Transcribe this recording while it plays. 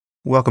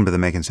Welcome to the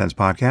Making Sense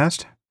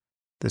podcast.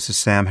 This is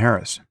Sam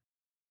Harris.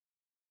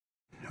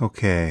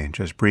 Okay,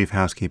 just brief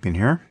housekeeping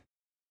here.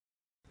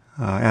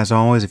 As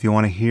always, if you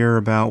want to hear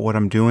about what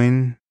I'm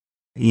doing,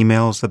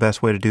 email is the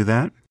best way to do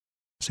that.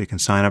 So you can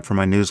sign up for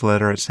my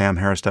newsletter at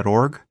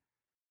samharris.org.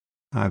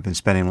 I've been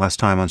spending less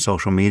time on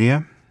social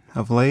media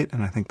of late,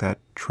 and I think that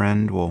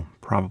trend will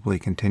probably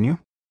continue.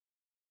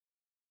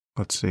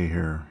 Let's see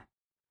here.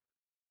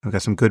 I've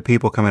got some good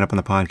people coming up on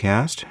the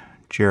podcast.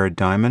 Jared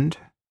Diamond.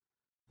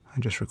 I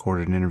just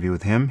recorded an interview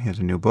with him. He has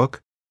a new book.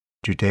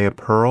 Judea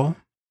Pearl,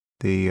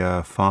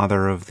 the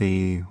father of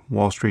the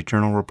Wall Street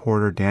Journal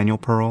reporter Daniel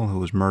Pearl, who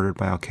was murdered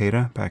by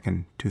Al-Qaeda back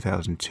in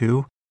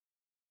 2002.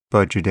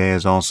 But Judea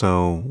is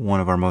also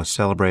one of our most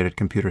celebrated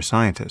computer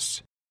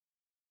scientists.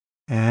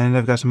 And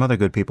I've got some other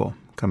good people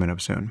coming up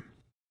soon.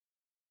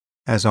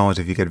 As always,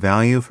 if you get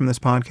value from this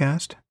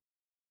podcast,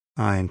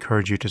 I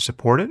encourage you to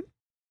support it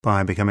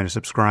by becoming a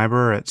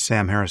subscriber at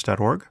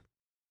samharris.org.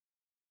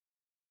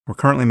 We're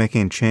currently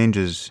making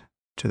changes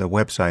to the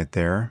website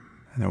there,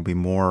 and there will be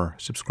more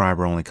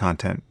subscriber-only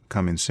content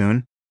coming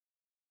soon.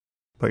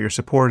 But your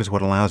support is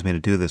what allows me to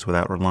do this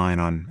without relying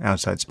on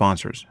outside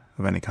sponsors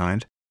of any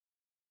kind,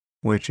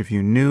 which if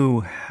you knew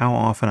how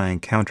often I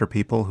encounter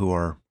people who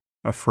are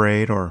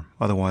afraid or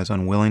otherwise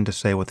unwilling to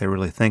say what they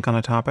really think on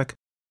a topic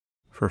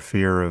for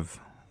fear of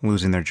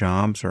losing their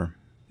jobs or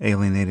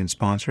alienating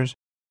sponsors,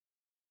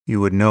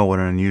 you would know what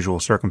an unusual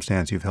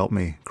circumstance you've helped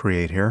me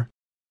create here.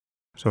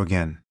 So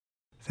again,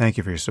 thank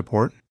you for your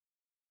support.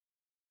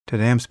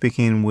 Today I'm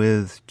speaking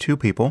with two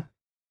people,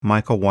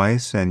 Michael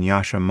Weiss and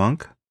Yascha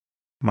Mounk.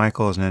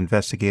 Michael is an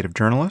investigative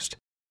journalist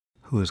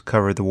who has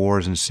covered the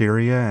wars in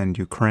Syria and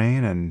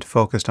Ukraine and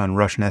focused on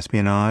Russian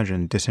espionage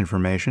and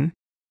disinformation.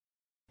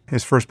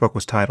 His first book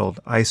was titled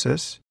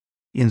ISIS,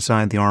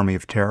 Inside the Army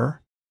of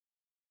Terror,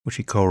 which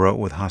he co-wrote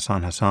with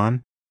Hassan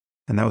Hassan,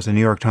 and that was a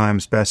New York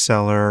Times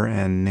bestseller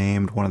and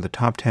named one of the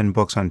top 10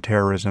 books on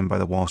terrorism by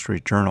the Wall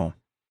Street Journal,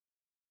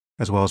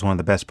 as well as one of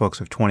the best books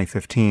of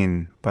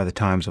 2015 by the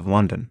Times of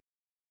London.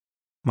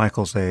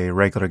 Michael's a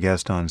regular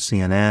guest on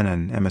CNN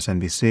and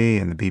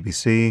MSNBC and the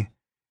BBC,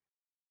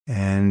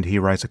 and he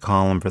writes a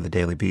column for the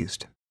Daily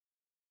Beast.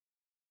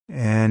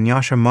 And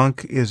Yascha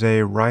Mounk is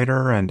a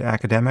writer and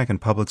academic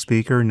and public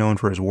speaker known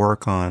for his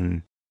work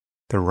on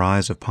the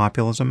rise of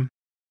populism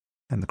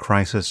and the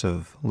crisis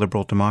of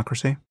liberal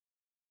democracy.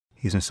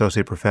 He's an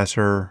associate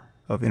professor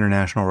of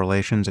international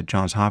relations at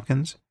Johns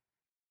Hopkins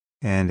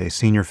and a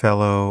senior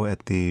fellow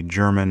at the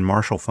German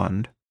Marshall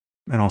Fund,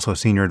 and also a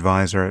senior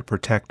advisor at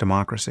Protect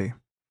Democracy.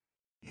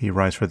 He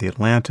writes for The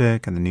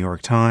Atlantic and the New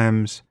York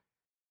Times,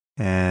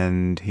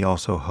 and he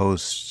also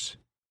hosts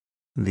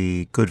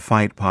the Good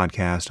Fight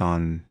podcast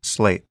on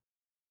Slate.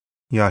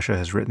 Yascha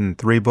has written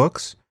 3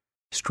 books,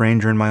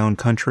 Stranger in My Own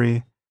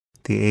Country,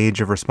 The Age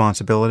of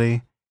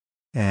Responsibility,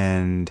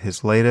 and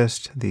his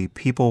latest, The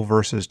People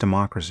versus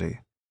Democracy,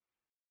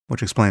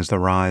 which explains the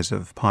rise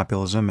of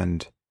populism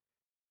and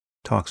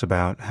talks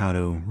about how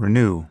to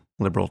renew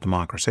liberal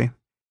democracy.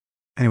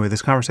 Anyway,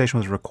 this conversation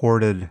was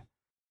recorded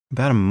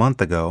about a month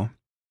ago.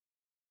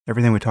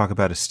 Everything we talk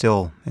about is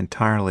still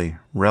entirely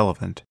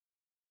relevant,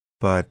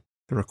 but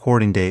the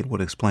recording date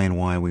would explain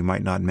why we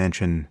might not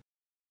mention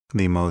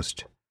the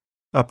most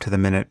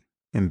up-to-the-minute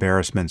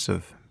embarrassments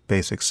of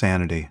basic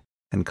sanity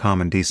and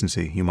common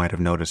decency you might have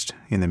noticed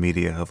in the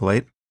media of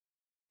late,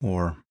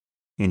 or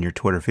in your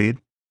Twitter feed.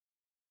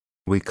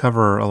 We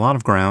cover a lot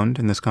of ground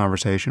in this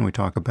conversation. We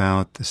talk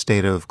about the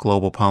state of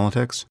global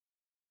politics,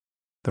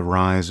 the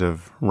rise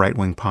of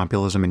right-wing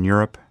populism in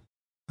Europe,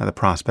 the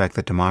prospect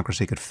that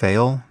democracy could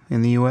fail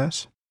in the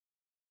U.S.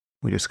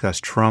 We discuss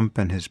Trump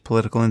and his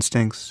political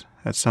instincts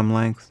at some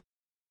length,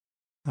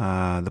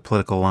 the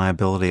political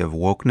liability of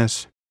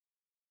wokeness,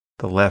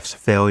 the left's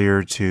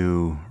failure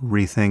to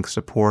rethink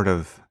support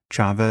of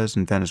Chavez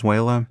in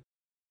Venezuela,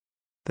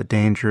 the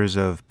dangers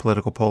of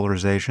political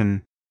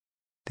polarization,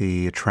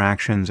 the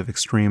attractions of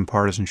extreme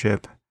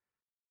partisanship,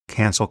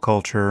 cancel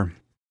culture,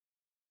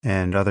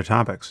 and other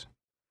topics.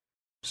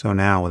 So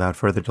now, without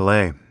further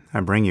delay, I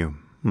bring you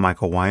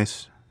Michael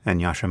Weiss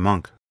and Yascha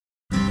Mounk.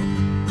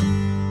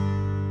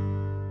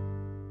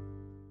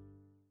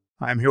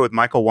 I'm here with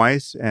Michael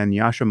Weiss and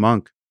Yascha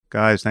Mounk.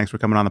 Guys, thanks for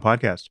coming on the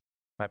podcast.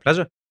 My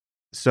pleasure.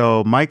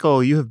 So,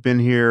 Michael, you have been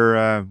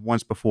here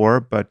once before,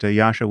 but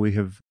Yascha, we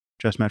have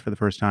just met for the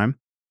first time.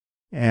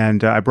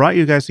 And I brought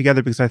you guys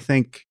together because I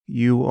think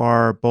you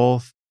are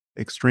both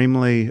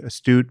extremely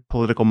astute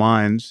political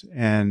minds,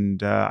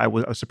 and I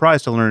was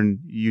surprised to learn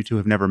you two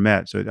have never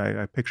met. So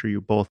I picture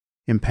you both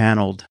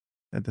impaneled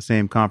at the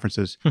same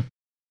conferences.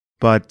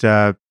 But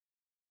I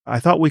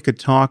thought we could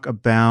talk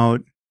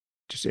about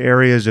just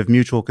areas of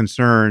mutual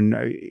concern.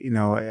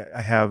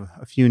 I have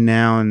a few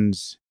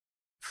nouns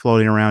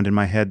floating around in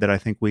my head that I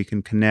think we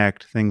can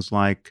connect, things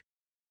like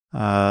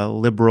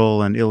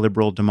liberal and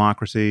illiberal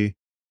democracy,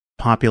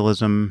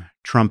 populism,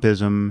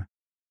 Trumpism,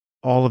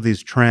 all of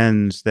these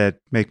trends that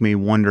make me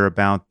wonder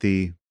about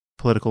the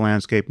political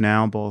landscape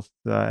now, both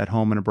at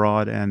home and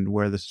abroad, and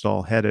where this is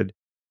all headed.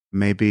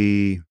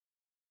 Maybe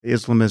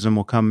Islamism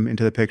will come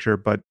into the picture,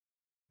 but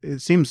it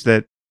seems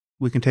that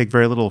we can take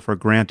very little for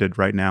granted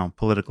right now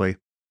politically,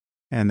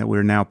 and that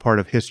we're now part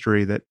of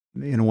history that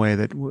in a way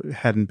that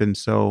hadn't been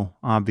so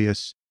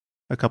obvious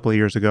a couple of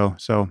years ago.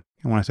 So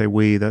I want to say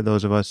we,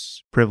 those of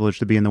us privileged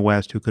to be in the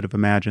West who could have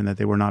imagined that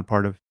they were not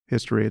part of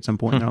history at some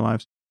point in their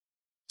lives.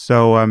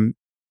 So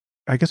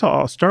I guess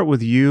I'll start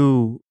with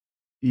you,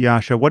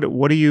 Yascha.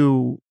 What do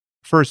you,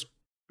 first,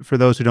 for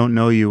those who don't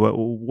know you,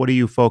 what do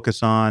you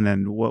focus on,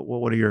 and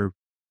what are your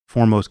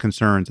foremost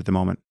concerns at the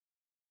moment?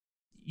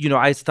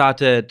 I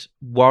started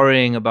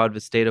worrying about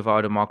the state of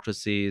our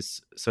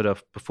democracies sort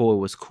of before it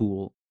was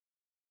cool.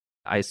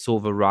 I saw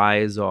the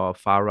rise of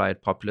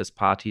far-right populist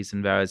parties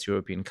in various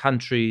European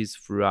countries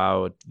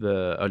throughout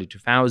the early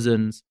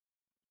 2000s.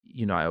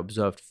 I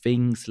observed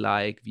things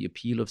like the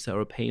appeal of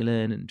Sarah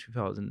Palin in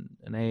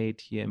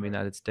 2008 here in the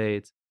United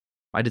States.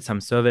 I did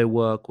some survey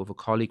work with a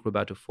colleague,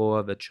 Roberto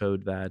Foer, that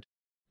showed that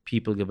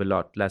people give a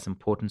lot less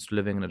importance to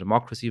living in a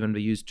democracy than they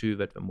used to,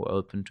 that they're more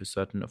open to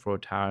certain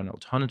authoritarian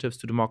alternatives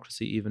to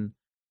democracy even.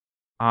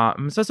 So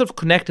I sort of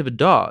connected the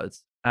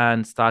dots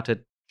and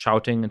started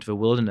shouting into the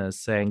wilderness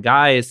saying,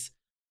 guys,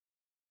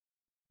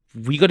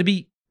 we got to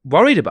be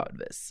worried about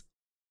this.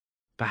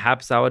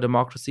 Perhaps our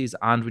democracies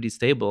aren't really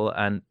stable.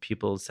 And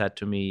people said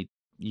to me,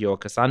 you're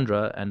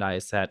Cassandra. And I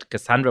said,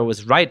 Cassandra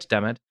was right,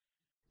 damn it.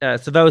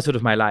 So that was sort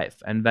of my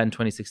life. And then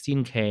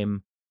 2016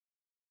 came.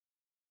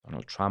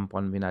 Donald Trump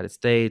won the United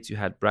States. You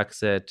had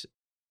Brexit.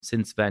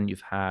 Since then,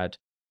 you've had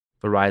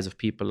the rise of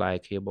people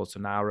like Jair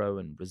Bolsonaro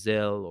in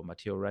Brazil, or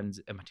Matteo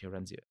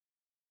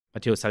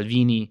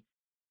Salvini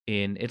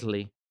in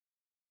Italy.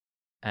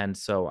 And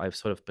so I've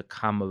sort of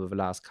become, over the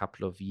last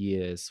couple of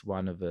years,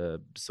 one of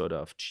the sort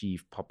of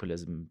chief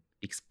populism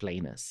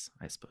explainers,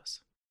 I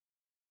suppose.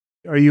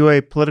 Are you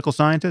a political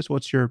scientist?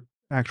 What's your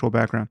actual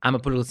background? I'm a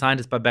political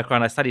scientist by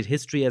background. I studied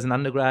history as an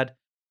undergrad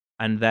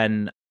and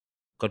then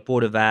got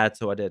bored of that.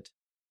 So I did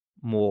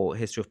more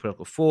history of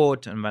political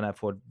thought. And then I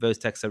thought those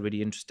texts are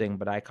really interesting,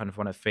 but I kind of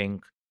want to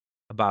think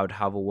about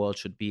how the world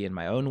should be in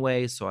my own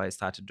way. So I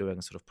started doing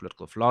sort of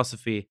political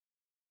philosophy.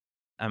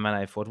 And then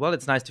I thought, well,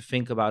 it's nice to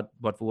think about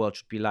what the world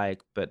should be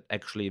like, but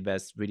actually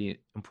there's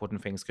really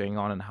important things going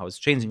on and how it's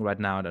changing right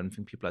now. I don't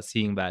think people are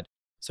seeing that.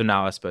 So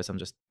now I suppose I'm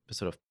just a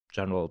sort of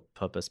general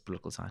purpose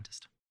political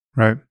scientist.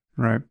 Right.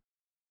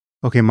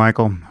 Okay,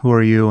 Michael, who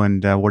are you,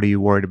 and what are you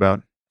worried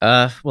about?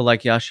 Well,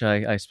 like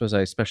Yascha, I suppose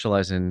I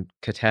specialize in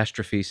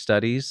catastrophe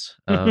studies.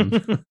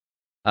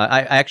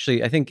 I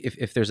think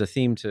if there's a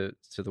theme to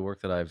the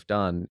work that I've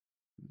done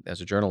as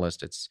a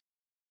journalist, it's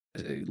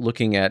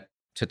looking at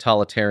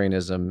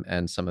totalitarianism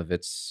and some of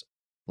its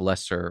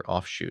lesser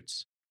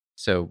offshoots.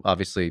 So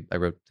obviously, I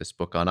wrote this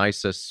book on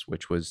ISIS,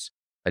 which was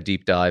a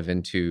deep dive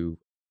into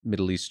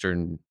Middle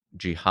Eastern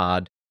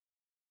jihad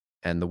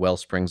and the well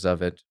springs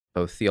of it,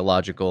 both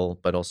theological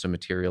but also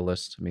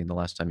materialist. I mean, the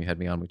last time you had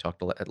me on, we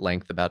talked at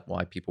length about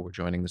why people were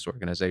joining this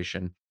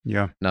organization.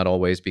 Yeah. Not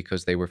always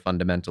because they were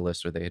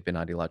fundamentalists or they had been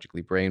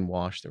ideologically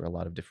brainwashed. There were a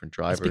lot of different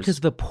drivers. It's because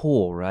they're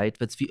poor, right?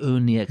 That's the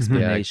only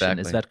explanation. Yeah,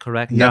 exactly. Is that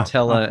correct?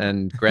 Nutella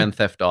and Grand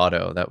Theft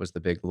Auto. That was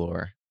the big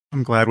lore.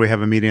 I'm glad we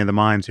have a meeting of the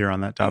minds here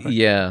on that topic.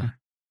 Yeah.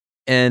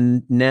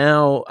 And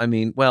now, I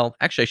mean, well,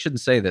 actually, I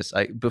shouldn't say this.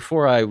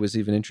 Before I was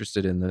even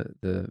interested in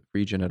the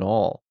region at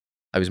all,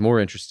 I was more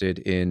interested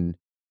in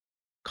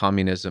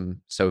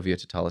communism, Soviet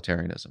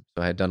totalitarianism.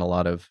 So I had done a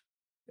lot of,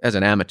 as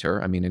an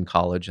amateur, I mean, in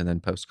college and then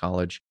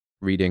post-college,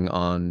 reading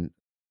on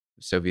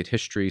Soviet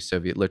history,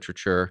 Soviet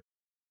literature,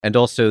 and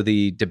also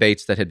the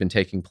debates that had been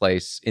taking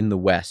place in the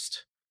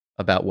West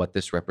about what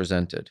this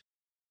represented.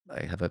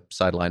 I have a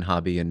sideline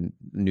hobby in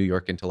New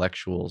York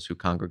intellectuals who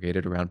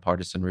congregated around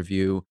Partisan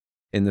Review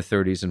in the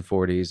 30s and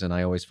 40s, and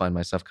I always find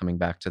myself coming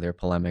back to their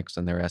polemics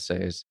and their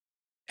essays.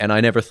 And I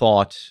never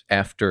thought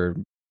after,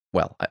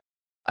 well,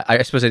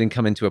 I suppose I didn't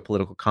come into a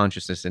political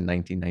consciousness in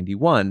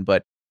 1991,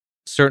 but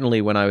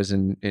certainly when I was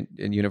in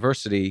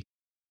university,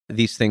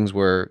 these things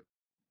were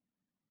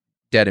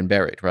dead and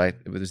buried, right?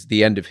 It was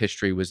the end of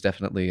history was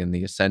definitely in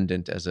the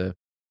ascendant as a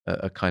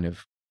kind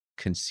of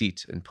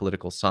conceit in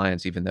political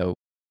science, even though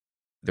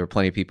there were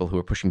plenty of people who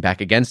were pushing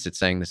back against it,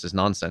 saying this is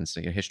nonsense.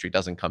 History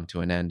doesn't come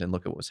to an end, and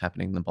look at what was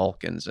happening in the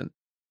Balkans. And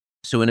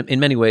so in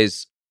many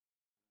ways,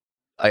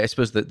 I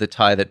suppose the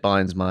tie that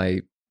binds my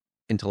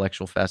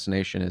intellectual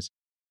fascination is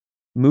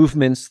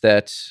movements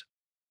that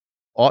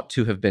ought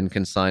to have been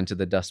consigned to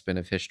the dustbin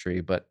of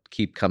history, but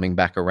keep coming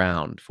back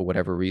around for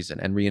whatever reason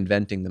and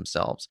reinventing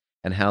themselves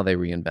and how they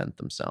reinvent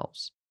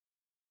themselves.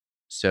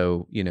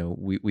 So,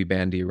 we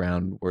bandy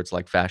around words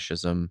like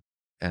fascism,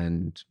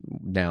 and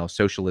now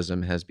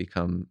socialism has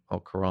become au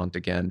courant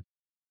again.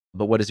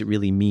 But what does it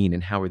really mean,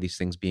 and how are these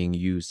things being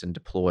used and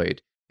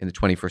deployed in the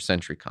 21st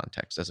century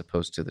context as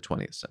opposed to the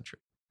 20th century?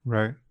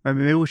 Right. I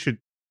mean, maybe we should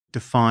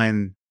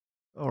define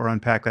or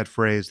unpack that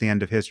phrase, the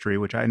end of history,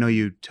 which I know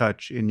you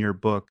touch in your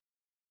book.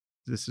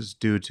 This is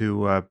due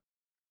to a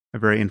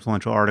very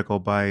influential article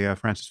by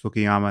Francis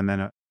Fukuyama, and then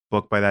a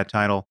book by that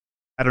title.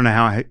 I don't know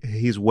how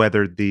he's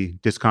weathered the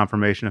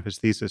disconfirmation of his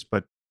thesis,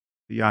 but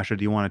Yascha,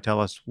 do you want to tell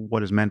us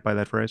what is meant by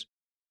that phrase?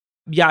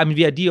 Yeah, I mean,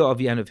 the idea of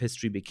the end of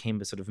history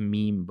became a sort of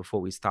meme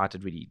before we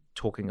started really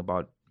talking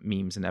about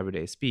memes in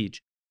everyday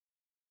speech.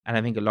 And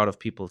I think a lot of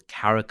people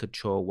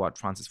caricature what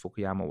Francis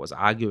Fukuyama was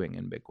arguing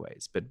in big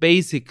ways. But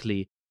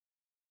basically,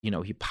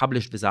 he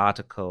published this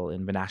article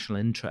in the National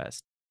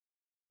Interest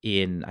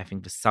in, I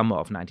think, the summer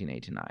of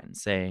 1989,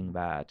 saying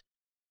that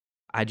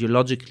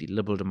ideologically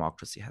liberal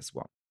democracy has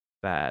won,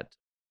 that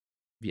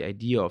the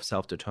idea of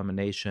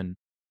self-determination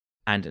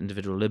and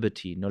individual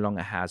liberty no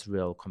longer has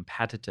real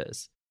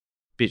competitors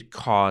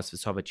because the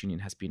Soviet Union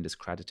has been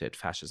discredited,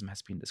 fascism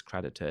has been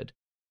discredited,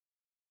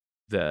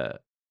 the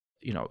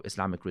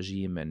Islamic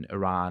regime in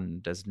Iran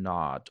does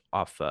not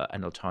offer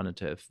an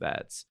alternative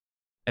that's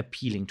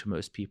appealing to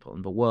most people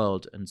in the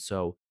world. And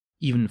so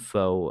even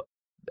though,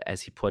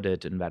 as he put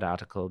it in that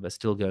article, there's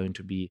still going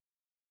to be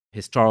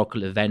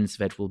historical events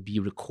that will be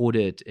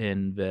recorded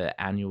in the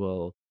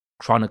annual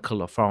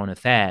Chronicle of Foreign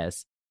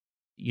Affairs,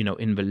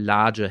 in the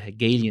larger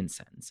Hegelian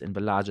sense, in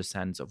the larger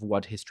sense of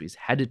what history is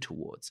headed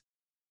towards,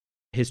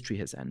 history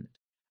has ended.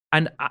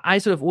 And I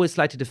sort of always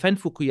like to defend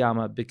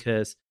Fukuyama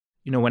because,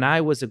 when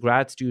I was a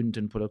grad student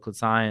in political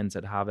science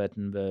at Harvard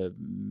in the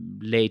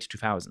late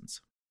 2000s,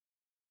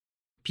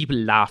 people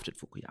laughed at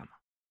Fukuyama.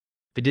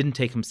 They didn't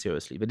take him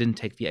seriously. They didn't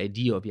take the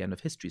idea of the end of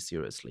history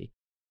seriously.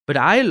 But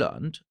I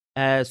learned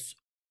as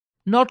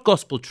not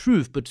gospel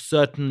truth, but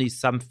certainly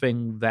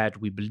something that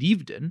we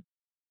believed in,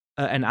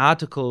 an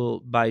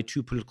article by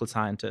two political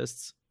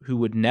scientists who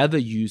would never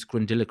use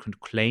grandiloquent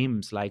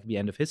claims like the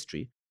end of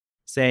history,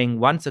 saying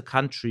once a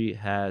country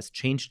has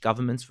changed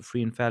governments for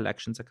free and fair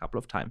elections a couple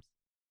of times,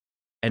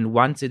 and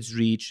once it's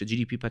reached a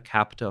GDP per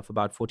capita of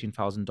about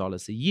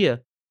 $14,000 a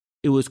year,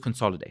 it was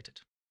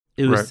consolidated.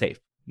 It was safe.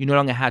 You no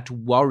longer had to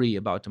worry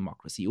about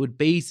democracy. It would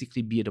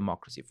basically be a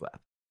democracy forever.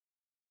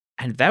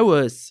 And that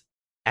was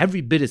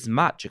every bit as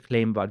much a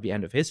claim about the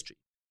end of history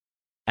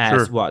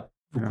as what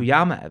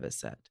Fukuyama ever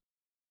said.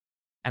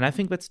 And I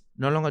think that's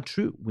no longer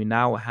true. We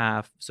now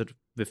have sort of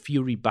the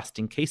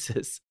theory-busting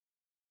cases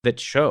that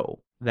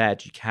show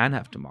that you can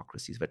have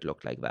democracies that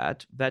look like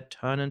that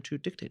turn into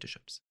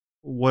dictatorships.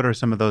 What are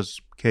some of those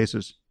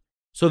cases?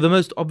 So the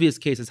most obvious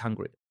case is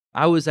Hungary.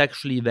 I was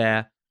actually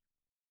there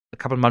a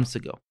couple of months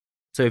ago.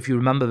 So if you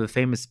remember the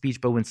famous speech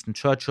by Winston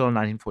Churchill in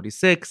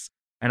 1946,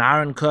 an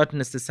iron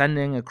curtain is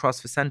descending across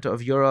the center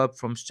of Europe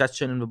from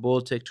Szczecin in the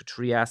Baltic to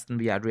Trieste in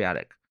the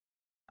Adriatic.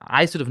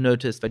 I sort of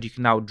noticed that you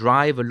can now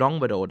drive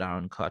along that old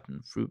iron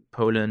curtain through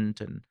Poland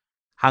and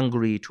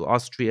Hungary to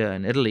Austria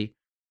and Italy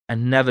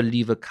and never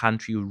leave a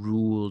country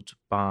ruled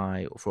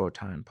by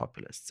authoritarian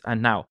populists.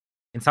 And now,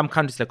 in some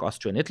countries like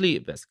Austria and Italy,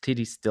 there's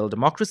clearly still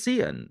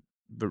democracy and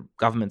the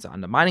governments are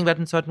undermining that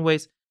in certain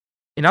ways.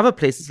 In other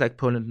places like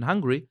Poland and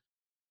Hungary,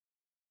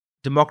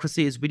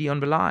 democracy is really on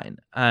the line.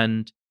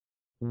 And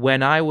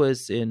when I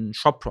was in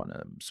Sopron,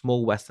 a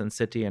small western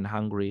city in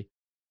Hungary,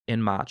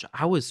 in March,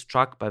 I was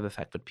struck by the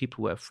fact that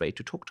people were afraid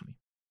to talk to me.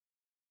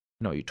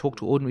 You talk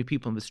to ordinary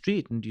people on the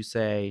street and you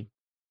say,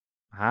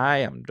 "Hi,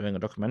 I'm doing a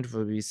documentary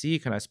for the BBC.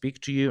 Can I speak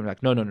to you?" I'm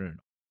like, no.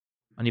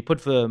 And you put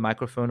the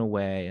microphone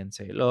away and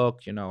say,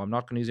 "Look, I'm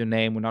not going to use your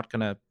name. We're not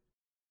going to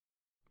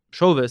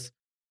show this.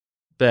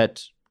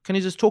 But can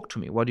you just talk to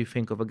me? What do you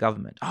think of a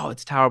government?" "Oh,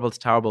 it's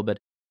terrible. But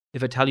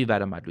if I tell you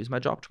that, I might lose my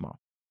job tomorrow."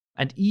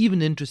 And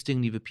even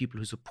interestingly, the people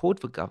who support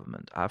the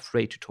government are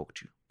afraid to talk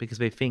to you because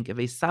they think if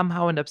they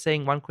somehow end up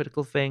saying one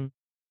critical thing,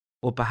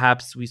 or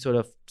perhaps we sort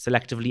of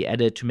selectively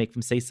edit to make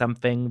them say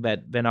something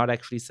that they're not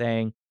actually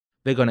saying,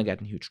 they're going to get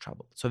in huge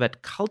trouble. So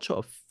that culture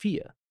of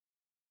fear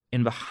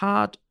in the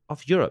heart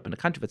of Europe, in a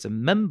country that's a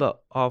member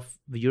of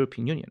the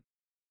European Union,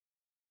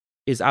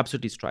 is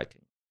absolutely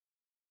striking.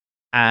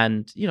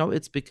 And,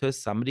 it's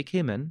because somebody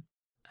came in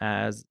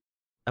as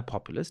a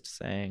populist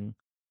saying,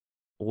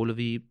 all of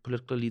the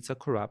political elites are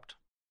corrupt.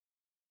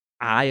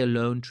 I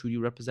alone truly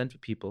represent the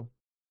people.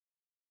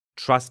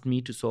 Trust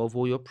me to solve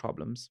all your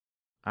problems.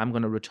 I'm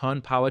going to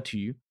return power to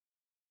you.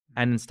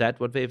 And instead,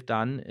 what they've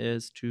done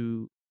is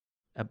to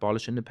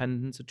abolish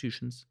independent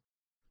institutions,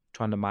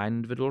 to undermine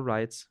individual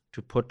rights,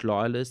 to put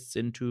loyalists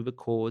into the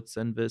courts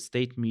and the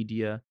state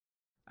media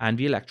and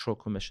the Electoral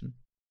Commission.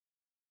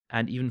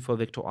 And even for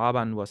Viktor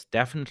Orban was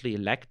definitely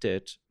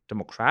elected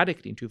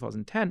democratically in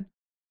 2010,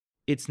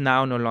 it's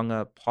now no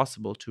longer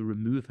possible to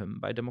remove him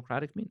by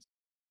democratic means.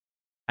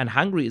 And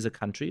Hungary is a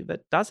country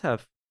that does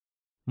have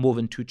more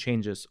than 2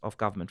 changes of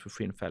government for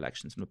free and fair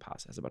elections in the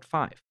past. It has about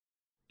 5.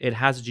 It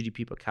has a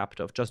GDP per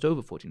capita of just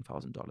over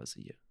 $14,000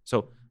 a year.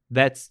 So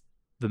that's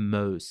the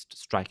most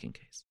striking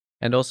case.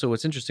 And also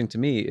what's interesting to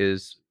me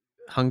is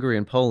Hungary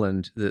and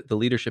Poland, the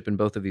leadership in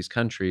both of these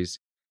countries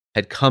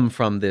had come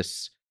from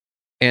this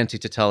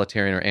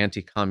anti-totalitarian or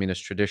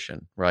anti-communist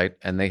tradition, right?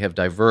 And they have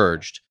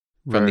diverged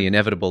from the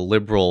inevitable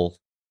liberal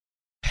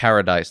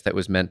paradise that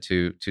was meant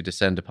to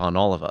descend upon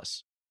all of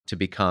us, to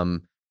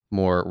become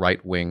more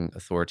right-wing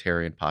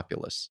authoritarian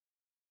populists.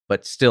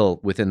 But still,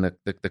 within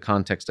the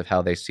context of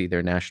how they see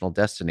their national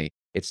destiny,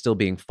 it's still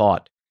being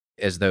fought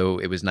as though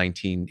it was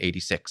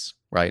 1986,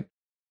 right?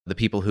 The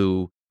people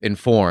who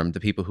informed, the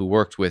people who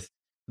worked with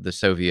the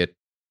Soviet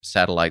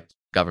satellite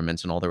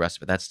governments and all the rest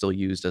of it. That's still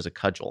used as a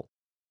cudgel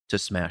to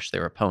smash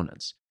their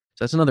opponents.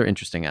 So that's another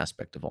interesting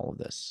aspect of all of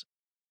this.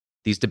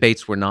 These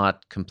debates were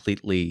not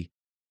completely,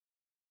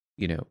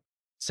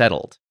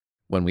 settled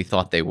when we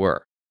thought they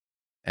were.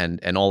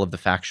 And all of the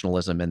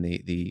factionalism and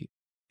the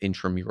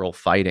intramural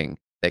fighting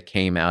that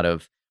came out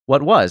of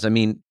what was. I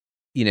mean,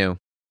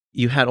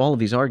 you had all of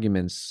these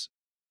arguments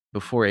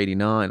before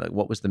 89, like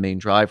what was the main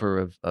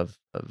driver of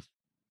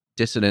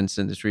dissidents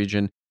in this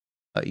region?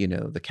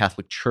 The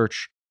Catholic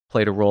Church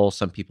played a role.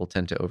 Some people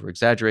tend to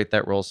over-exaggerate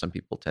that role. Some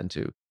people tend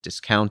to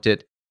discount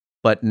it.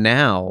 But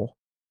now,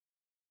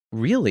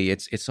 really,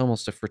 it's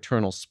almost a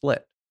fraternal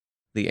split.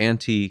 The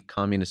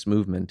anti-communist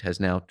movement has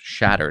now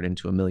shattered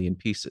into a million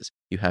pieces.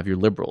 You have your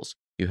liberals,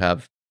 you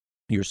have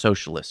your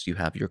socialists, you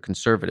have your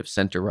conservatives,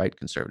 center-right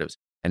conservatives,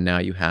 and now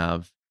you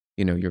have,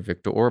 your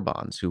Viktor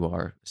Orbáns, who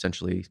are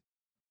essentially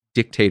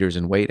dictators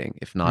in waiting,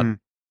 if not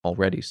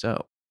already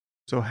so.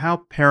 So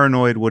how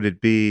paranoid would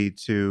it be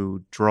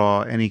to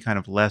draw any kind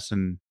of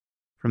lesson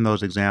from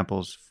those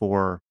examples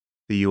for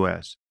the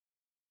U.S.?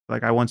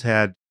 Like I once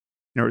had,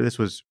 this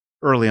was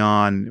early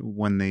on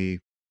when the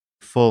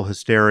full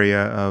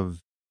hysteria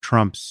of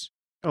Trump's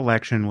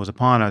election was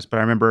upon us, but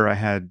I remember I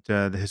had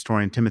the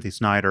historian Timothy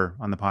Snyder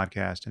on the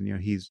podcast,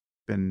 and he's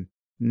been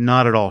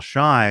not at all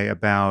shy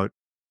about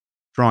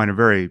drawing a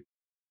very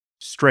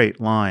straight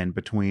line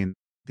between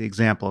the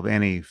example of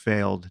any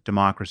failed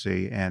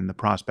democracy and the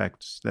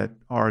prospects that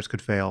ours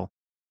could fail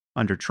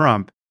under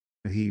Trump.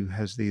 He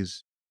has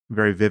these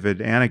very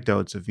vivid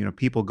anecdotes of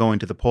people going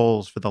to the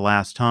polls for the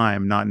last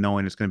time, not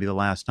knowing it's going to be the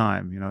last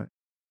time,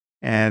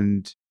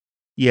 and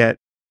yet,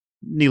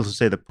 needless to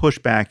say, the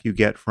pushback you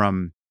get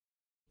from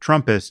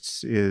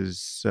Trumpists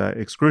is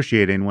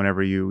excruciating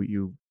whenever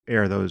you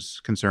air those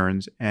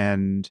concerns.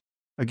 And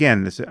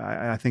again,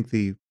 I think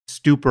the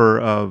stupor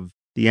of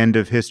the end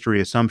of history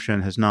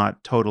assumption has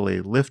not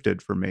totally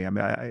lifted for me. I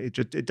mean,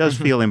 it does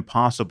feel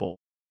impossible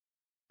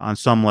on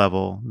some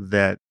level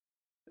that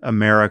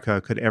America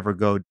could ever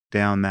go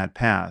down that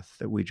path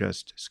that we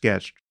just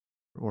sketched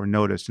or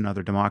noticed in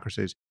other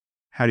democracies.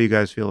 How do you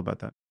guys feel about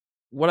that?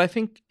 Well, I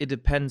think it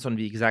depends on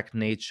the exact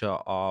nature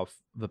of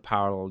the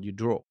parallel you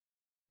draw.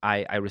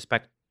 I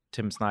respect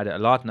Tim Snyder a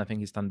lot, and I think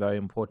he's done very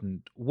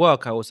important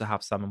work. I also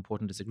have some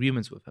important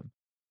disagreements with him.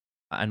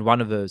 And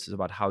one of those is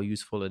about how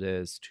useful it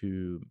is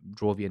to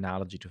draw the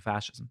analogy to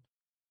fascism.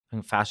 I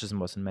think fascism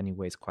was in many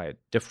ways quite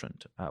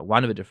different.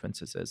 One of the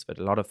differences is that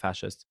a lot of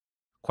fascists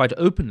quite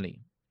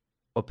openly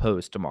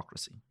opposed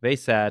democracy. They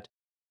said,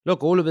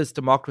 look, all of this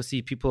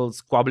democracy, people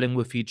squabbling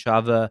with each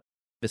other,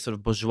 this sort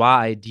of bourgeois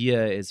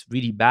idea is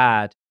really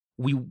bad.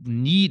 We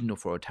need an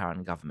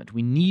authoritarian government.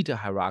 We need a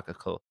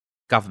hierarchical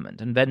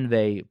government. And then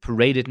they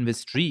paraded in the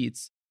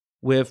streets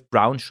with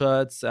brown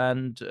shirts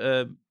and,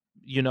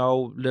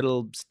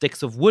 little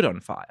sticks of wood on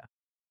fire.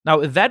 Now,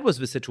 if that was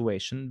the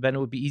situation, then it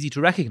would be easy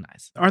to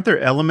recognize. Aren't there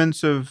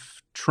elements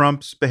of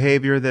Trump's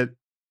behavior that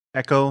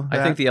echo that?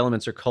 I think the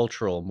elements are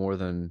cultural more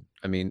than,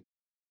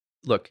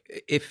 look,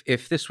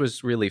 if this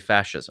was really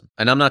fascism,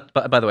 and I'm not,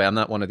 by the way, I'm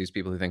not one of these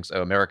people who thinks,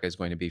 America is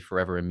going to be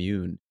forever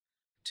immune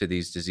to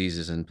these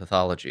diseases and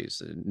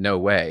pathologies. No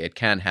way. It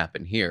can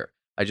happen here.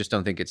 I just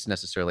don't think it's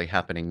necessarily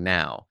happening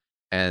now.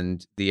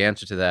 And the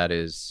answer to that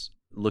is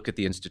look at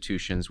the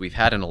institutions. We've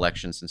had an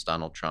election since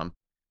Donald Trump.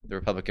 The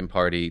Republican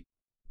Party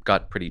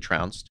got pretty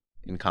trounced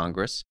in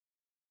Congress.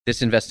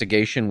 This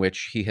investigation,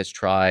 which he has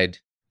tried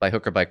by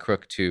hook or by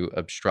crook to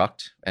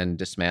obstruct and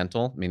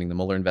dismantle, meaning the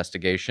Mueller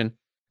investigation,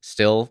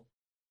 still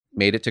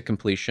made it to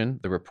completion.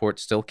 The report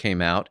still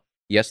came out.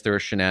 Yes, there are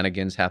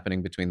shenanigans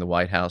happening between the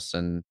White House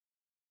and,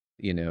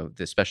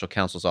 the special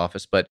counsel's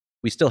office, but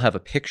we still have a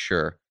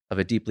picture of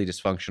a deeply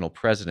dysfunctional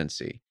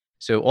presidency.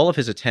 So all of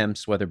his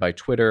attempts, whether by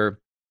Twitter,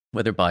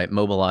 whether by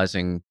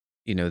mobilizing,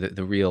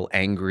 the real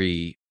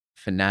angry,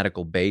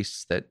 fanatical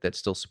base that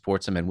still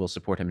supports him and will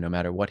support him no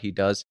matter what he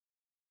does,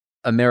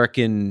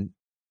 American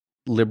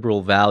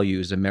liberal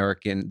values,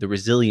 the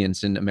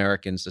resilience in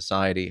American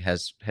society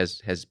has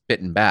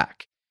bitten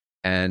back.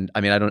 And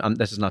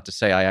this is not to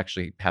say I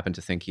actually happen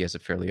to think he has a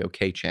fairly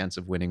okay chance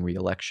of winning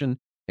re-election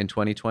in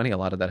 2020. A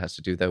lot of that has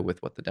to do, though, with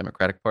what the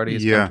Democratic Party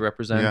is going to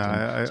represent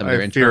and some of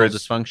their internal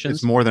dysfunctions.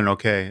 It's more than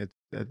okay.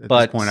 At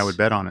this point, I would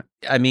bet on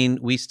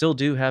it. We still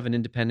do have an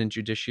independent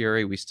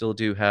judiciary. We still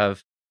do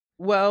have...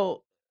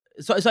 Well,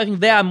 so I think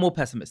they are more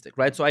pessimistic,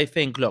 right? So I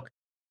think, look,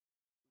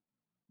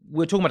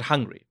 we're talking about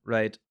Hungary,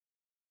 right?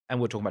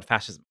 And we're talking about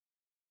fascism.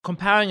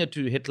 Comparing it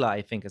to Hitler,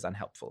 I think, is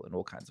unhelpful in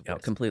all kinds of ways.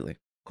 Yeah, completely.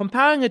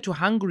 Comparing it to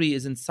Hungary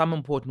is in some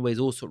important ways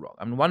also wrong.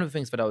 One of the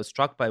things that I was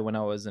struck by when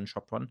I was in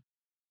Sopron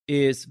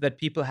is that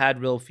people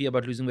had real fear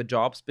about losing their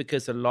jobs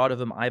because a lot of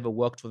them either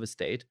worked for the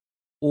state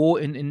or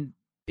in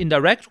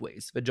indirect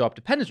ways, the job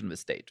depended on the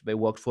state. They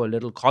worked for a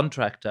little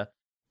contractor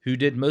who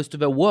did most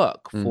of their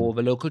work for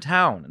the local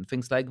town and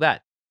things like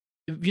that.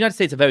 The United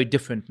States are very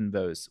different in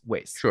those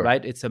ways,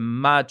 right? It's a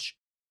much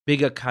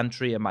bigger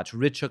country, a much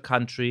richer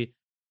country,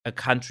 a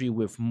country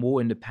with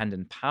more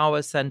independent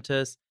power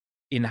centers.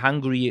 In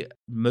Hungary,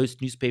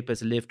 most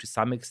newspapers live to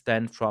some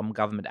extent from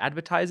government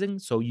advertising,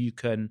 so you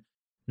can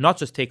not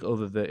just take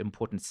over the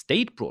important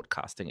state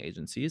broadcasting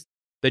agencies,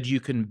 but you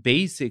can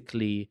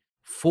basically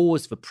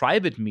force the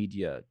private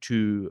media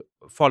to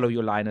follow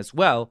your line as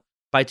well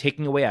by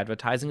taking away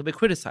advertising if they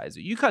criticize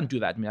you. You can't do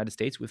that in the United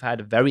States. We've had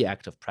a very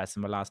active press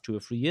in the last 2 or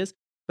 3 years,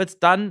 but it's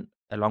done,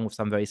 along with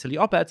some very silly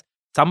op-eds,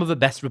 some of the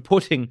best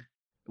reporting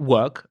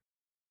work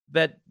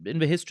that in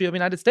the history of the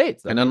United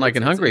States. And unlike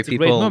in Hungary,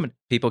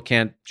 people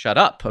can't shut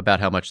up about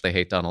how much they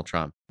hate Donald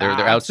Trump. They're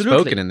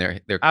outspoken in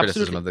their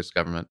criticism of this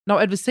government. Now,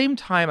 at the same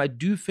time, I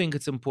do think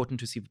it's important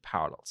to see the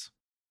parallels.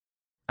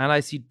 And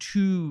I see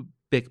 2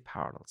 big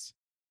parallels.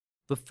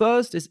 The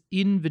first is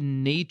in the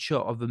nature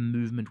of the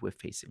movement we're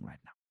facing right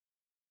now.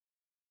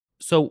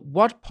 So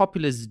what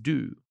populists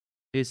do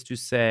is to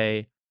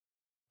say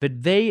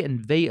that they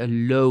and they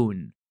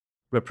alone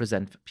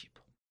represent the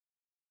people.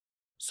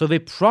 So they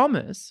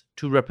promise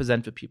to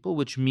represent the people,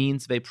 which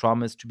means they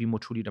promise to be more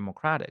truly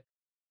democratic.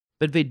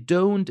 But they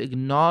don't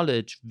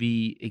acknowledge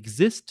the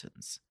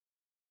existence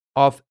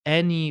of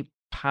any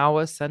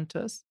power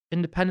centers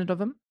independent of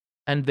them.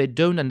 And they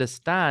don't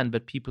understand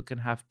that people can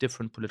have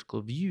different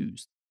political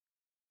views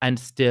and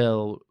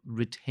still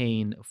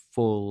retain a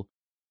full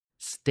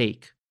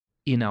stake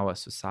in our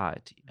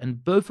society.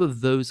 And both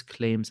of those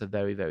claims are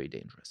very, very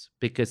dangerous,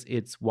 because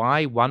it's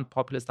why one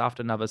populist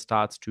after another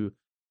starts to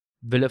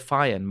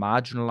vilify and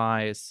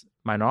marginalize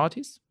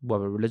minorities,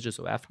 whether religious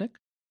or ethnic.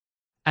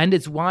 And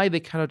it's why they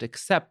cannot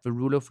accept the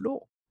rule of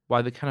law,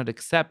 why they cannot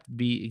accept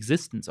the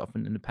existence of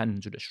an independent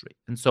judiciary.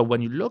 And so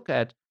when you look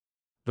at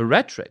the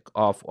rhetoric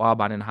of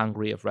Orban in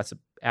Hungary, of Recep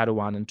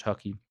Erdogan in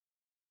Turkey,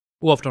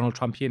 or of Donald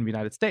Trump here in the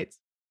United States,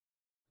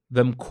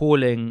 them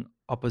calling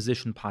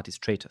opposition parties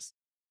traitors,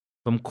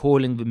 them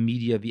calling the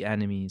media the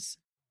enemies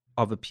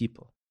of the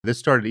people. This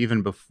started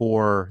even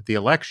before the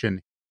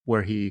election,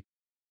 where he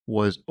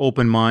was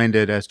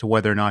open-minded as to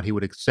whether or not he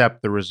would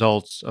accept the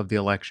results of the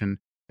election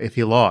if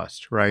he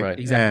lost, right?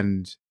 Exactly.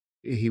 And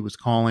he was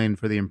calling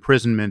for the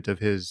imprisonment of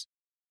his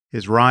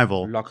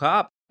rival. Lock her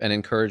up. And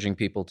encouraging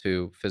people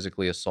to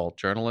physically assault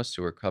journalists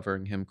who are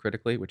covering him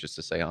critically, which is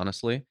to say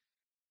honestly.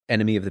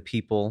 Enemy of the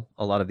people,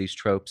 a lot of these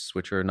tropes,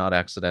 which are not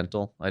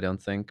accidental, I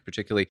don't think.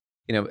 Particularly,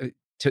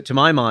 to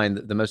my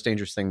mind, the most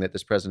dangerous thing that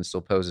this president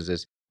still poses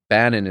is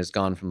Bannon is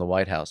gone from the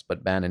White House,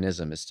 but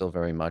Bannonism is still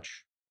very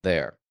much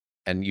there.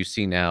 And you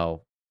see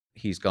now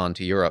he's gone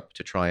to Europe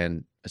to try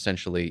and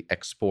essentially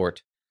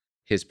export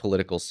his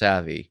political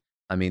savvy.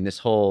 I mean, this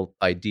whole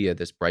idea,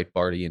 this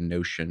Breitbartian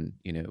notion,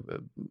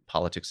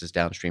 politics is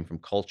downstream from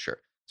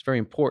culture. It's very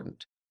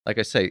important. Like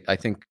I say, I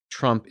think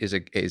Trump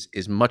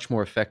is much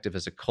more effective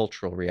as a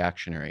cultural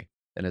reactionary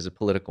than as a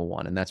political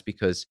one. And that's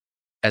because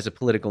as a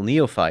political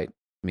neophyte,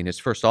 I mean, his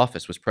first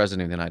office was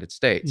president of the United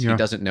States. Yeah. He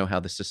doesn't know how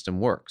the system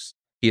works.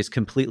 He is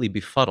completely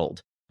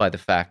befuddled by the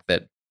fact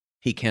that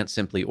he can't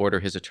simply order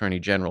his attorney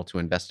general to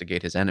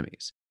investigate his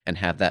enemies and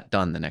have that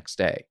done the next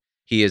day.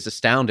 He is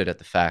astounded at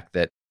the fact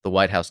that the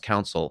White House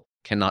counsel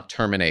cannot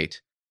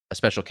terminate a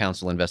special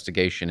counsel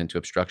investigation into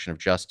obstruction of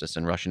justice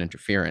and Russian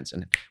interference.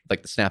 And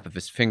like the snap of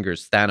his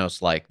fingers,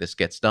 Thanos-like, this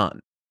gets done.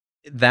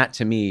 That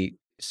to me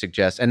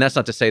suggests, and that's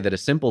not to say that a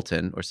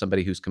simpleton or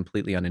somebody who's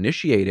completely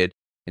uninitiated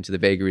into the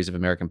vagaries of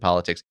American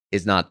politics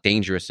is not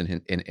dangerous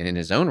in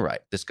his own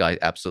right. This guy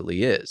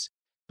absolutely is.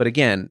 But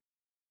again,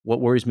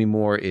 what worries me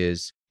more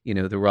is,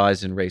 the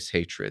rise in race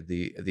hatred,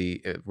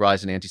 the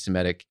rise in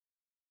anti-Semitic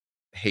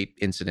hate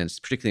incidents,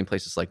 particularly in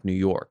places like New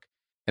York.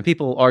 And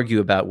people argue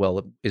about,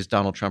 well, is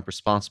Donald Trump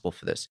responsible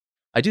for this?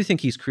 I do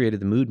think he's created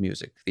the mood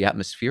music, the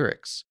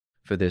atmospherics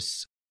for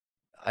this.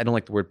 I don't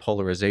like the word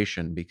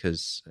polarization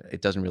because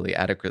it doesn't really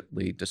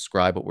adequately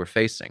describe what we're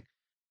facing.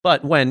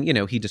 But when,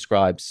 he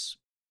describes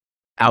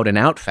out and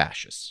out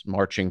fascists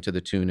marching to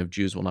the tune of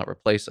Jews will not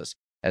replace us,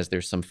 as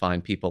there's some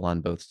fine people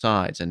on both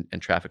sides and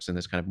traffics in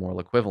this kind of moral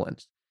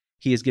equivalence,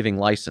 he is giving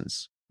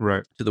license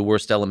to the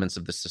worst elements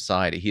of the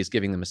society. He is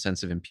giving them a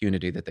sense of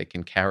impunity that they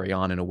can carry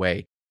on in a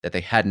way that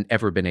they hadn't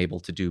ever been able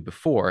to do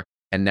before.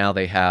 And now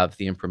they have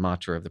the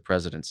imprimatur of the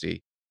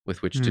presidency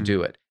with which to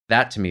do it.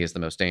 That to me is the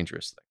most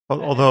dangerous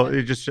thing.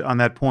 Although, just on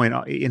that point,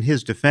 in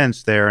his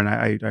defense there, and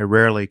I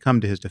rarely come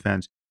to his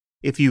defense,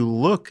 if you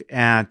look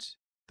at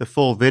the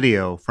full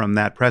video from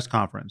that press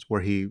conference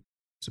where he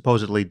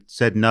supposedly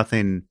said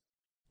nothing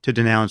to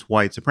denounce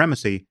white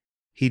supremacy,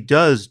 he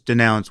does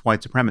denounce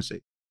white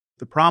supremacy.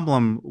 The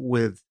problem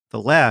with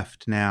the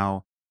left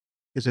now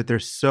is that they're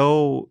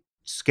so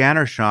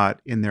scattershot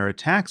in their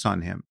attacks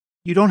on him.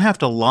 You don't have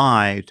to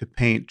lie to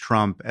paint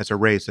Trump as a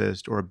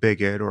racist or a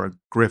bigot or a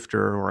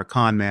grifter or a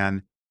con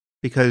man,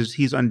 because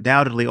he's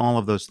undoubtedly all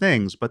of those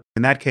things. But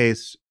in that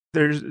case,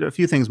 there's a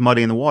few things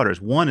muddying the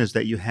waters. One is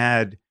that you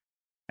had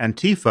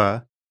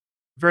Antifa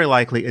very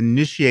likely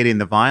initiating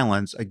the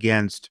violence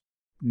against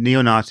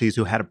neo-Nazis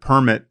who had a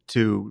permit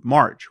to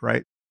march,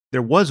 right?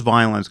 There was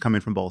violence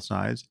coming from both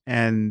sides.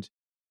 And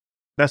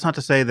that's not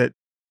to say that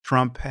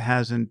Trump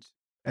hasn't,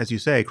 as you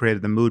say,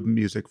 created the mood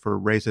music for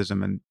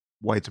racism and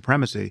white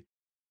supremacy.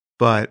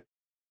 But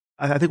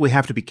I think we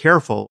have to be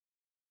careful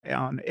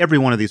on every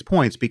one of these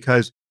points,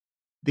 because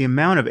the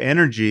amount of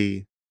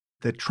energy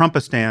that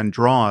Trumpistan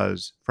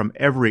draws from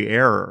every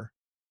error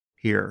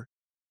here.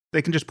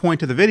 They can just point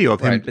to the video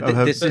of him,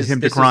 him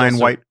decrying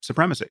white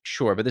supremacy.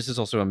 Sure, but this is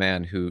also a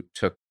man who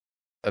took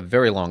a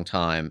very long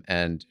time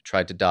and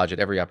tried to dodge at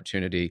every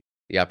opportunity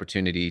the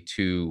opportunity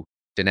to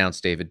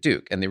denounce David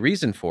Duke. And the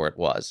reason for it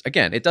was,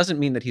 again, it doesn't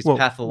mean that he's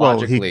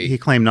pathologically... Well, he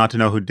claimed not to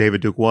know who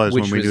David Duke was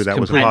when we knew that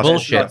was impossible.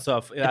 Bullshit.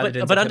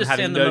 But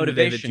understand the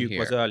motivation here.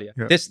 Was earlier.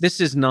 Yeah.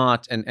 This is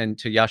not, and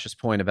to Yasha's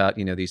point about,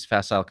 these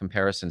facile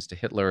comparisons to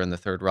Hitler and the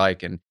Third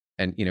Reich and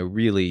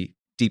really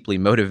deeply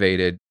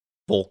motivated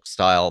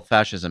Volk-style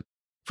fascism.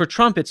 For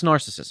Trump, it's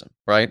narcissism,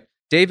 right?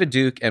 David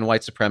Duke and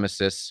white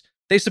supremacists,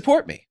 they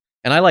support me.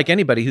 And I like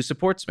anybody who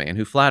supports me and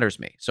who flatters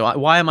me. So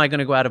why am I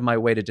going to go out of my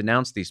way to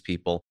denounce these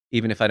people,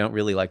 even if I don't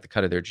really like the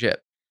cut of their jib?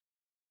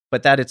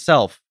 But that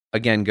itself,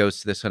 again,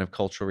 goes to this kind of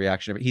cultural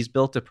reaction. He's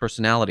built a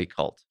personality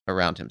cult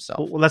around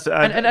himself. Well,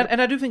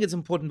 and I do think it's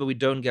important that we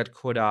don't get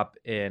caught up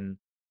in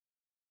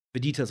the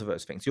details of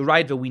those things. You're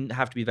right that we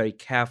have to be very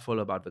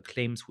careful about the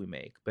claims we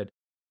make. But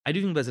I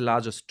do think there's a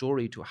larger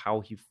story to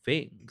how he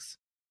thinks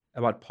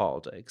about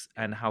politics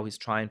and how he's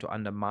trying to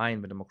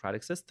undermine the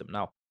democratic system.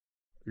 Now,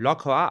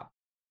 lock her up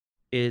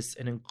is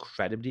an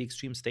incredibly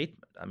extreme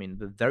statement. I mean,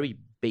 the very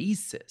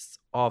basis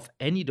of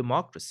any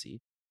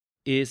democracy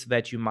is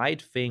that you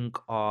might think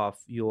of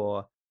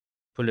your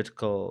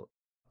political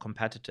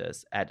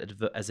competitors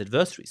as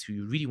adversaries who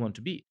you really want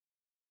to be.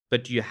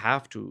 But you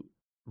have to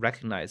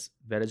recognize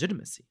their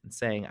legitimacy. And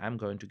saying, I'm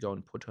going to go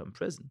and put her in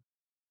prison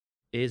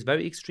is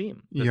very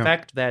extreme. The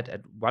fact that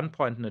at one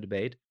point in the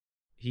debate,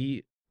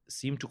 he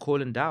seemed to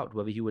call in doubt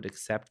whether he would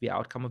accept the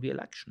outcome of the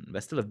election.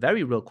 There's still a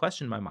very real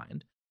question in my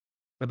mind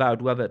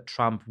about whether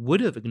Trump would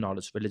have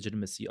acknowledged the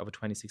legitimacy of a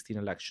 2016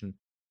 election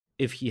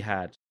if he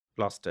had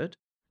lost it,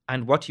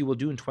 and what he will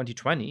do in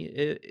 2020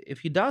 if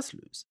he does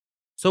lose.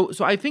 So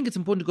I think it's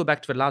important to go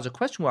back to the larger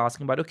question we're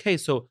asking about, okay,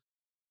 so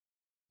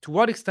to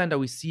what extent are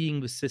we seeing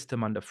the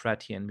system under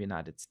threat here in the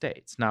United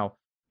States? Now,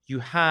 you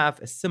have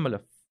a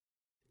similar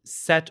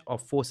set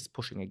of forces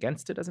pushing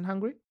against it as in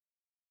Hungary.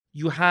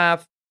 You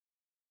have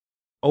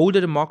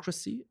older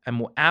democracy, a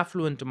more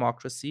affluent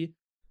democracy,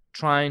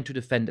 trying to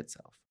defend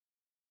itself.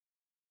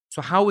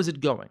 So how is it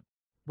going?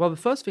 Well, the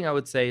first thing I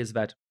would say is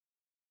that,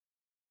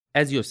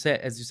 as you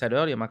said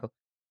earlier, Michael,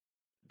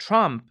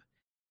 Trump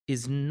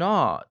is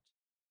not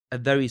a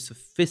very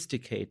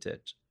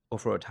sophisticated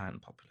authoritarian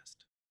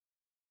populist.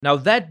 Now,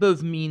 that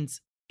both means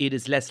it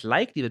is less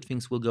likely that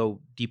things will go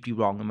deeply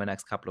wrong in the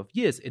next couple of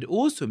years. It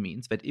also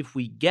means that if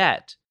we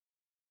get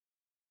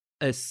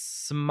a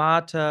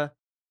smarter,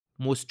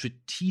 more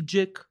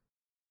strategic,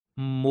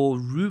 more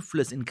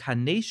ruthless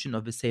incarnation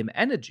of the same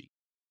energy,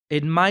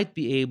 it might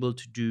be able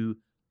to do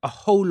a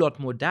whole lot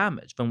more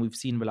damage than we've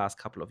seen the last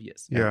couple of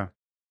years. Yeah.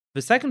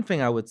 The second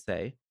thing I would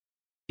say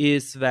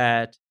is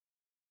that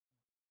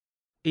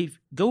if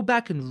go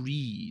back and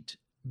read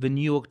the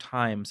New York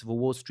Times, the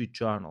Wall Street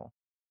Journal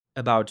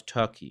about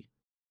Turkey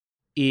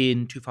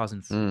in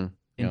 2004,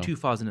 in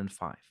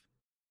 2005,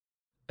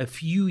 a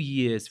few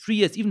years, 3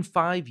 years, even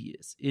 5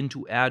 years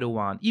into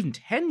Erdogan, even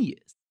 10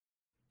 years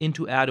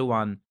into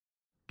Erdogan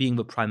being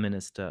the prime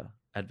minister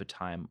at the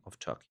time of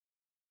Turkey.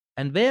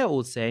 And they're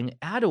all saying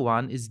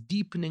Erdogan is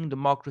deepening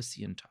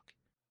democracy in Turkey.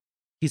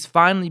 He's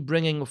finally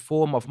bringing a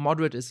form of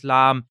moderate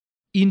Islam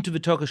into the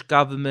Turkish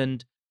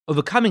government,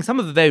 overcoming some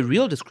of the very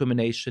real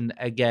discrimination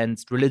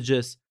against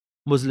religious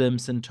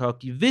Muslims in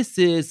Turkey. This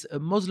is a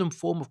Muslim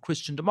form of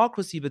Christian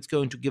democracy that's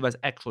going to give us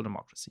actual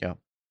democracy. Yeah.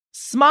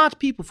 Smart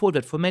people thought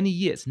that for many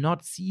years,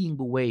 not seeing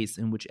the ways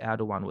in which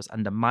Erdogan was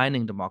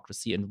undermining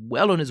democracy and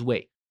well on his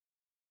way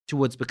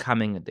towards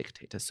becoming a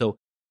dictator. So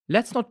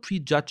let's not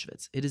prejudge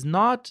this. It is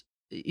not,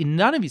 in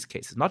none of these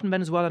cases, not in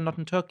Venezuela, not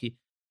in Turkey,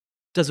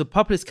 does a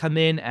populist come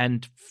in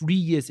and 3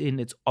 years in,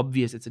 it's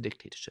obvious it's a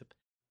dictatorship.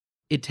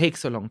 It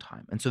takes a long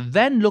time. And so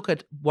then look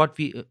at what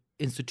the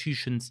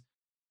institutions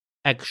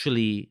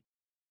actually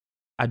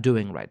are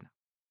doing right now.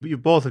 You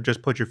both have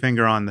just put your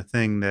finger on the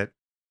thing that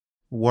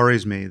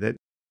worries me, that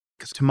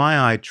because to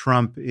my eye,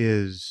 Trump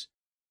is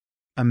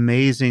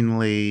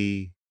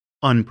amazingly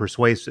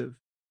unpersuasive.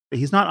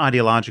 He's not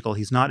ideological.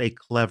 He's not a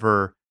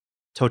clever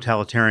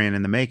totalitarian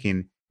in the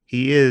making.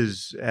 He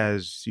is,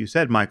 as you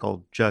said,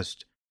 Michael,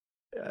 just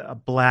a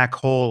black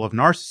hole of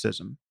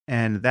narcissism.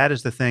 And that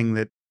is the thing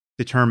that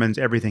determines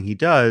everything he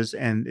does.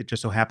 And it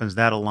just so happens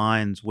that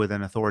aligns with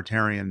an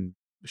authoritarian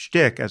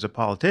shtick as a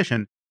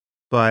politician.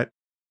 But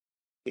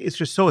it's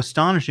just so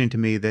astonishing to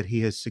me that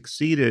he has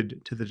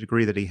succeeded to the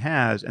degree that he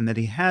has, and that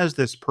he has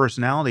this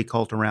personality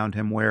cult around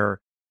him where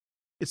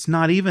it's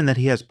not even that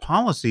he has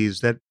policies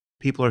that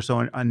people are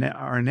so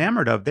are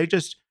enamored of. They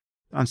just,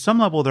 on some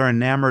level, they're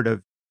enamored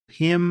of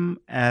him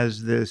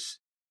as this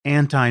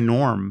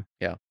anti-norm,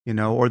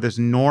 or this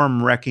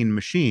norm-wrecking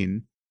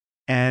machine.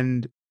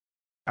 And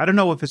I don't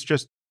know if it's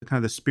just kind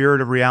of the spirit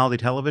of reality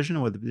television,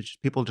 or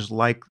people just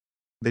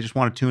they just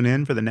want to tune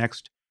in for the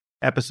next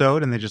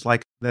episode, and they just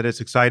like that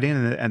it's exciting,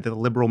 and the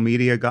liberal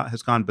media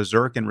has gone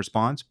berserk in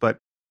response. But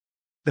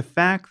the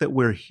fact that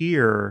we're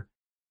here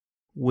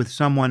with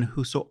someone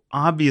who so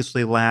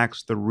obviously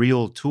lacks the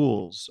real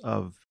tools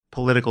of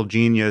political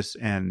genius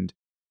and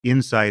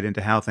insight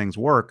into how things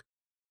work,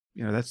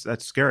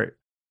 that's scary.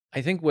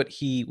 I think what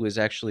he was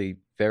actually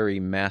very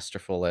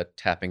masterful at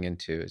tapping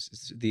into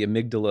is the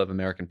amygdala of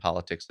American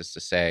politics is to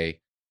say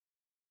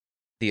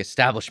the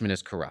establishment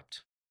is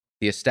corrupt.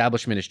 The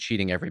establishment is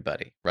cheating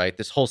everybody, right?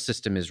 This whole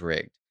system is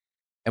rigged.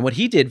 And what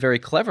he did very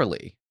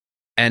cleverly,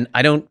 and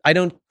I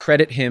don't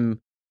credit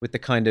him with the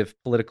kind of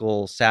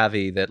political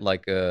savvy that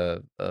like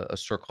a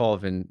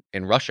Surkov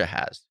in Russia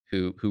has,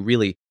 who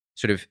really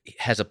sort of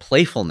has a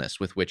playfulness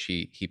with which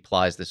he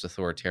plies this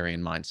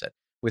authoritarian mindset.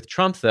 With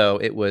Trump, though,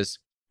 it was,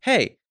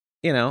 hey,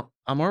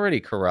 I'm already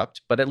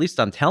corrupt, but at least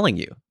I'm telling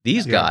you,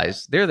 these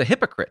guys, they're the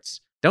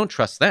hypocrites. Don't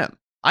trust them.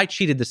 I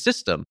cheated the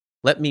system.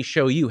 Let me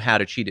show you how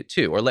to cheat it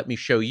too, or let me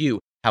show you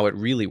how it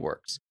really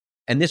works.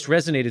 And this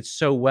resonated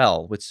so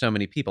well with so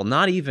many people,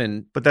 not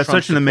even But that's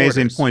Trump such an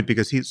amazing supporters. point,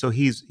 because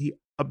he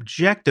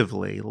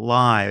objectively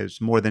lies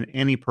more than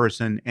any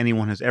person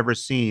anyone has ever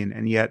seen,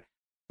 and yet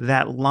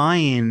that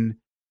lying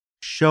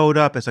showed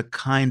up as a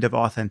kind of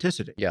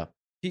authenticity. Yeah.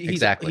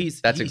 Exactly.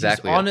 He's He's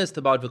honest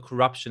about the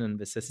corruption in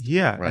the system.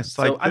 Yeah, Right. it's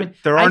like So,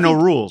 there I are no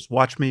think rules.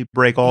 Watch me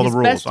break all the his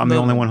rules. best I'm the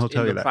only one who'll moment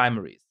tell in you the that.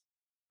 primaries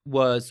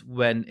was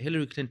when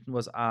Hillary Clinton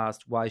was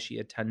asked why she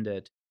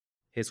attended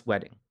his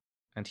wedding,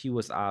 and he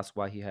was asked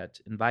why he had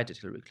invited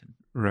Hillary Clinton.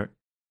 Right.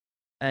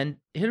 And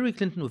Hillary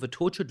Clinton, with a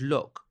tortured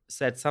look,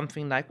 said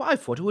something like, "Well, I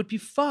thought it would be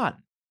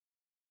fun."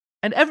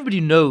 And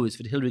everybody knows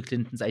that Hillary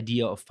Clinton's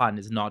idea of fun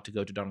is not to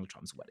go to Donald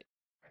Trump's wedding.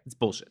 It's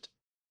bullshit,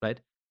 right?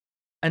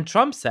 And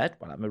Trump said,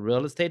 "Well, I'm a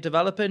real estate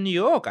developer in New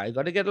York. I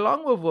got to get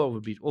along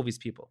with all these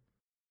people."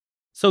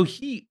 So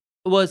he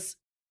was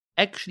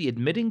actually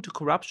admitting to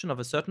corruption of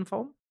a certain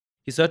form.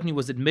 He certainly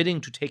was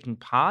admitting to taking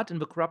part in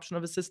the corruption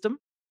of a system.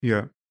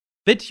 Yeah.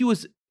 But he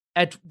was,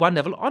 at one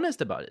level,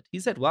 honest about it. He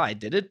said, "Well, I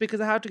did it because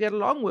I had to get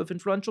along with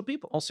influential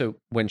people." Also,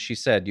 when she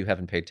said you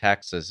haven't paid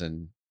taxes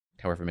in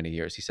however many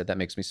years, he said that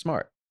makes me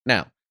smart.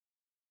 Now,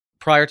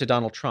 prior to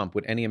Donald Trump,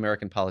 would any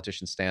American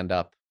politician stand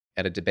up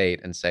at a debate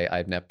and say,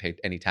 I've never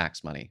paid any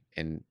tax money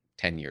in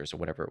 10 years or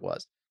whatever it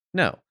was?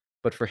 No.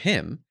 But for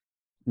him,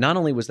 not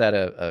only was that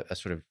a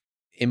sort of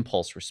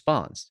impulse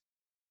response,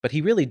 but he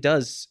really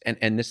does,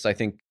 and this I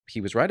think he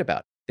was right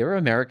about. There are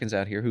Americans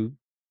out here who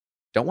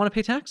don't want to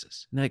pay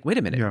taxes. And they're like, wait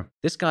a minute, Yeah.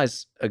 this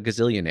guy's a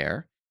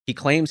gazillionaire. He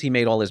claims he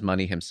made all his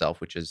money himself,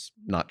 which is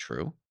not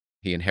true.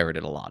 He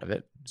inherited a lot of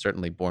it,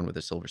 certainly born with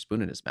a silver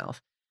spoon in his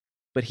mouth.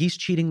 But he's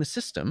cheating the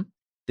system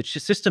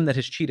system that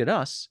has cheated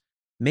us.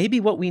 Maybe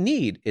what we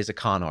need is a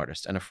con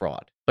artist and a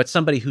fraud, but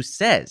somebody who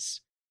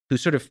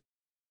sort of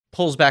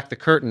pulls back the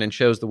curtain and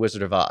shows the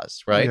Wizard of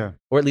Oz, right? Yeah.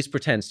 Or at least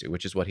pretends to,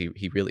 which is what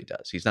he really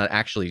does. He's not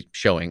actually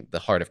showing the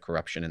heart of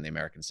corruption in the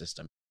American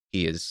system.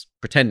 He is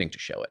pretending to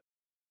show it.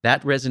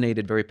 That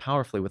resonated very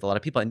powerfully with a lot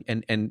of people.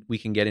 And we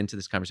can get into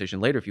this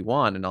conversation later if you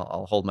want, and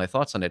I'll hold my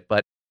thoughts on it.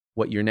 But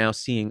what you're now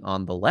seeing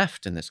on the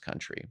left in this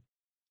country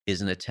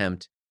is an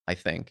attempt, I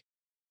think,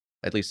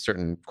 at least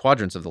certain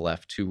quadrants of the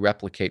left, to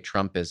replicate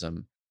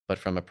Trumpism, but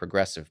from a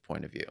progressive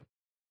point of view.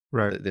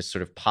 Right. This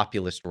sort of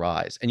populist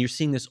rise. And you're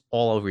seeing this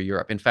all over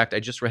Europe. In fact, I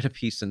just read a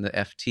piece in the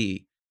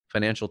FT,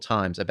 Financial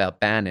Times, about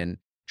Bannon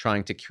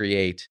trying to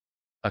create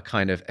a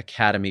kind of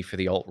academy for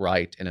the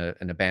alt-right in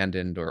an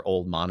abandoned or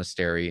old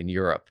monastery in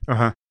Europe.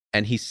 Uh-huh.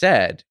 And he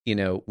said,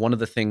 one of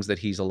the things that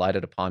he's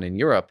alighted upon in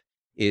Europe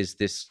is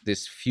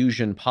this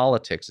fusion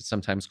politics. It's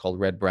sometimes called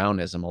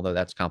red-brownism, although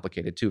that's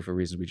complicated too for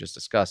reasons we just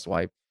discussed,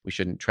 why we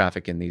shouldn't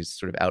traffic in these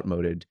sort of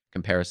outmoded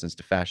comparisons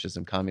to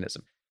fascism,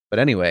 communism. But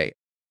anyway,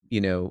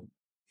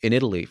 in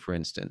Italy, for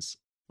instance,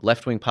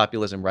 left-wing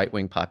populism,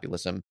 right-wing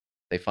populism,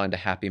 they find a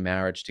happy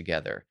marriage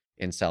together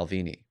in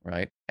Salvini,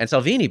 right? And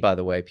Salvini, by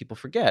the way, people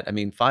forget. I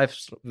mean, five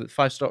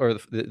star, or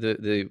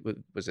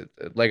was it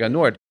Lega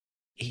Nord?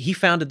 He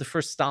founded the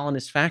first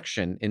Stalinist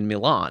faction in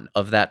Milan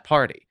of that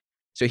party.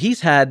 So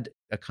he's had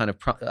a kind of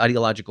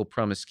ideological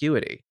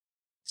promiscuity,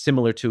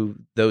 similar to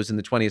those in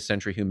the 20th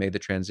century who made the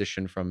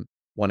transition from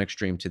one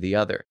extreme to the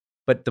other.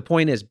 But the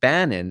point is,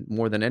 Bannon,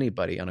 more than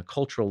anybody, on a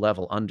cultural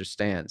level,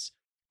 understands,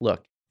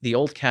 look, the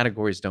old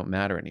categories don't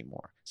matter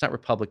anymore. It's not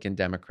Republican,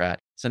 Democrat.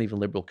 It's not even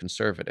liberal,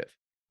 conservative.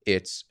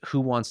 It's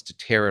who wants to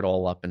tear it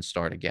all up and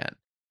start again.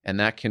 And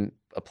that can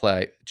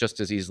apply just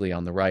as easily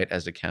on the right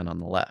as it can on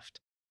the left.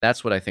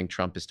 That's what I think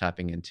Trump is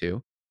tapping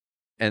into.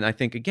 And I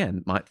think,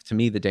 again, to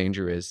me, the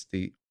danger is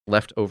the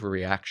left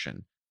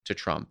overreaction to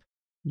Trump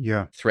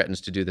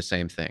threatens to do the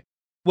same thing.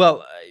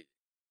 Well,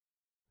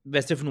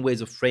 there's different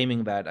ways of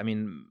framing that. I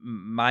mean,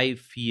 my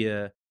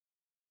fear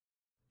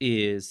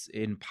is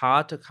in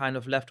part a kind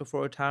of left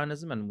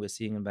authoritarianism, and we're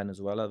seeing in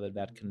Venezuela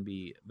that can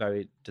be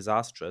very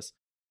disastrous.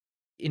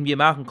 In the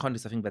American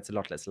context, I think that's a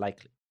lot less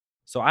likely.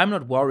 So I'm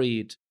not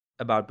worried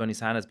about Bernie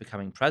Sanders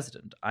becoming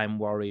president. I'm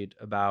worried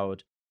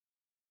about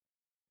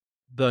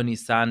Bernie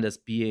Sanders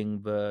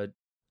being the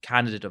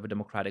candidate of a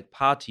Democratic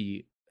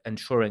Party,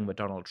 ensuring that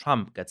Donald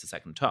Trump gets a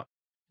second term.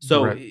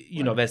 So,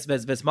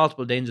 there's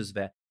multiple dangers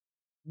there.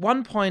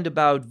 One point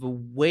about the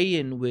way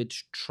in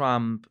which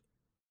Trump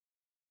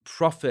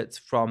profits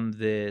from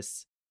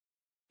this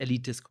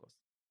elite discourse,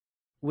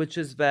 which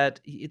is that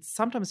it's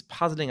sometimes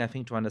puzzling, I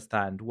think, to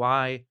understand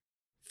why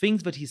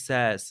things that he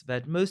says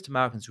that most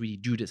Americans really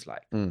do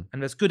dislike, and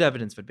there's good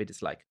evidence that they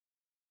dislike,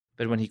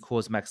 that when he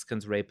calls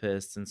Mexicans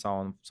rapists and so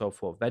on and so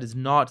forth, that is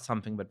not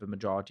something that the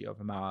majority of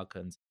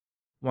Americans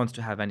wants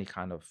to have any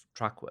kind of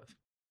truck with.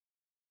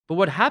 But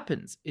what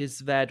happens is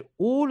that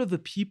all of the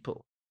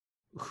people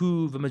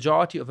who the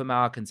majority of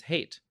Americans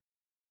hate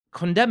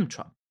condemn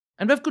Trump.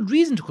 And they have good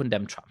reason to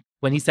condemn Trump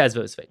when he says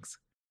those things.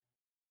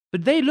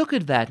 But they look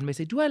at that and they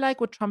say, do I like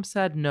what Trump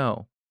said?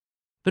 No.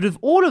 But if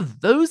all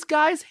of those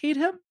guys hate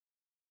him,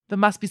 there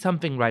must be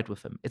something right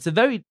with him. It's a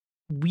very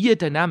weird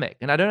dynamic,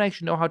 and I don't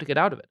actually know how to get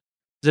out of it.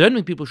 Because I don't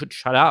think people should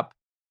shut up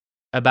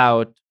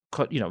about,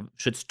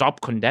 should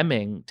stop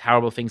condemning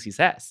terrible things he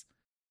says.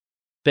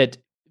 But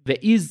there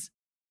is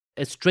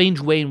a strange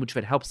way in which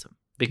that helps him.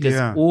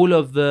 Because all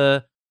of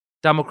the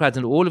Democrats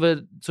and all of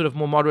the sort of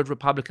more moderate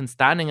Republicans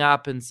standing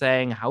up and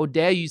saying, how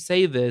dare you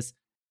say this,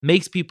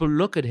 makes people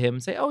look at him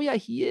and say, oh yeah,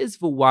 he is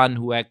the one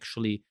who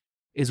actually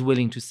is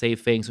willing to say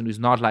things and who's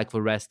not like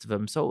the rest of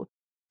them. So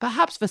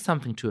perhaps there's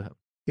something to him.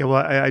 Yeah,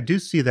 well, I do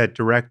see that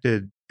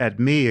directed at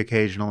me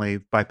occasionally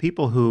by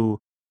people who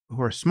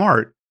are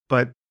smart,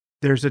 but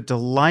there's a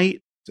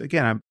delight.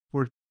 Again,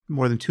 we're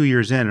more than 2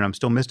 years in and I'm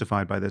still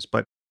mystified by this,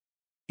 but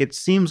it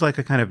seems like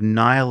a kind of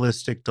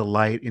nihilistic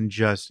delight in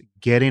just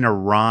getting a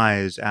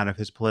rise out of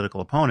his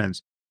political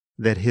opponents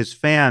that his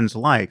fans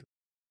like.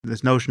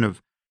 This notion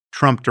of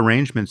Trump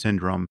derangement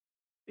syndrome,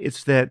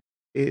 it's that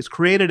it's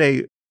created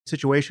a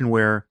situation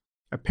where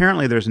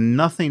apparently there's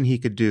nothing he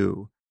could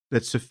do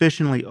that's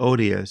sufficiently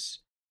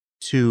odious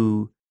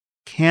to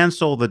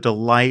cancel the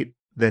delight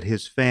that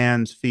his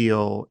fans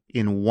feel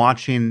in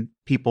watching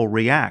people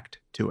react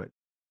to it.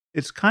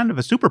 It's kind of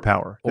a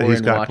superpower that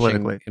he's got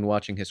politically. In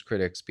watching his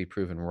critics be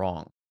proven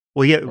wrong.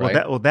 Well, yeah,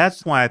 right?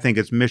 That's why I think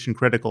it's mission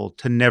critical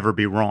to never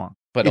be wrong.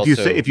 But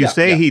if you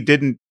say he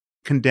didn't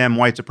condemn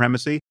white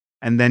supremacy,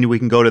 and then we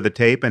can go to the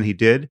tape and he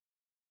did,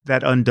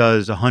 that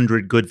undoes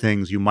 100 good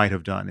things you might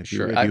have done.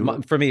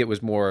 For me, it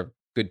was more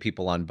good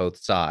people on both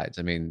sides.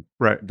 I mean,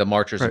 the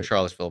marchers in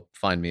Charlottesville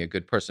find me a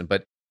good person,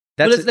 but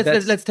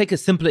let's take a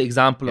simple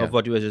example of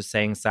what you were just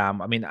saying,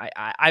 Sam. I mean,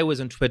 I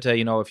was on Twitter,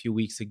 a few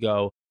weeks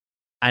ago,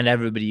 and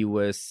everybody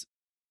was,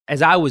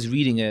 as I was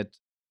reading it,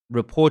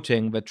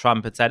 reporting that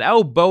Trump had said,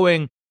 oh,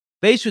 Boeing,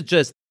 they should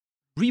just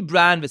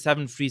rebrand the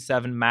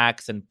 737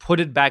 MAX and put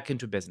it back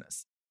into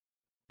business.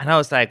 And I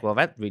was like, well,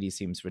 that really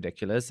seems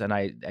ridiculous. And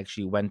I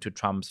actually went to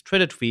Trump's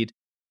Twitter tweet,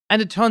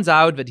 and it turns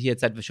out that he had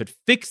said we should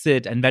fix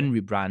it and then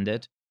rebrand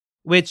it,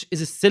 which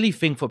is a silly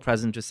thing for a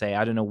president to say.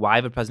 I don't know why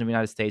the president of the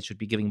United States should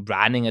be giving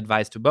branding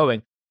advice to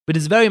Boeing, but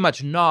it's very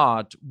much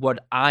not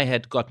what I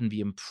had gotten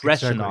the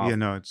impression of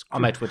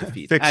on my Twitter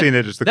feed. Fixing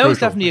it is the crucial thing. That was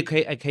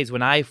definitely a case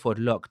when I thought,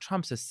 look,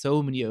 Trump says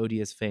so many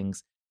odious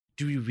things.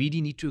 Do we really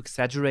need to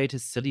exaggerate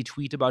his silly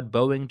tweet about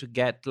Boeing to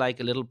get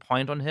like a little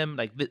point on him?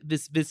 Like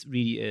this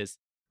really is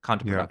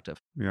counterproductive.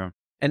 Yeah.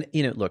 And,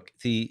 look,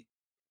 the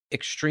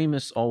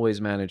extremists always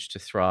manage to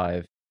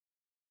thrive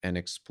and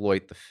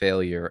exploit the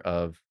failure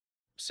of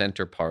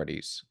center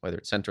parties, whether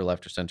it's center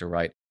left or center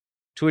right,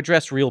 to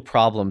address real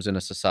problems in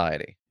a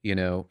society.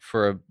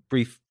 For a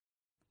brief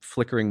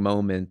flickering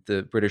moment,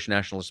 the British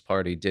Nationalist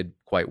Party did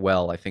quite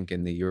well, I think,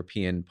 in the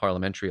European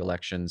parliamentary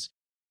elections.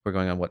 We're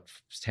going on,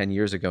 10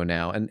 years ago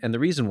now. And the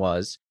reason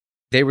was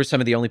they were some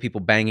of the only people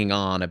banging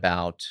on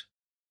about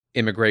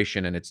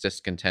immigration and its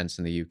discontents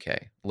in the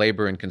UK.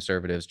 Labour and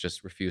Conservatives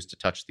just refused to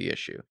touch the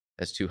issue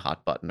as too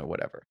hot button or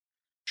whatever.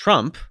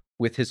 Trump,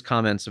 with his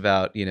comments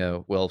about,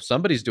 well,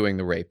 somebody's doing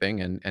the raping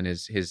and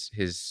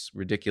his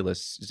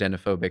ridiculous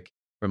xenophobic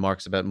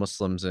remarks about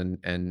Muslims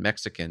and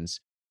Mexicans,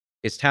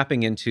 is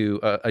tapping into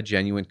a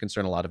genuine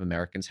concern a lot of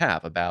Americans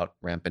have about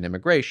rampant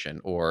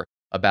immigration, or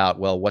about,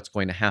 well, what's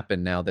going to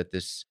happen now that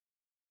this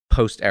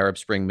post-Arab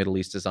Spring Middle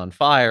East is on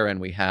fire and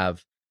we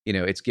have,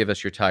 it's give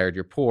us you're tired,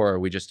 you're poor.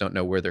 We just don't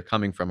know where they're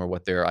coming from or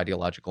what their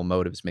ideological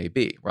motives may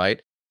be,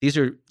 right? These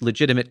are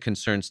legitimate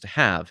concerns to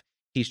have.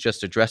 He's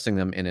just addressing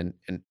them in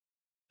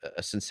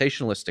a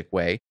sensationalistic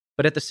way.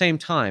 But at the same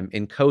time,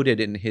 encoded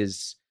in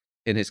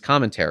his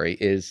commentary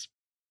is,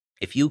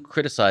 if you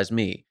criticize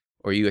me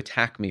or you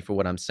attack me for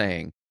what I'm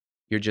saying,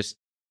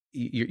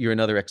 you're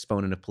another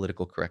exponent of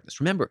political correctness.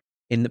 Remember,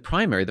 in the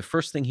primary, the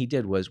first thing he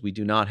did was,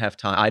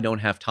 I don't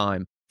have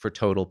time for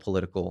total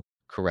political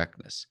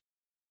correctness.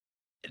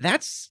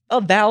 That's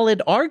a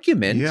valid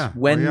argument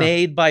when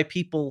made by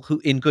people who,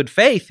 in good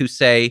faith, who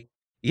say,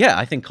 yeah,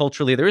 I think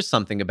culturally there is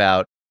something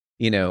about,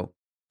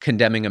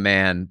 condemning a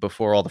man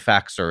before all the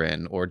facts are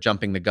in, or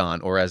jumping the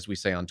gun, or as we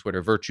say on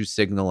Twitter, virtue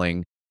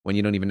signaling when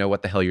you don't even know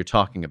what the hell you're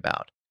talking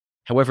about.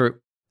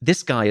 However,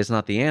 this guy is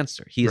not the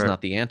answer. He is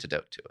not the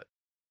antidote to it.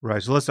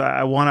 Right. So I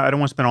don't want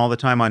to spend all the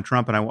time on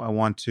Trump, and I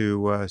want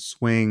to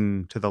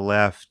swing to the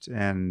left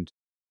and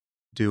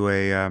do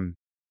a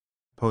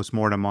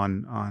postmortem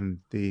on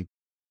the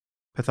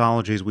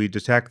pathologies we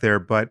detect there.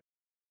 But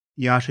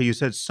Yascha, you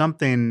said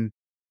something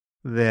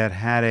that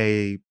had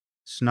a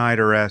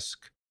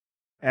Snyder-esque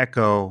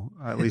echo,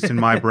 at least in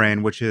my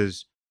brain, which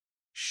is,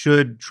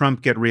 should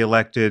Trump get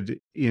reelected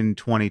in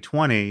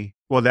 2020?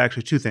 Well,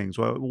 actually, two things.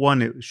 Well,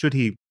 one, should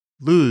he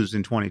lose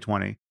in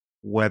 2020,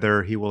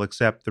 whether he will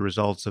accept the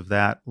results of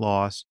that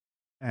loss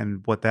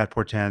and what that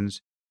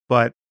portends.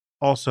 But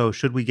also,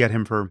 should we get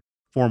him for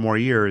 4 more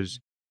years?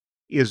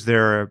 Is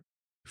there a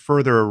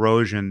further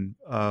erosion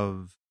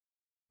of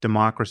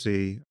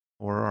democracy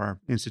or our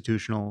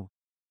institutional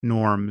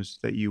norms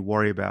that you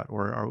worry about?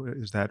 Or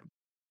is that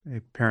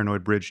a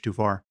paranoid bridge too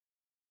far?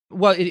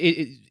 Well,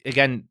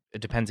 again,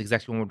 it depends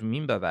exactly on what we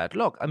mean by that.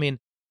 Look, I mean,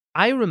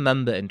 I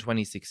remember in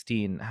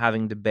 2016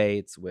 having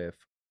debates with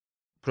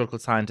political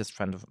scientist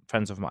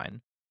friends of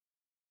mine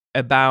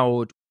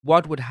about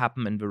what would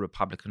happen in the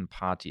Republican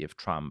Party if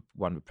Trump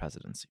won the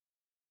presidency.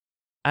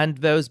 And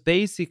there was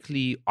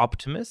basically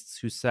optimists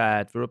who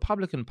said the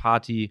Republican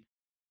Party,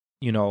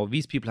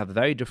 these people have a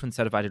very different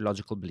set of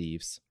ideological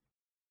beliefs.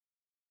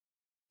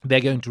 They're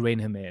going to rein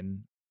him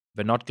in.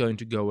 They're not going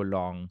to go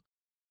along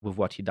with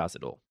what he does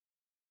at all.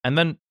 And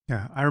then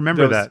yeah, I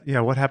remember that.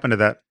 Yeah, what happened to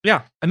that?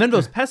 Yeah. And then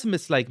those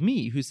pessimists like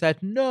me who said,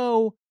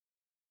 no,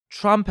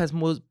 Trump has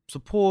more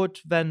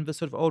support than the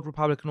sort of old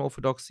Republican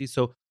orthodoxy.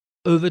 So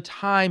over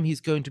time,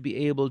 he's going to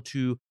be able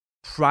to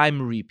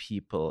primary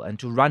people and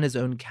to run his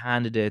own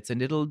candidates.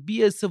 And it'll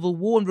be a civil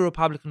war in the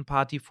Republican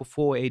Party for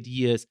 4 or 8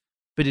 years,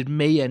 but it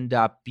may end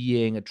up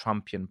being a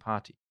Trumpian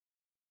party.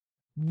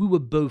 We were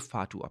both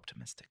far too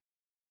optimistic.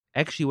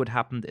 Actually, what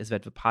happened is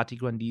that the party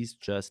grandees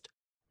just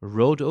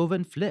rolled over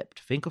and flipped.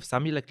 Think of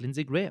somebody like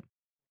Lindsey Graham.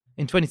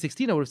 In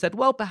 2016, I would have said,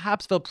 well,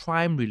 perhaps they'll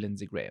primary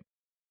Lindsey Graham.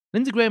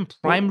 Lindsey Graham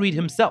primaried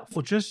himself.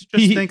 Well, just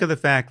think of the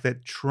fact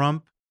that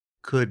Trump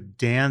could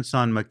dance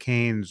on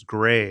McCain's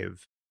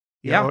grave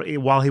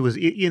while he was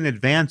in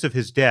advance of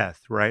his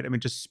death, right? I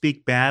mean, just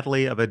speak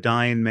badly of a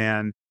dying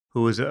man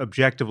who was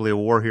objectively a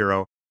war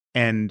hero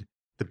and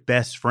the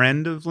best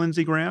friend of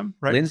Lindsey Graham,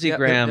 right? Lindsey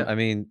Graham, I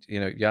mean,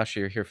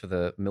 Yasha, you're here for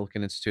the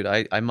Milken Institute.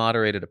 I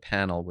moderated a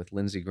panel with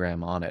Lindsey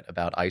Graham on it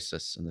about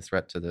ISIS and the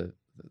threat to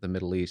the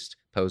Middle East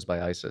posed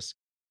by ISIS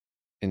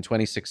in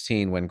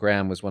 2016, when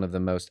Graham was one of the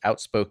most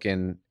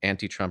outspoken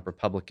anti-Trump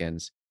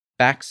Republicans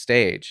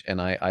backstage. And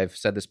I've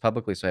said this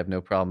publicly, so I have no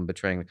problem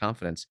betraying the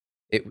confidence.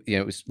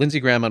 It was Lindsey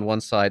Graham on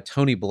one side,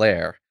 Tony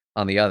Blair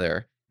on the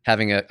other,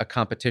 having a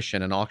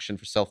competition, an auction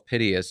for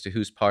self-pity as to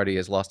whose party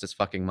has lost its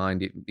fucking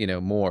mind,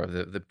 more,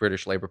 the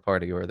British Labour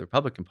Party or the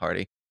Republican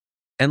Party.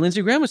 And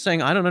Lindsey Graham was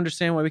saying, I don't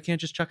understand why we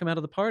can't just chuck him out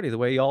of the party the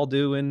way y'all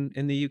do in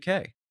the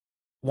UK.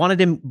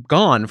 Wanted him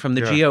gone from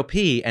the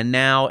GOP, and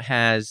now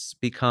has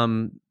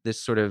become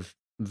this sort of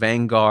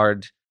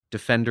vanguard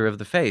defender of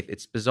the faith.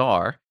 It's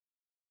bizarre.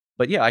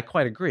 But yeah, I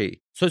quite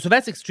agree. So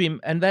that's extreme.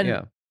 And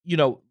then,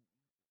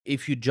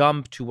 if you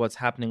jump to what's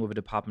happening with the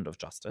Department of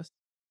Justice,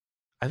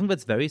 I think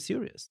that's very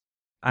serious.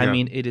 I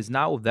mean, it is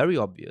now very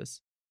obvious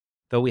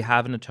that we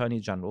have an attorney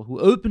general who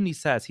openly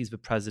says he's the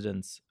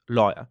president's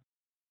lawyer,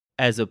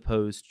 as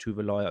opposed to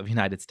the lawyer of the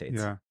United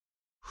States,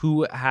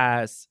 who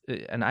has,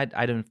 and I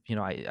don't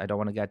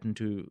want to get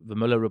into the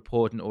Mueller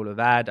report and all of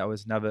that. I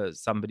was never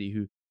somebody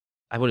who,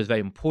 I thought it was very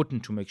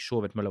important to make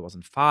sure that Mueller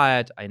wasn't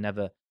fired. I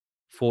never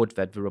thought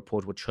that the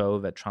report would show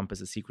that Trump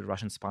is a secret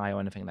Russian spy or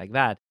anything like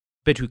that,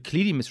 but who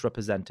clearly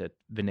misrepresented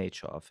the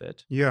nature of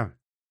it. Yeah.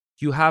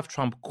 You have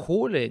Trump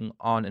calling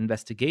on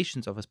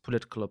investigations of his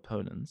political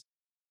opponents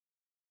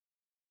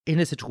in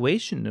a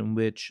situation in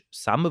which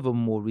some of the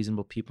more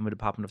reasonable people in the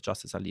Department of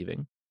Justice are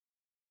leaving,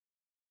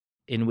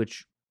 in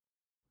which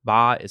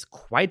Barr is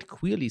quite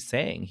clearly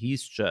saying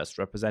he's just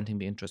representing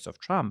the interests of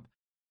Trump.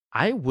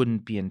 I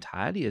wouldn't be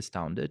entirely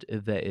astounded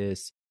if there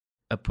is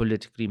a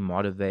politically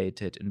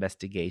motivated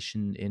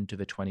investigation into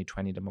the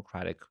 2020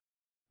 Democratic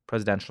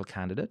presidential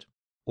candidate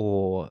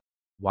or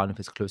one of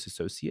his close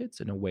associates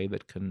in a way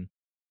that can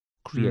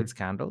create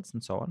scandals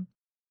and so on.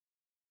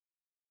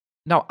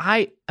 Now,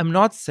 I am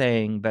not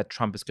saying that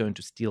Trump is going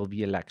to steal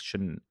the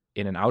election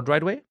in an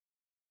outright way.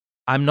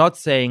 I'm not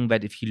saying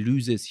that if he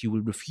loses, he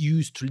will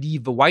refuse to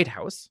leave the White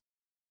House.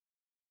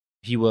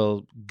 He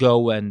will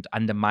go and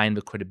undermine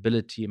the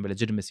credibility and the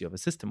legitimacy of the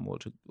system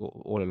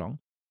all along.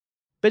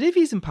 But if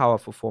he's in power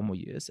for 4 more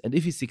years, and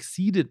if he's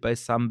succeeded by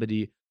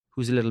somebody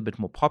who's a little bit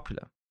more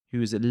popular,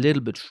 who's a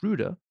little bit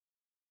shrewder,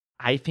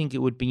 I think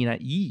it would be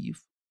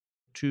naive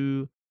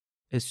to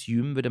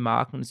assume that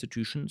American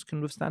institutions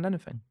can withstand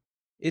anything.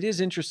 It is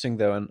interesting,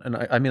 though,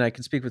 and I mean, I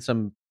can speak with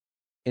some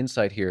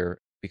insight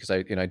here because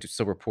I do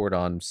still report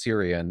on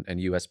Syria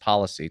and U.S.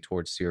 policy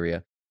towards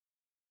Syria.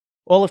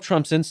 All of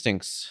Trump's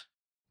instincts,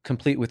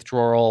 complete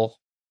withdrawal,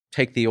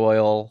 take the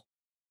oil,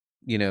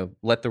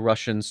 let the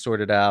Russians sort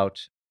it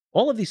out.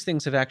 All of these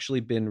things have actually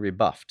been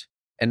rebuffed,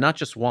 and not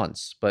just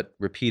once, but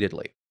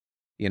repeatedly.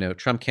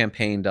 Trump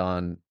campaigned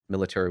on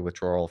military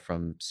withdrawal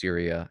from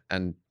Syria,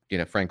 and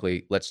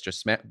frankly, let's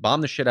just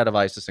bomb the shit out of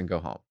ISIS and go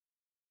home.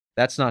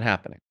 That's not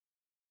happening,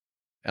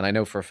 and I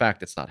know for a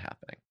fact it's not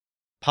happening.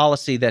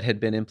 Policy that had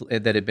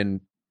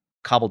been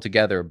cobbled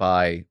together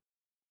by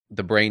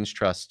the brains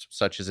trust,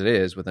 such as it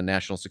is, with the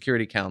National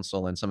Security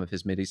Council and some of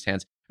his Mideast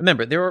hands.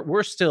 Remember, there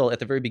were still, at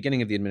the very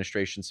beginning of the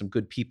administration, some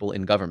good people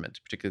in government,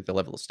 particularly at the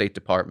level of State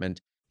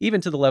Department, even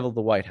to the level of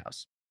the White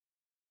House.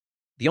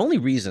 The only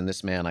reason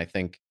this man, I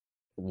think,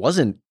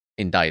 wasn't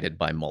indicted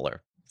by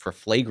Mueller for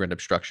flagrant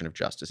obstruction of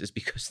justice is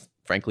because,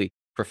 frankly,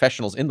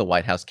 professionals in the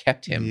White House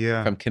kept him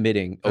from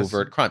committing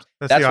overt crimes.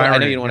 That's why I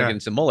know you don't want to get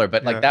into Mueller,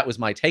 but that was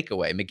my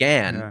takeaway.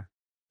 McGahn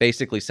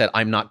basically said,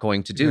 I'm not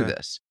going to do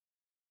this.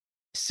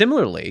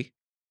 Similarly,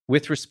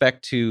 with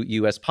respect to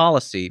U.S.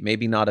 policy,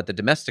 maybe not at the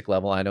domestic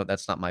level, I know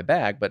that's not my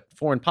bag, but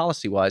foreign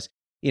policy-wise,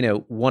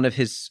 one of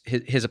his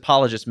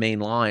apologist's main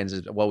lines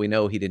is, well, we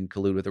know he didn't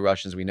collude with the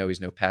Russians. We know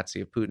he's no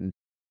patsy of Putin.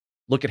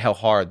 Look at how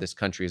hard this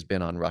country has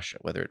been on Russia,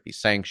 whether it be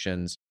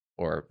sanctions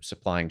or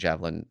supplying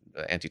Javelin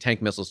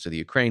anti-tank missiles to the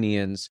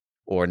Ukrainians,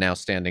 or now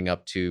standing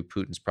up to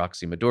Putin's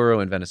proxy Maduro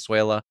in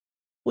Venezuela.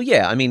 Well,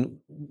 yeah, I mean,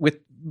 with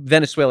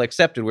Venezuela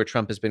accepted, where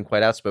Trump has been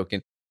quite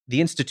outspoken,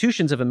 the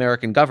institutions of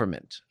American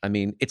government, I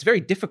mean, it's very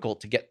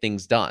difficult to get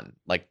things done.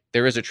 Like,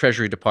 there is a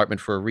Treasury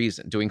Department for a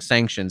reason. Doing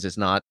sanctions is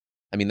not,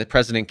 I mean, the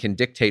president can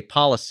dictate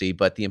policy,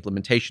 but the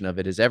implementation of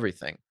it is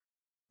everything.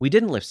 We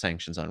didn't lift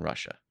sanctions on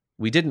Russia.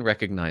 We didn't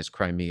recognize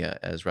Crimea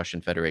as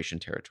Russian Federation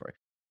territory.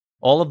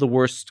 All of the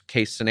worst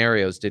case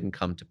scenarios didn't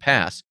come to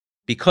pass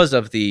because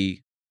of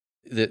the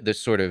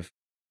sort of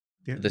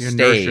the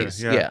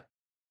stays. Yeah.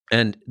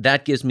 And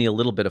that gives me a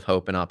little bit of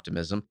hope and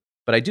optimism.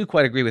 But I do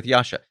quite agree with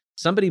Yascha.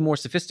 Somebody more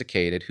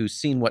sophisticated who's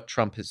seen what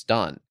Trump has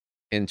done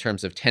in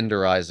terms of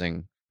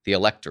tenderizing the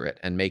electorate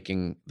and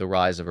making the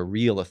rise of a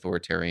real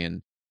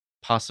authoritarian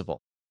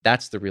possible.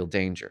 That's the real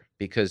danger,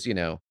 because, you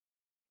know,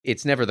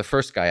 it's never the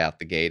first guy out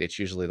the gate. It's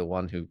usually the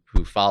one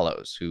who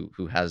follows,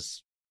 who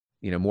has,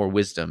 you know, more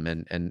wisdom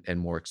and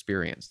more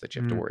experience that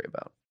you have to worry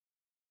about.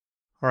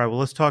 All right, well,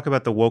 let's talk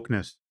about the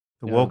wokeness.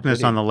 The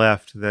wokeness on the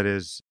left that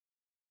is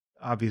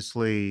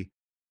obviously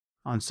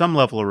on some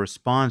level a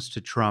response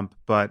to Trump,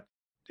 but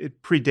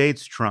it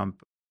predates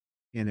Trump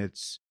in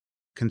its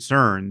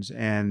concerns.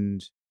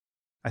 And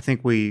I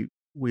think we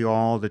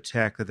all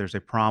detect that there's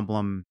a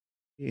problem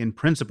in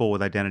principle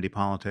with identity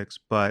politics,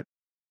 but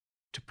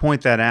to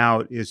point that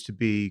out is to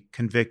be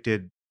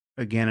convicted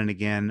again and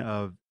again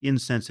of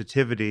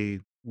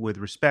insensitivity with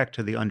respect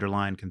to the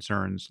underlying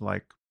concerns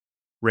like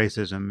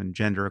racism and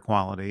gender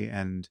equality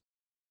and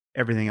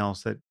everything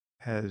else that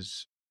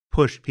has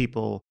pushed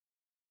people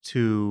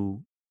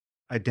to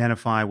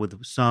identify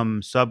with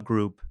some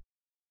subgroup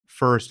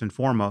first and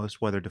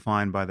foremost, whether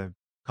defined by the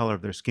color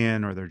of their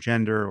skin or their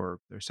gender or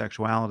their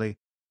sexuality.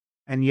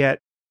 And yet,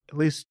 at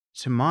least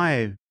to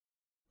my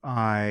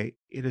eye,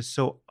 it is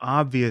so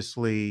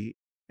obviously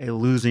a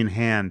losing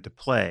hand to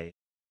play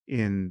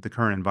in the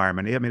current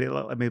environment. I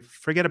mean,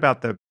 forget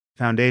about the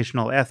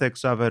foundational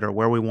ethics of it or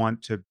where we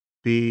want to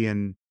be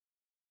in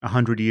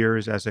 100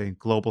 years as a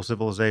global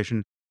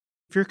civilization.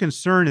 If your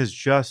concern is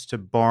just to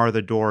bar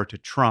the door to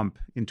Trump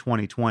in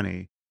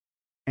 2020,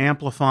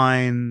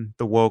 amplifying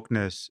the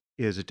wokeness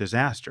is a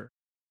disaster.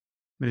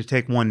 I'm going to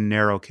take one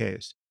narrow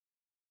case.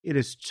 It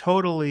is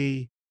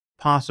totally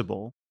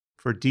possible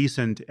for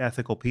decent,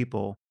 ethical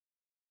people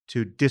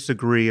to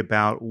disagree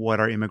about what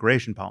our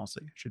immigration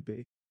policy should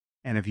be.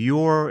 And if you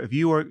are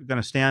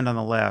going to stand on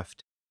the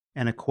left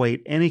and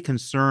equate any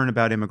concern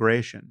about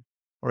immigration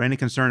or any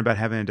concern about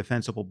having a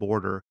defensible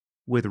border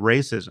with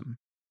racism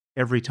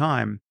every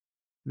time,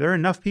 there are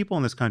enough people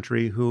in this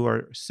country who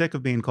are sick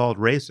of being called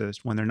racist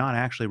when they're not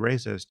actually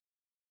racist,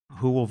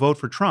 who will vote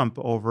for Trump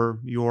over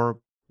your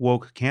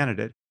woke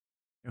candidate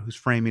who's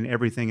framing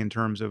everything in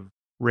terms of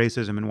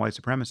racism and white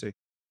supremacy.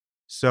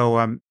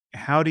 So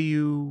how do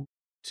you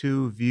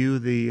two view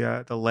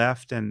the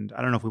left? And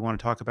I don't know if we want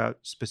to talk about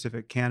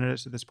specific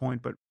candidates at this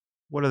point, but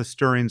what are the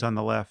stirrings on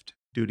the left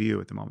do to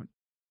you at the moment?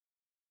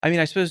 I mean,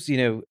 I suppose, you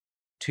know,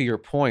 to your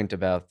point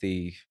about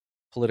the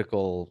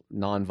political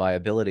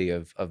non-viability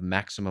of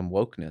maximum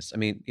wokeness. I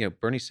mean, you know,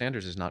 Bernie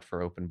Sanders is not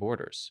for open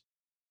borders.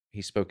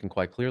 He's spoken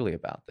quite clearly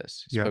about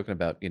this. He's spoken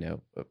about, you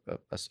know,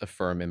 a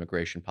firm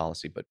immigration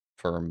policy, but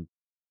firm,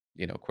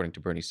 you know, according to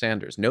Bernie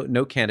Sanders.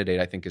 No candidate,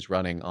 I think, is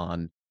running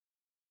on,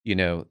 you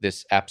know,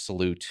 this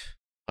absolute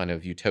kind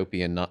of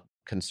utopian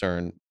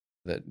concern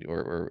that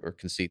or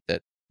conceit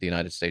that the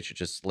United States should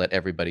just let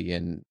everybody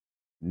in,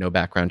 no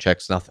background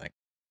checks, nothing.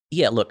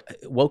 Yeah, look,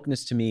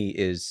 wokeness to me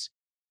is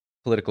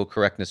political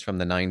correctness from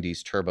the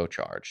 90s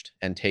turbocharged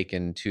and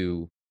taken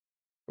to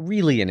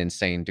really an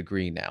insane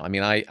degree now. I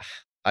mean,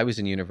 I was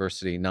in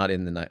university, not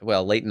in the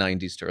late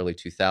 90s to early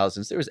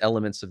 2000s. There was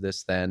elements of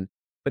this then,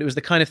 but it was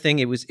the kind of thing,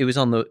 it was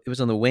on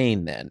the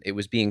wane then. It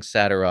was being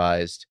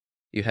satirized.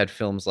 You had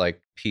films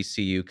like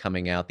PCU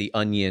coming out. The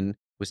Onion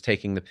was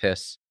taking the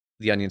piss.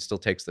 The Onion still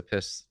takes the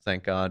piss,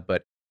 thank God.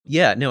 But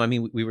yeah, no, I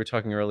mean, we were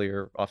talking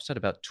earlier offset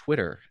about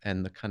Twitter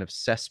and the kind of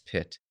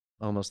cesspit,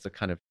 almost the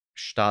kind of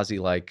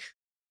Stasi-like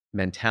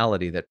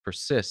mentality that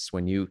persists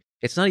when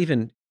it's not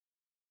even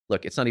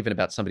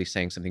about somebody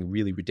saying something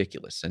really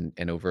ridiculous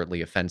and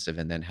overtly offensive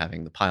and then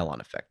having the pile-on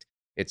effect.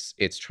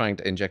 It's trying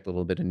to inject a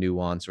little bit of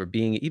nuance or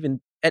being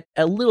even at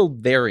a little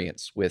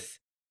variance with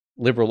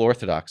liberal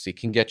orthodoxy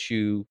can get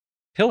you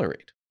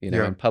pilloried,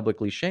 and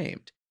publicly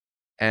shamed.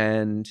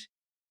 And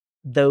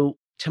though,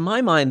 to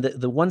my mind,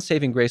 the one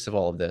saving grace of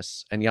all of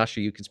this, and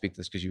Yascha, you can speak to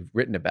this because you've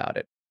written about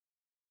it,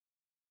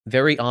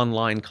 very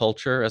online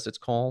culture, as it's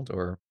called,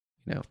 or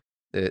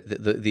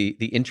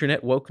the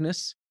internet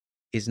wokeness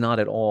is not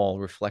at all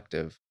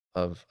reflective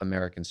of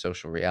American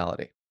social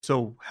reality.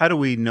 So how do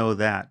we know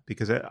that?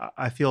 Because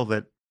I feel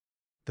that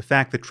the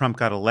fact that Trump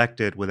got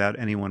elected without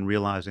anyone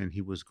realizing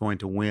he was going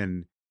to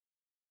win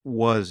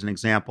was an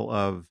example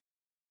of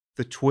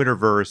the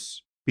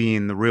Twitterverse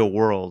being the real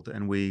world,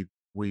 and we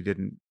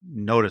didn't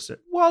notice it.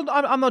 Well,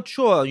 I'm not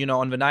sure.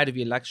 On the night of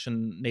the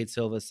election, Nate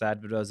Silver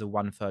said there was a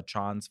 1/3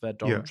 chance that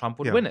Donald Trump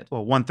would win it.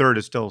 Well, 1/3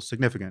 is still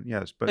significant,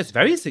 yes, but it's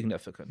very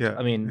significant. Yeah,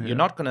 I mean, you're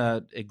not going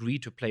to agree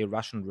to play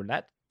Russian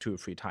roulette 2 or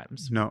 3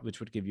 times, which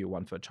would give you a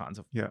 1/3 chance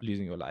of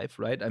losing your life,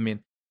 right? I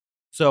mean,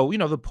 so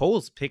the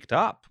polls picked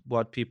up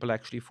what people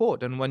actually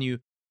thought, and when you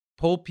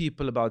poll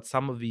people about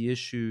some of the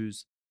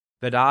issues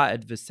that are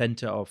at the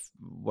center of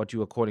what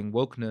you are calling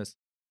wokeness,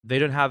 they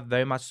don't have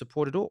very much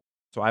support at all.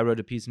 So I wrote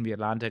a piece in The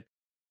Atlantic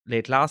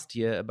late last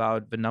year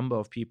about the number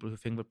of people who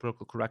think that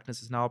political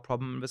correctness is now a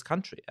problem in this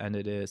country. And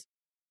it is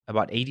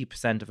about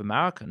 80% of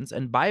Americans.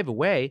 And by the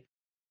way,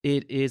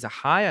 it is a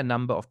higher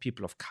number of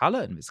people of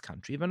color in this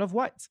country than of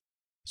whites.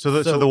 So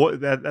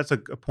that's a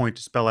point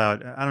to spell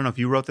out. I don't know if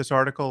you wrote this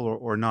article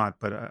or not,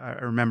 but I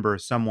remember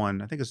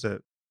someone, I think it's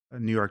a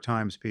New York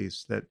Times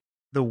piece, that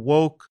the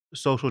woke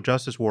social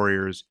justice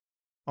warriors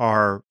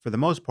are, for the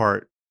most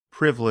part,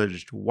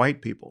 privileged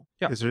white people.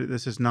 Yeah.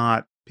 This is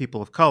not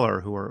people of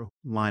color who are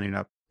lining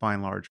up, by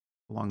and large,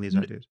 along these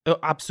ideas.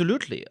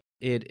 Absolutely.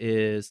 It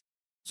is.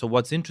 So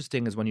what's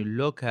interesting is when you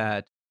look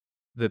at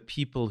the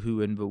people who,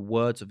 in the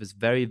words of this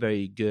very,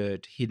 very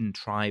good hidden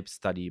tribe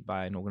study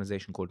by an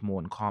organization called More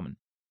in Common,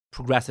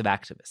 progressive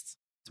activists.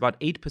 It's about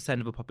 8%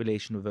 of the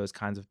population with those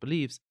kinds of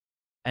beliefs.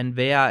 And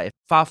they are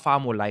far, far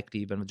more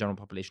likely than the general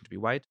population to be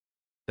white.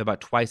 They're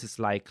about twice as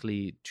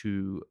likely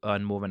to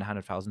earn more than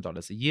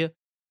 $100,000 a year.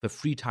 They're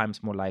 3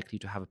 times more likely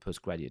to have a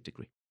postgraduate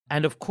degree.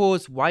 And of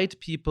course, white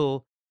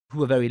people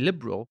who are very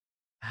liberal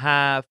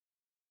have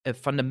a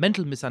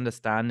fundamental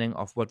misunderstanding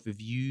of what the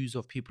views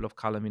of people of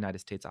color in the United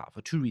States are,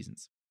 for 2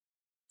 reasons.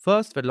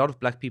 First, that a lot of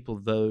black people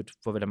vote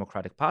for the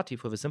Democratic Party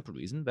for the simple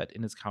reason that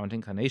in its current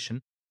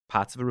incarnation,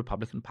 parts of the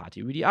Republican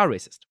Party really are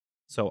racist.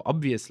 So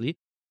obviously,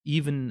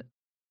 even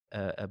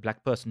a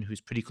black person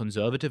who's pretty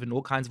conservative in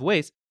all kinds of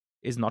ways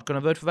is not going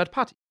to vote for that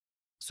party.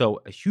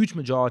 So a huge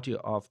majority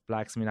of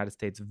blacks in the United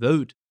States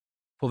vote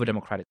for the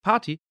Democratic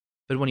Party,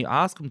 but when you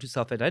ask them to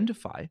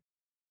self-identify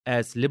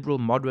as liberal,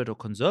 moderate, or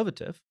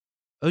conservative,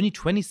 only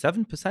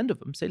 27% of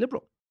them say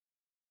liberal.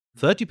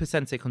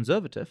 30% say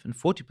conservative, and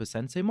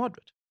 40% say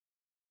moderate,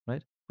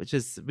 right? Which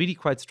is really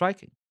quite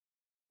striking.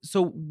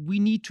 So we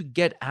need to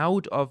get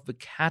out of the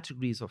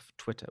categories of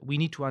Twitter. We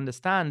need to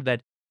understand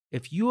that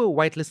if you're a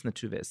white listener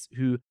to this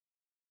who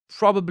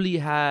probably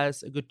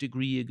has a good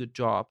degree, a good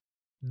job,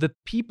 the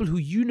people who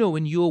you know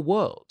in your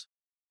world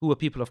who are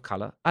people of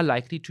color are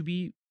likely to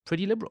be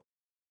pretty liberal.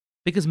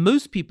 Because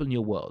most people in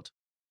your world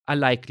are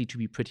likely to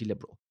be pretty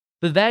liberal.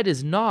 But that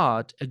is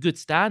not a good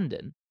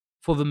stand-in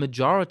for the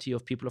majority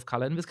of people of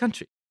color in this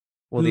country.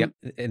 Well,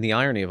 the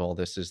irony of all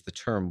this is the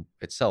term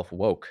itself,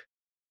 woke,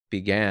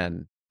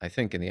 began, I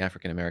think, in the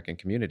African-American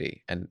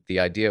community. And the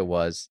idea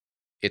was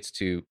it's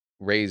to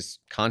raise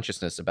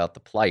consciousness about the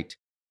plight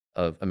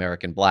of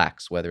American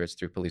blacks, whether it's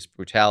through police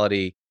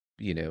brutality,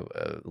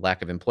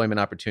 lack of employment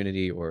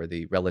opportunity, or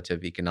the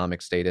relative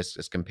economic status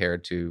as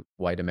compared to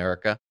white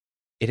America.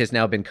 It has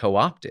now been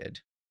co-opted,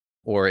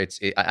 or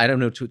I don't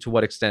know to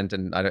what extent,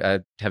 and I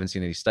haven't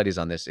seen any studies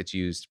on this, it's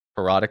used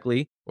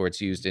parodically or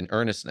it's used in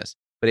earnestness,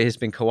 but it has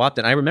been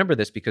co-opted. I remember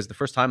this because the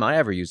first time I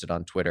ever used it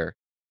on Twitter,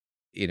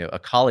 a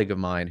colleague of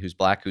mine who's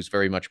black, who's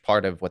very much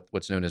part of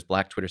what's known as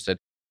Black Twitter, said,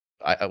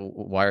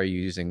 why are you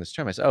using this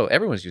term? I said, oh,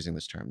 everyone's using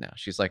this term now.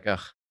 She's like,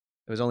 ugh,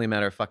 it was only a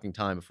matter of fucking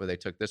time before they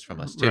took this from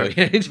us too, right.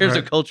 in terms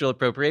of cultural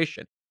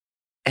appropriation.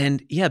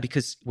 And yeah,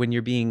 because when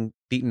you're being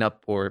beaten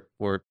up or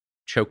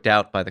choked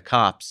out by the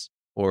cops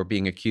or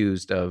being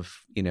accused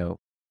of,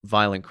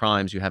 violent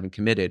crimes you haven't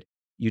committed,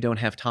 you don't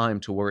have time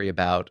to worry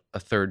about a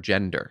third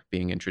gender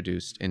being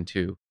introduced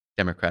into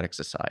democratic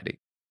society.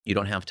 You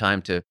don't have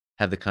time to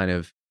have the kind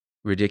of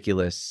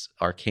ridiculous,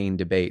 arcane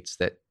debates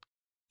that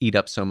eat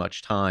up so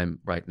much time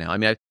right now. I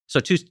mean, so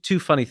two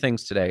funny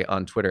things today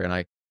on Twitter, and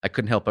I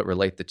couldn't help but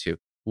relate the two.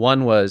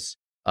 One was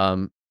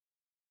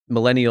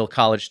millennial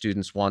college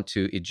students want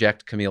to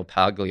eject Camille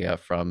Paglia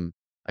from,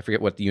 I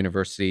forget what the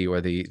university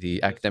or the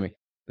academic.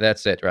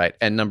 That's it, right?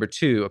 And number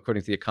 2,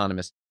 according to The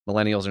Economist,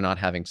 millennials are not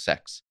having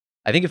sex.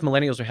 I think if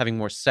millennials are having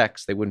more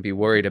sex, they wouldn't be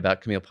worried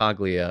about Camille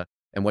Paglia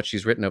and what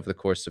she's written over the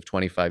course of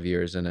 25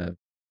 years in a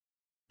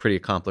pretty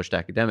accomplished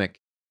academic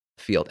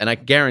field. And I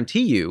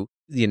guarantee you,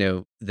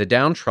 the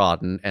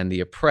downtrodden and the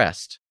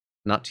oppressed,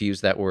 not to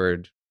use that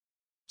word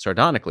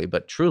sardonically,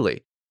 but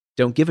truly,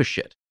 don't give a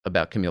shit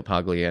about Camille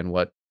Paglia and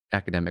what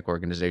academic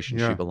organization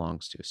she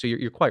belongs to. So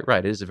you're quite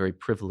right. It is a very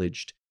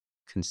privileged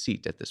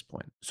conceit at this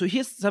point. So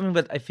here's something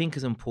that I think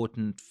is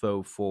important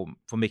for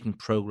making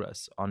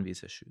progress on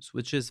these issues,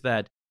 which is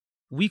that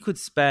we could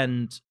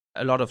spend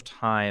a lot of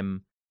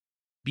time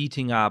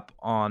beating up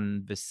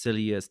on the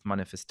silliest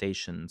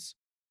manifestations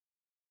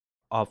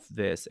of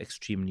this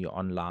extremely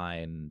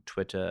online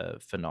Twitter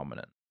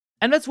phenomenon.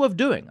 And that's worth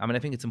doing. I mean, I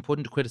think it's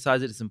important to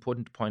criticize it. It's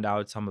important to point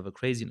out some of the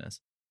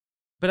craziness.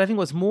 But I think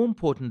what's more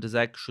important is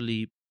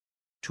actually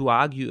to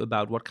argue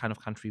about what kind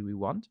of country we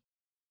want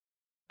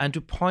and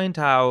to point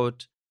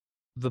out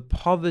the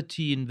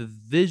poverty in the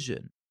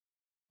vision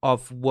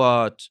of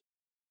what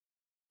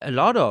a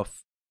lot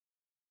of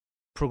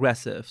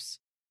progressives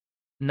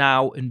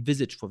now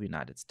envisage for the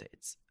United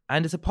States.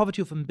 And it's a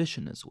poverty of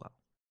ambition as well.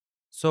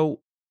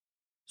 So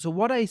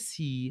what I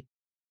see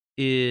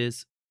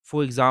is,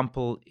 for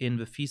example, in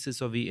the thesis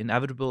of the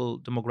inevitable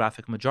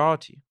demographic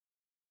majority,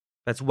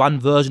 that's one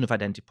version of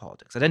identity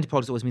politics. Identity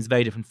politics always means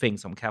very different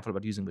things, so I'm careful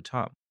about using the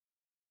term.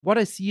 What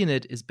I see in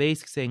it is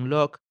basically saying,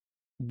 look,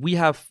 we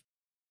have,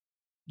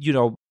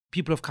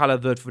 people of color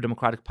vote for the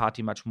Democratic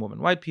Party much more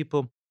than white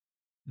people.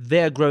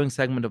 They're a growing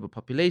segment of the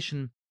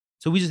population.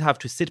 So we just have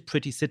to sit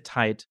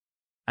tight,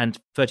 and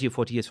 30 or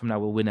 40 years from now,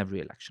 we'll win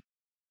every election.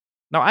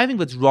 Now, I think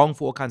that's wrong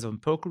for all kinds of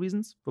empirical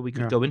reasons that we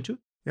could go into.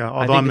 Yeah,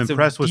 although I'm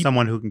impressed with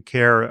someone who can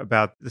care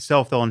about the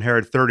self they'll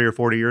inherit 30 or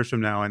 40 years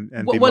from now and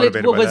be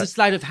motivated by that. There's a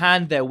sleight of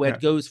hand there where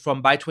it goes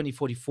from by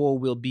 2044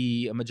 we'll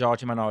be a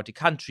majority-minority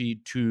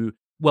country to,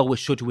 well, we're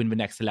sure to win the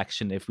next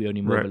election if we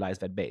only mobilize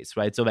that base,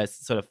 right? So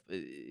that's sort of,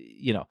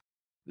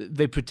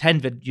 they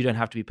pretend that you don't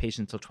have to be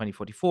patient until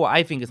 2044.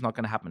 I think it's not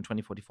going to happen in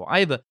 2044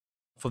 either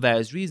for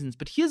various reasons.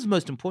 But here's the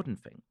most important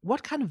thing.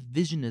 What kind of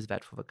vision is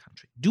that for the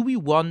country? Do we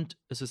want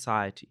a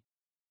society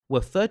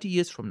where 30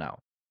 years from now,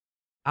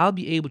 I'll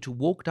be able to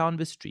walk down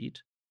the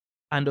street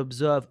and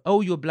observe, oh,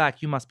 you're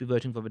black, you must be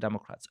voting for the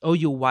Democrats. Oh,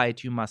 you're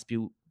white, you must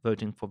be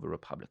voting for the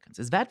Republicans.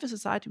 Is that the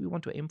society we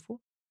want to aim for?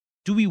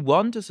 Do we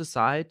want a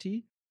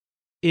society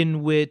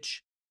in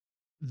which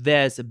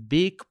there's a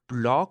big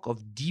block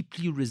of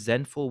deeply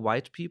resentful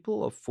white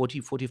people of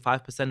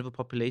 45% of the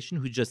population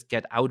who just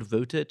get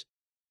outvoted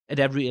at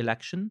every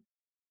election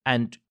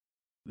and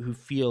who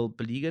feel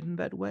beleaguered in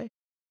that way?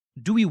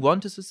 Do we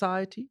want a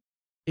society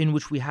in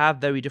which we have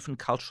very different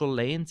cultural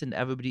lanes and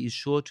everybody is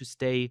sure to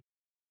stay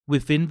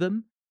within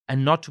them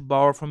and not to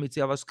borrow from each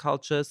other's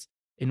cultures,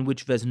 in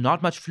which there's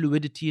not much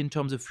fluidity in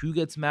terms of who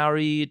gets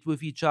married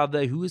with each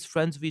other, who is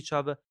friends with each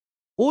other?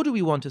 Or do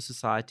we want a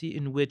society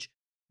in which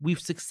we've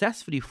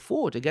successfully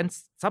fought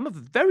against some of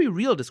the very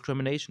real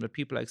discrimination that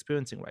people are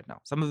experiencing right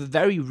now, some of the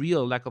very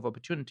real lack of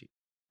opportunity?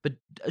 But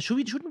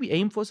shouldn't we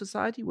aim for a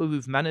society where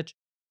we've managed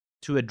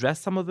to address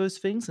some of those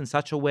things in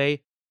such a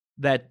way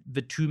that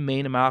the two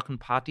main American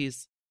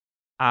parties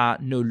are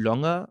no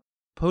longer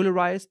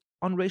polarized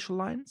on racial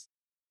lines?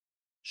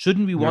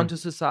 Shouldn't we want a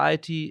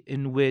society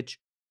in which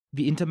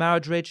the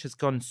intermarriage rate has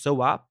gone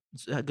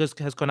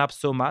up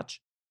so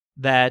much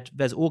that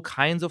there's all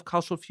kinds of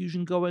cultural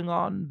fusion going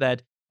on,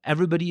 that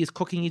everybody is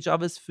cooking each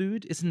other's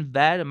food? Isn't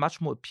that a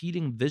much more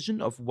appealing vision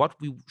of what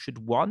we should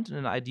want in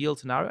an ideal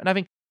scenario? And I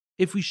think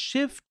if we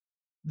shift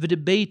the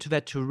debate to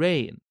that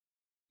terrain,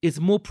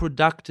 it's more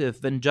productive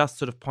than just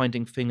sort of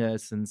pointing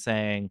fingers and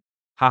saying,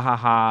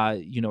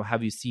 have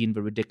you seen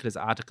the ridiculous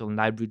article in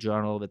Library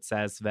Journal that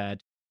says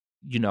that,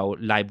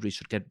 libraries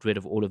should get rid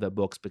of all of their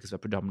books because they're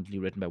predominantly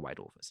written by white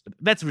authors?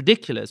 That's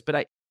ridiculous,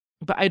 but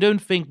I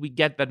don't think we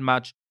get that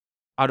much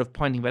out of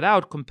pointing that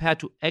out compared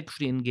to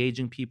actually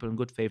engaging people in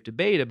good faith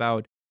debate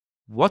about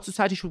what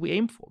society should we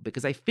aim for.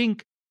 Because I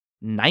think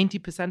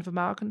 90% of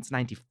Americans,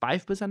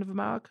 95% of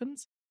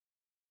Americans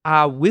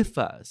are with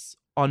us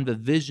on the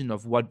vision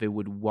of what they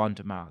would want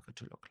America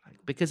to look like,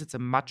 because it's a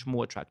much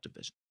more attractive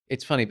vision.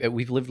 It's funny,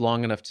 we've lived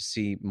long enough to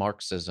see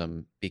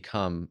Marxism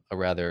become a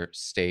rather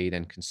staid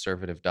and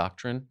conservative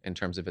doctrine in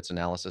terms of its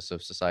analysis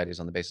of societies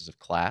on the basis of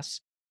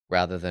class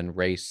rather than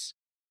race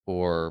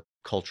or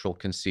cultural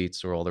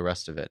conceits or all the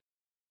rest of it.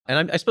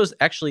 And I suppose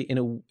actually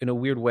in a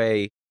weird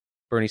way,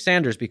 Bernie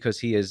Sanders, because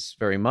he is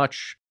very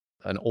much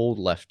an old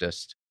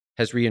leftist,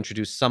 has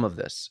reintroduced some of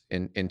this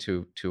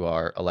into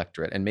our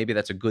electorate. And maybe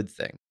that's a good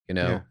thing,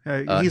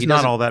 He's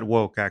not all that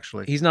woke,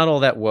 actually. He's not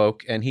all that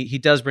woke. And he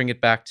does bring it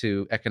back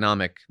to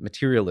economic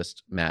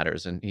materialist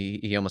matters. And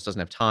he almost doesn't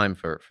have time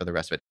for the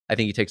rest of it. I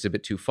think he takes it a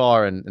bit too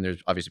far. And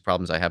there's obviously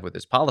problems I have with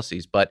his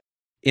policies. But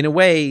in a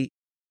way,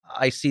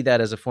 I see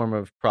that as a form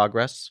of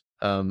progress,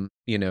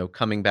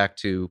 coming back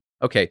to,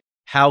 okay,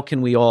 how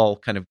can we all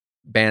kind of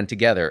band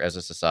together as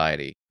a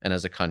society and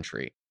as a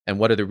country? And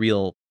what are the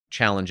real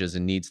challenges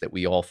and needs that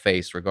we all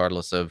face,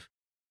 regardless of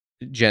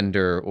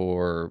gender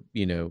or,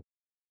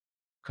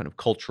 kind of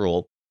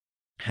cultural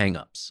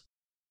hangups?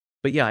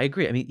 But yeah, I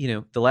agree. I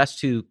mean, the last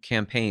two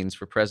campaigns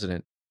for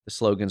president, the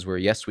slogans were,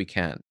 yes, we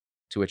can.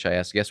 To which I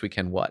asked, yes, we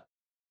can what?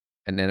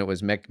 And then it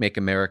was make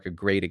America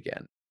great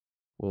again.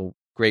 Well,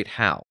 great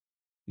how?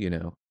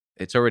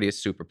 It's already a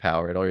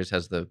superpower. It always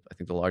has the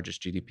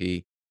largest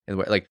GDP. And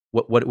like,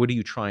 what are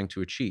you trying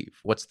to achieve?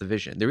 What's the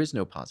vision? There is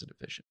no positive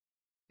vision.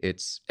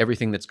 It's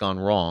everything that's gone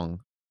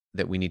wrong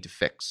that we need to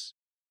fix.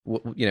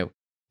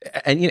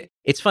 And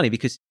it's funny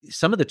because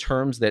some of the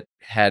terms that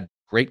had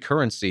great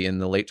currency in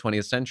the late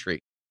 20th century,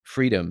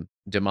 freedom,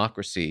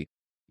 democracy,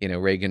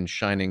 Reagan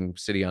shining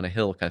city on a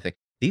hill kind of thing.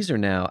 These are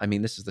now,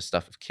 this is the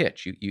stuff of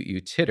kitsch.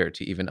 You titter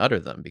to even utter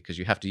them because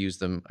you have to use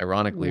them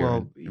ironically or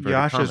in inverted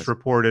Yasha's commas.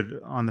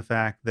 reported on the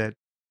fact that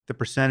the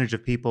percentage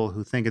of people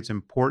who think it's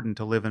important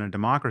to live in a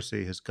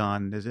democracy has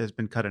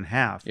been cut in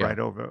half, right,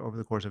 over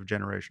the course of a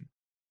generation.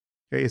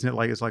 Isn't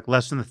it it's like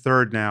less than a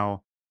third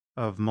now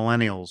of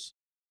millennials?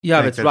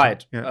 Yeah, that's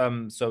right.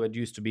 So it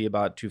used to be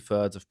about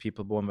 2/3 of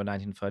people born in the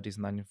 1930s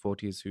and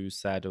 1940s who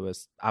said it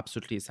was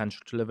absolutely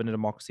essential to live in a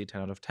democracy,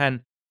 10 out of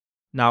 10.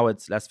 Now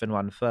it's less than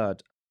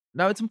 1/3.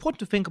 Now it's important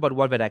to think about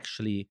what that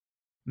actually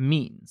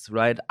means,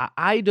 right?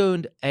 I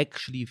don't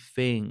actually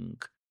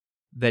think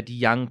that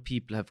young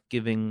people have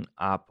given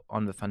up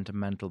on the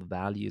fundamental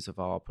values of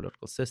our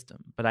political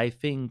system, but I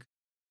think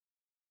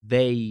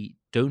they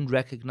don't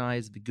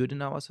recognize the good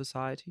in our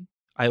society.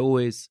 I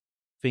always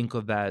think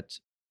of that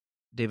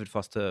David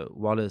Foster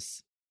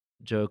Wallace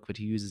joke that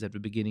he uses at the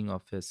beginning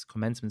of his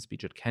commencement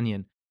speech at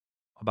Kenyon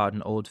about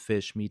an old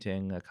fish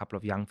meeting a couple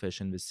of young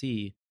fish in the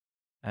sea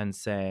and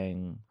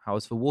saying,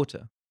 "How's the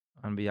water?"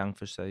 And the young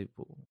fish say,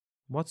 "Well,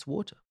 what's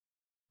water?"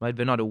 Right?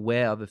 They're not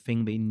aware of the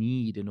thing they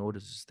need in order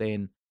to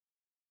sustain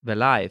their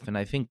life. And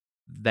I think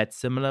that's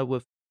similar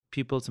with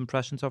people's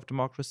impressions of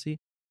democracy.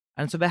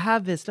 And so they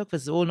have this, look,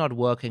 this is all not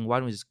working. Why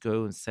don't we just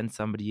go and send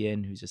somebody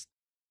in who just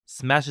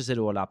smashes it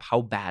all up?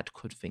 How bad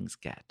could things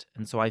get?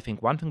 And so I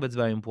think one thing that's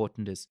very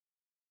important is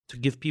to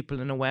give people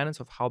an awareness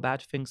of how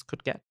bad things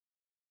could get,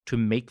 to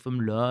make them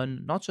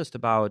learn not just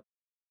about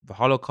the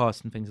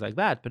Holocaust and things like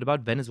that, but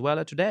about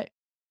Venezuela today,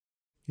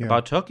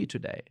 about Turkey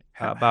today,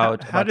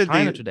 about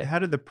China today. How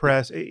did the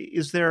press,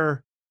 is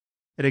there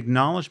an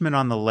acknowledgement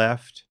on the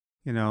left,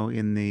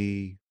 in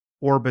the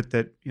orbit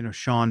that,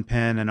 Sean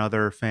Penn and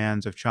other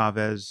fans of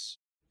Chavez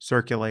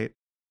circulate,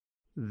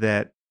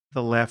 that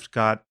the left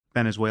got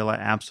Venezuela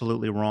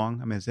absolutely wrong?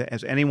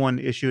 Has anyone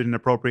issued an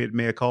appropriate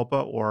mea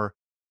culpa, or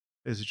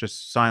is it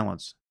just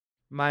silence?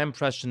 My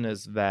impression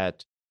is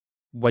that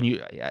when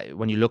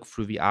you look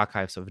through the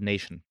archives of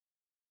Nation,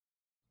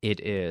 it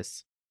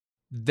is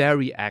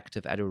very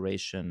active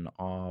adoration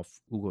of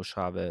Hugo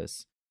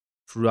Chavez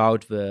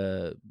throughout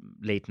the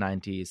late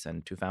 90s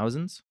and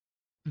 2000s.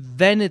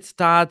 Then it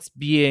starts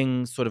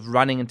being sort of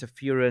running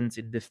interference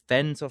in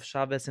defense of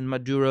Chavez and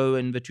Maduro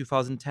in the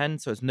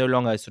 2010s. So it's no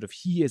longer sort of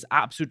he is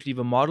absolutely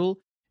the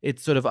model.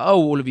 It's sort of,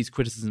 all of these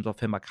criticisms of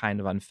him are kind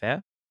of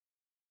unfair.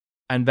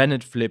 And then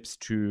it flips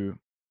to,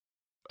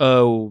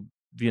 the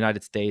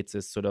United States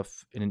is sort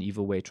of in an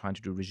evil way trying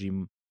to do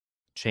regime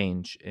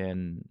change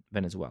in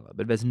Venezuela.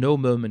 But there's no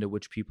moment at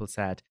which people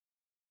said,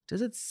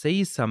 does it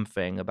say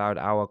something about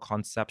our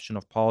conception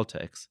of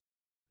politics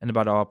and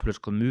about our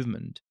political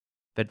movement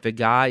that the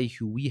guy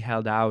who we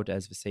held out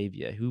as the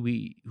savior, who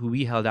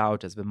we held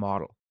out as the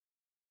model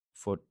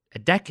for a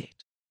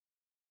decade,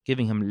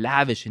 giving him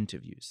lavish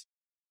interviews,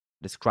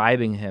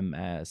 describing him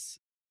as,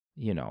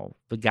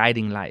 the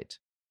guiding light,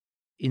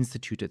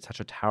 instituted such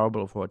a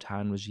terrible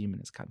authoritarian regime in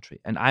his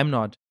country? And I'm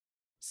not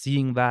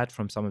seeing that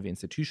from some of the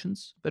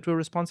institutions that were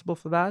responsible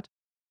for that.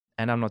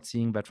 And I'm not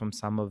seeing that from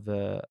some of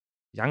the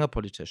younger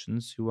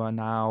politicians who are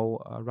now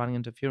running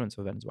interference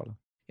for Venezuela.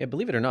 Yeah,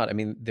 believe it or not,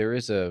 there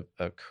is a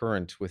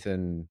current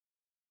within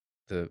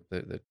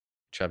the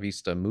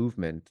Chavista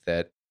movement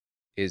that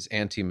is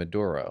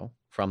anti-Maduro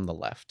from the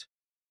left,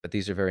 but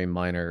these are very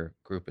minor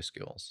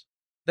groupuscules.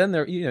 Then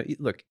there,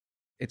 look,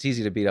 it's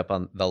easy to beat up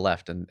on the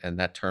left and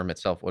that term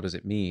itself. What does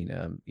it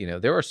mean?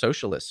 There are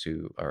socialists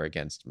who are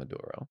against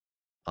Maduro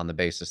on the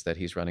basis that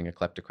he's running a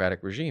kleptocratic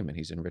regime and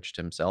he's enriched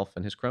himself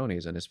and his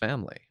cronies and his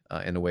family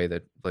in a way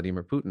that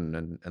Vladimir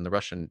Putin and the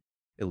Russian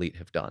elite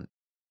have done.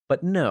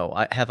 But no,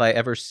 have I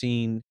ever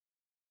seen,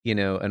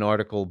 an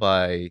article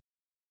by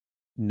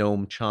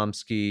Noam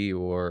Chomsky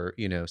or,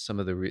 some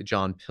of the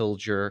John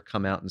Pilger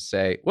come out and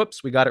say,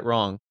 whoops, we got it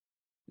wrong?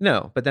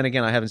 No, but then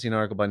again, I haven't seen an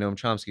article by Noam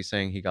Chomsky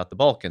saying he got the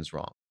Balkans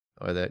wrong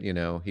or that,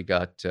 he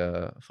got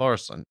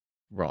Farson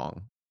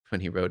wrong when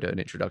he wrote an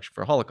introduction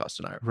for Holocaust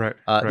denier. Right.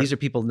 These are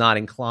people not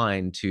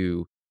inclined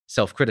to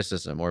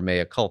self-criticism or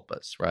mea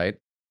culpas, right?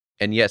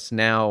 And yes,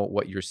 now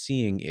what you're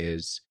seeing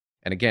is,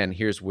 and again,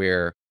 here's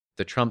where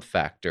the Trump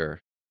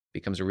factor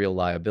becomes a real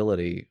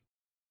liability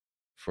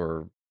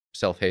for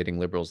self-hating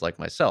liberals like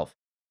myself.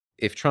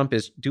 If Trump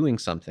is doing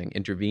something,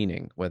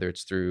 intervening, whether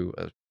it's through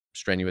a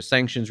strenuous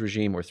sanctions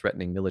regime or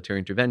threatening military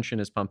intervention,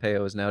 as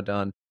Pompeo has now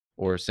done,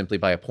 or simply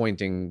by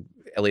appointing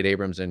Elliot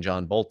Abrams and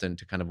John Bolton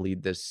to kind of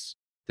lead this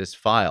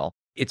file,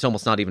 it's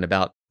almost not even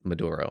about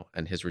Maduro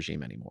and his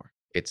regime anymore.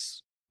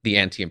 It's the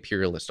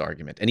anti-imperialist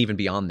argument. And even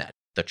beyond that,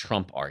 the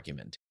Trump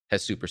argument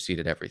has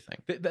superseded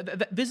everything.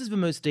 This is the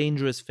most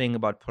dangerous thing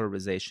about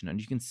polarization, and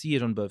you can see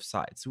it on both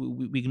sides.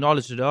 We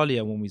acknowledged it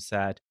earlier when we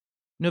said,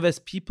 there's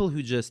people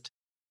who just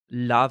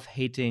love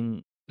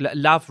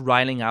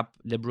riling up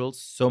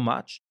liberals so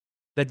much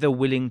that they're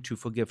willing to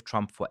forgive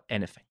Trump for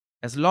anything.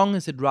 As long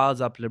as it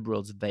riles up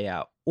liberals, they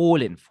are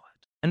all in for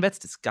it. And that's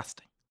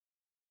disgusting.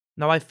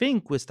 Now, I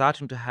think we're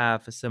starting to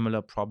have a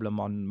similar problem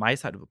on my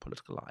side of the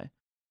political eye,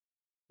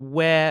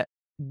 where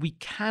we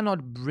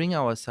cannot bring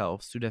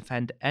ourselves to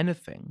defend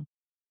anything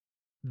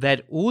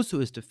that also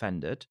is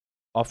defended,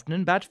 often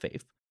in bad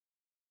faith,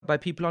 by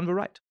people on the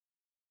right.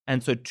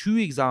 And so, two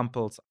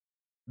examples,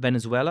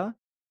 Venezuela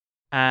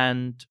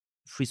and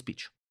free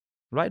speech,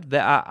 right?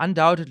 There are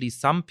undoubtedly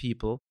some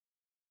people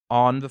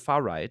on the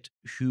far right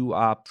who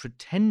are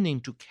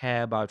pretending to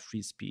care about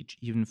free speech,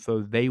 even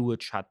though they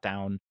would shut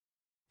down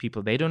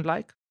people they don't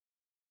like,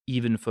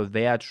 even though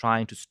they are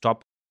trying to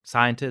stop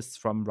scientists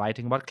from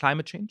writing about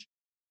climate change,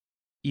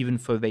 even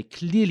though they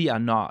clearly are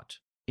not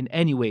in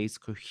any ways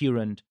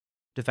coherent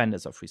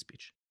defenders of free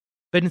speech.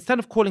 But instead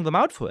of calling them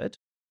out for it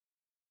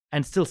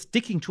and still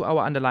sticking to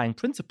our underlying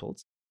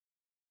principles,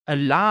 a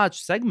large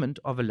segment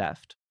of the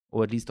left,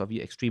 or at least of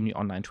the extremely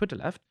online Twitter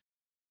left,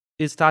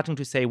 is starting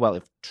to say, well,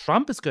 if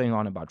Trump is going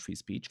on about free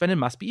speech, then it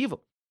must be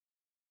evil.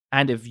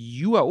 And if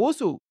you are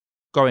also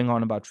going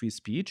on about free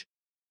speech,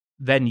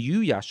 then you,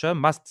 Yasha,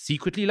 must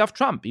secretly love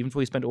Trump, even though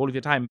you spend all of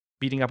your time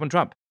beating up on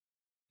Trump.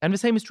 And the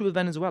same is true with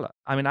Venezuela.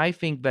 I mean, I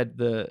think that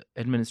the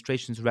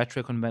administration's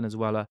rhetoric on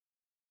Venezuela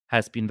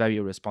has been very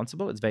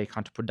irresponsible. It's very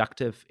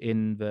counterproductive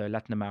in the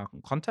Latin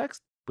American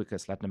context,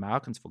 because Latin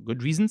Americans, for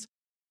good reasons,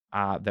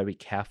 are very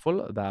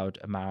careful about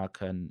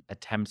American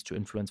attempts to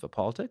influence the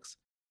politics.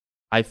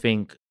 I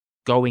think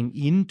going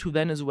into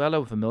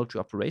Venezuela with a military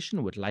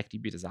operation would likely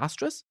be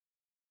disastrous.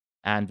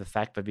 And the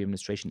fact that the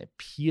administration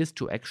appears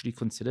to actually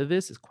consider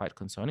this is quite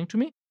concerning to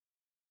me.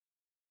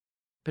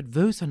 But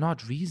those are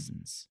not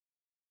reasons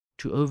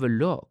to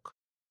overlook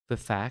the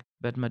fact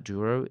that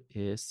Maduro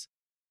is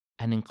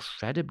an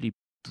incredibly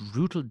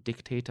brutal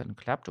dictator and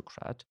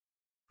kleptocrat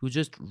who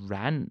just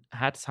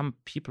had some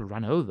people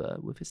run over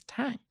with his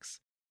tanks.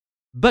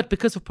 But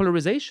because of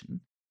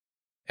polarization.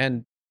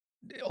 And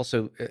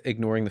also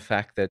ignoring the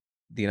fact that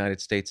the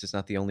United States is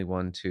not the only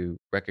one to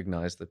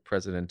recognize the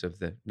president of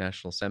the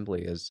National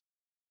Assembly as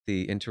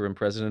the interim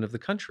president of the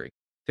country.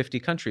 50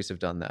 countries have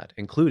done that,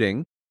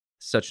 including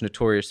such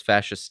notorious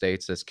fascist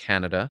states as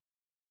Canada,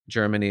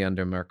 Germany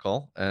under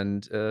Merkel,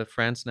 and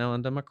France now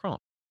under Macron.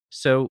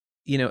 So,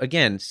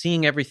 again,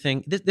 seeing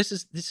everything, this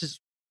is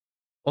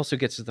also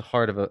gets to the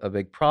heart of a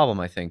big problem,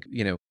 I think.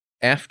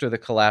 After the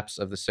collapse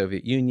of the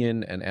Soviet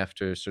Union and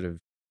after sort of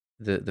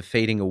the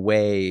fading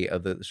away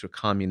of the sort of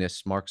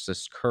communist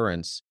Marxist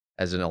currents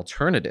as an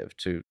alternative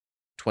to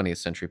 20th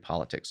century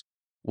politics,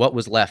 what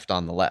was left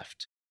on the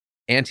left?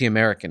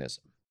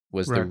 Anti-Americanism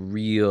was the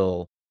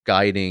real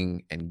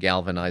guiding and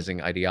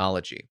galvanizing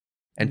ideology.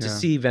 And to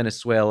see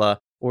Venezuela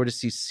or to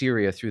see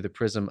Syria through the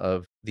prism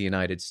of the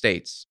United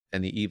States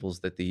and the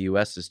evils that the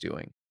US is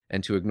doing,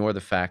 and to ignore the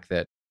fact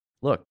that,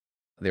 look,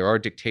 there are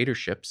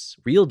dictatorships,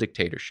 real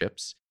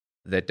dictatorships,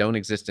 that don't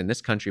exist in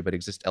this country but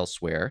exist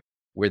elsewhere,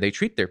 where they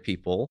treat their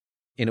people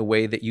in a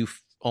way that you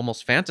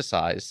almost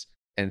fantasize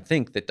and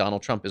think that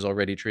Donald Trump is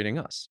already treating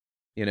us,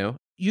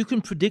 You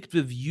can predict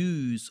the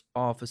views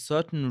of a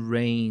certain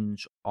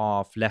range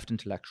of left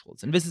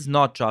intellectuals. And this is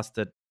not just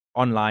an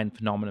online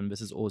phenomenon,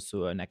 this is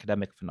also an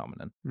academic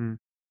phenomenon,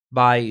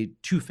 by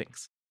two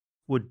things.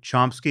 Would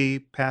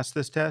Chomsky pass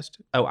this test?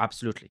 Oh,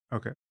 absolutely.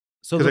 Okay.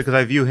 So because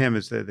I view him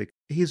as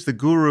he's the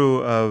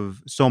guru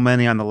of so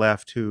many on the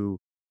left who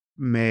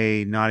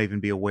may not even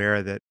be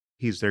aware that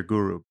he's their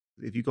guru.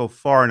 If you go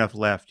far enough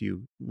left,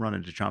 you run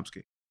into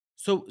Chomsky.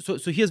 So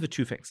here's the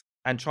two things.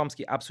 And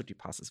Chomsky absolutely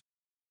passes.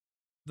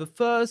 The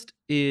first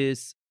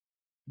is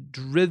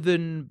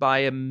driven by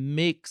a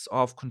mix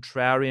of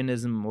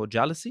contrarianism or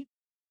jealousy.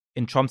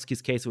 In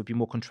Chomsky's case, it would be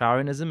more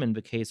contrarianism. In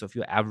the case of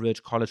your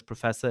average college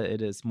professor,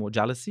 it is more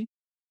jealousy,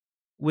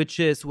 which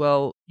is,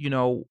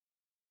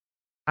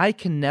 I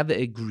can never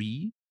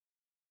agree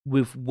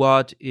with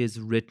what is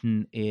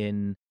written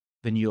in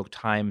the New York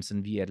Times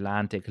and the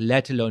Atlantic,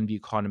 let alone the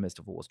Economist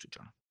of the Wall Street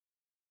Journal.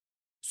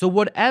 So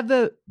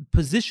whatever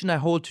position I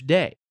hold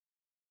today,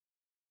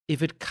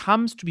 if it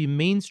comes to be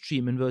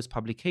mainstream in those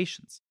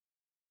publications,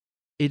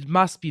 it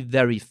must be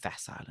very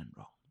facile and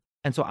wrong.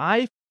 And so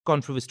I've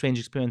gone through a strange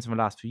experience in the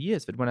last few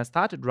years that when I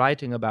started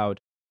writing about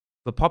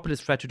the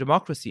populist threat to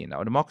democracy and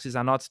our democracies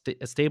are not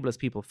as stable as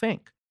people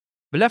think,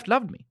 the left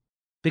loved me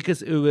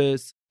because it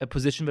was a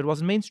position that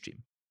wasn't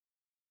mainstream.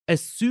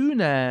 As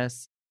soon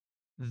as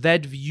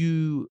that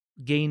view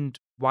gained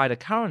wider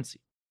currency,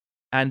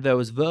 and there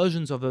was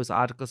versions of those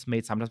articles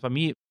made sometimes by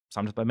me,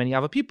 sometimes by many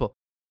other people,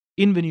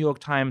 in the New York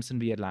Times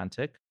and the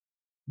Atlantic,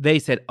 they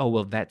said, oh,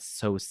 well, that's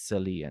so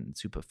silly and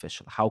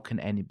superficial. How can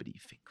anybody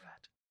think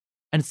that?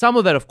 And some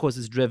of that, of course,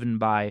 is driven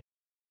by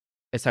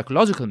a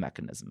psychological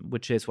mechanism,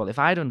 which is, well, if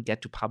I don't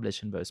get to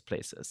publish in those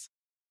places,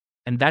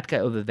 and that guy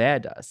over there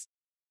does,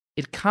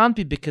 it can't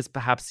be because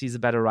perhaps he's a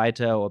better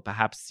writer or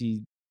perhaps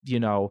he,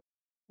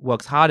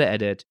 works harder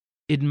at it.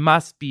 It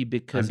must be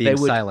because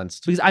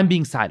silenced. Because I'm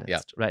being silenced,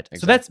 yeah, right? Exactly.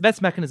 So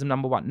that's mechanism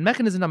number one.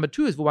 Mechanism number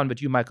two is the one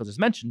that you, Michael, just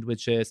mentioned,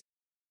 which is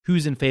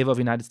who's in favor of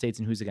the United States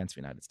and who's against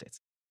the United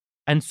States.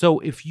 And so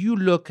if you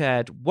look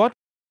at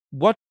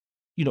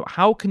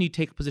how can you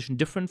take a position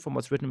different from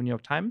what's written in the New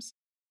York Times,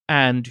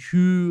 and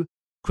who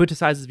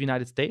criticizes the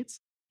United States,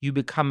 you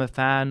become a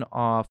fan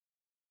of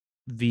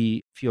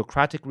the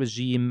theocratic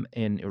regime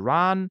in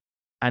Iran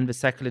and the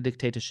secular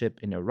dictatorship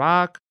in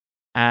Iraq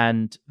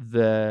and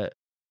the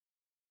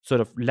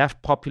sort of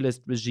left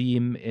populist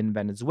regime in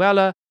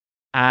Venezuela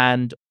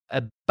and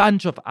a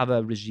bunch of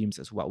other regimes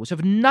as well, which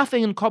have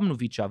nothing in common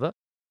with each other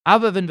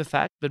other than the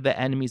fact that they're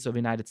enemies of the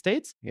United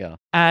States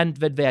and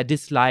that they are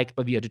disliked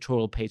by the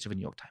editorial page of the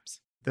New York Times.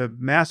 The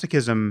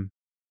masochism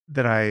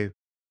that I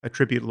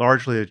attribute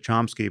largely to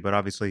Chomsky, but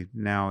obviously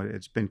now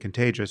it's been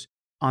contagious,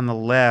 on the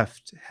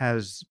left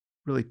has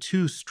really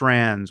two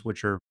strands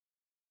which are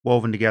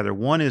woven together.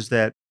 One is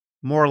that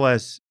more or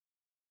less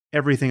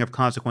everything of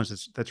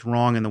consequence that's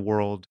wrong in the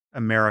world,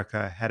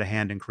 America had a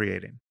hand in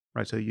creating,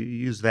 right? So you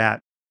use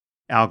that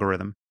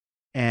algorithm.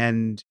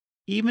 And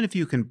even if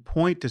you can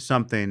point to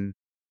something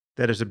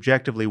that is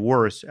objectively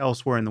worse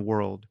elsewhere in the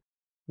world,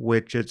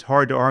 which it's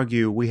hard to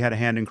argue we had a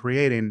hand in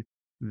creating,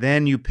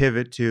 then you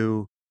pivot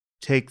to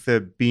take the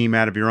beam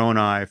out of your own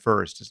eye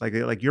first. It's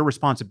like your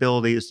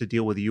responsibility is to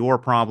deal with your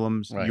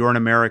problems. Right. You're an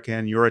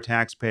American. You're a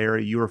taxpayer.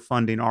 You're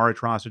funding our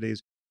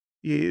atrocities.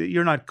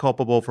 You're not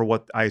culpable for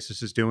what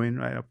ISIS is doing,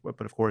 right?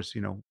 But of course,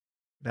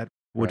 that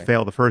would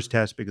fail the first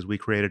test because we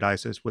created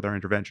ISIS with our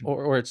intervention.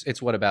 Or it's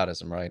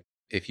whataboutism, right?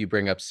 If you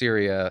bring up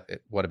Syria,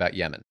 what about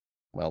Yemen?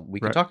 Well, we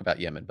can talk about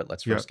Yemen, but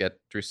let's first get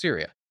through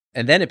Syria.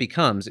 And then it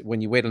becomes,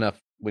 when you wait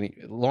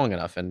long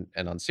enough, and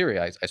on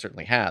Syria, I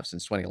certainly have,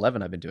 since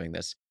 2011 I've been doing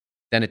this,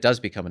 then it does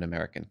become an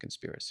American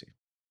conspiracy.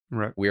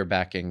 Right. We're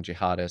backing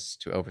jihadists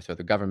to overthrow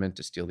the government,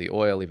 to steal the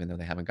oil, even though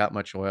they haven't got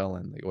much oil,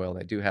 and the oil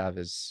they do have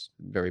is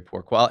very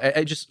poor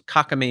quality. Just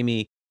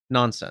cockamamie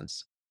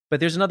nonsense. But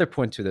there's another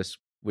point to this,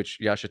 which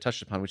Yascha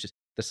touched upon, which is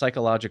the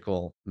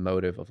psychological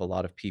motive of a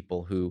lot of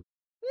people who,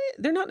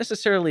 they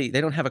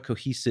don't have a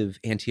cohesive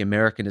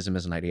anti-Americanism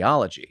as an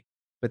ideology,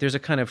 but there's a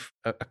kind of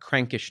a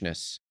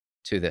crankishness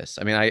to this.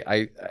 I mean,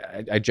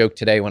 I joked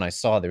today when I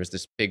saw there was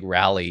this big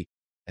rally,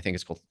 I think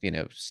it's called,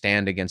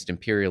 Stand Against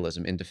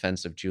Imperialism in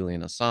Defense of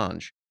Julian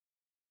Assange.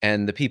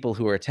 And the people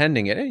who are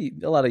attending it,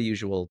 a lot of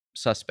usual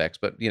suspects,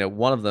 but,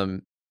 one of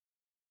them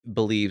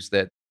believes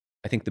that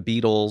I think the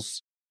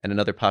Beatles and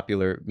another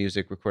popular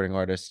music recording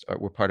artist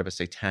were part of a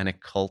satanic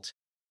cult.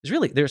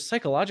 There's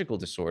psychological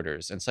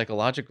disorders and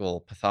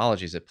psychological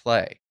pathologies at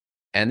play.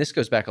 And this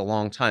goes back a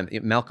long time.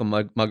 Malcolm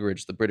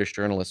Muggeridge, the British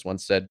journalist,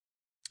 once said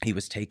he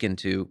was taken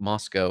to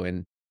Moscow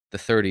in the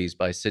 30s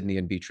by Sidney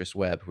and Beatrice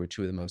Webb, who were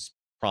two of the most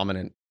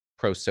prominent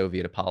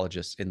pro-Soviet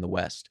apologists in the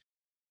West,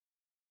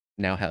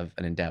 now have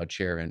an endowed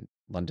chair in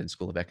London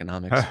School of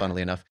Economics,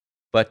 funnily enough.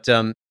 But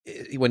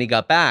when he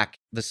got back,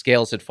 the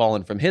scales had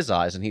fallen from his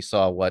eyes, and he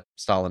saw what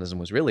Stalinism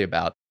was really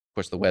about. Of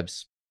course, the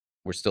Webbs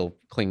were still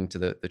clinging to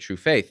the true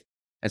faith.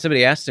 And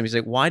somebody asked him, he's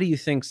like, why do you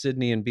think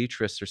Sidney and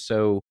Beatrice are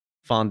so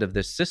fond of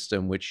this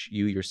system, which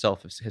you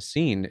yourself has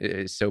seen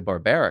is so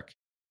barbaric?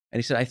 And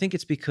he said, I think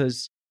it's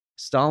because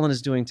Stalin is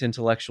doing to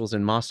intellectuals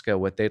in Moscow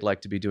what they'd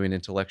like to be doing to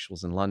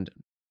intellectuals in London.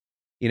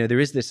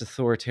 There is this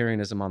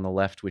authoritarianism on the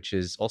left, which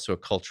is also a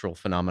cultural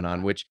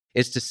phenomenon, which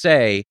is to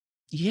say,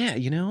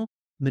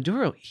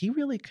 Maduro, he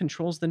really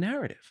controls the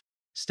narrative.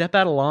 Step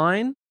out of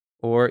line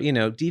or,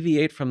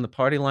 deviate from the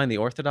party line, the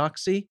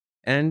orthodoxy.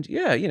 And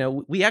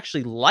we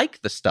actually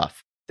like the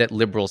stuff that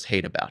liberals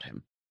hate about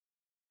him.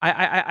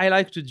 I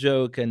like to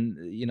joke, and,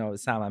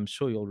 Sam, I'm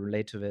sure you'll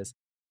relate to this,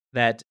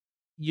 that,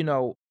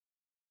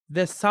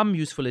 there's some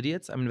useful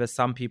idiots. I mean, there's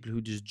some people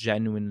who just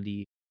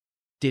genuinely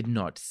did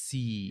not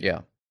see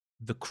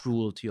the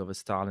cruelty of a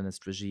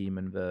Stalinist regime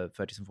in the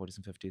 30s and 40s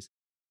and 50s.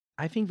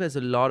 I think there's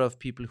a lot of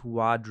people who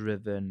are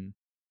driven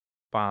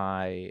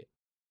by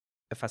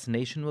a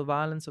fascination with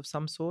violence of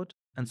some sort.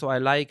 And so I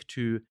like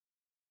to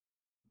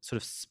sort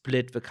of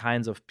split the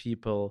kinds of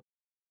people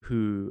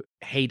who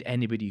hate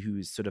anybody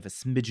who's sort of a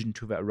smidgen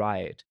to the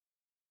right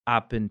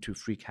up into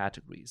three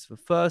categories. The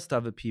first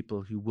are the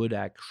people who would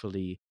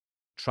actually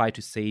try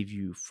to save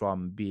you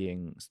from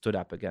being stood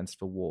up against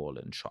the wall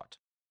and shot.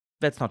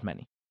 That's not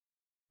many.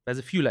 There's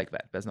a few like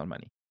that. There's not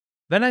many.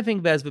 Then I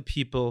think there's the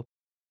people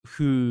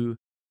who,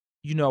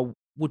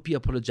 would be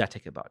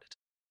apologetic about it.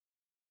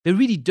 They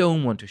really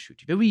don't want to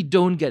shoot you. They really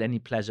don't get any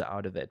pleasure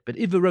out of it. But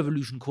if the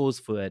revolution calls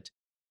for it,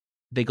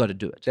 they got to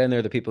do it. Then there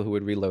are the people who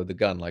would reload the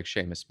gun, like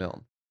Seamus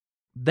Milne.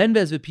 Then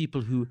there's the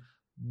people who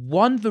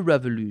want the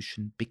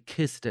revolution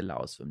because it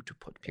allows them to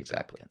put people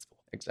up against the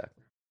wall.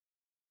 Exactly.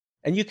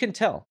 And you can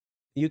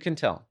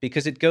tell,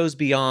 because it goes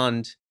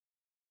beyond,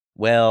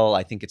 well,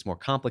 I think it's more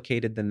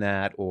complicated than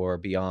that, or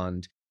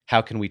beyond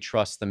how can we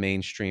trust the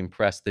mainstream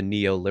press, the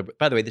neoliberal.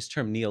 By the way, this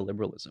term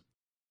neoliberalism,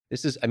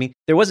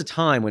 there was a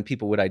time when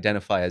people would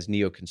identify as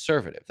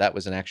neoconservative. That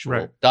was an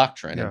actual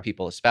doctrine, and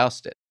people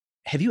espoused it.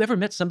 Have you ever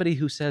met somebody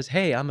who says,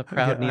 hey, I'm a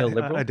proud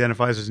neoliberal?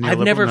 Identifies as neoliberal? I've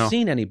never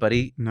seen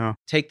anybody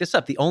take this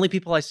up. The only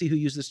people I see who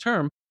use this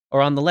term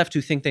are on the left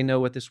who think they know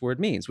what this word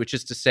means, which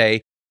is to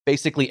say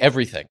basically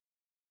everything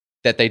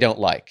that they don't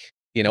like.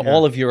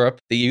 All of Europe,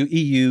 the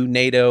EU,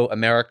 NATO,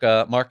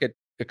 America, market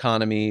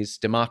economies,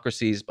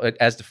 democracies,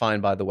 as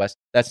defined by the West,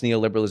 that's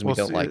neoliberalism. We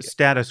don't like it.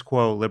 Status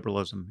quo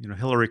liberalism,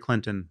 Hillary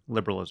Clinton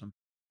liberalism.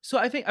 So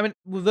I think,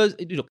 with those,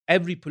 look,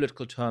 every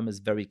political term is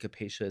very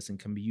capacious and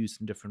can be used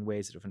in different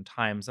ways at different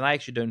times. And I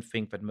actually don't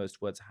think that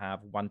most words have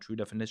one true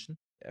definition.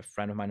 A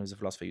friend of mine who's a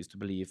philosopher used to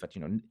believe that,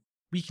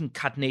 we can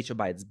cut nature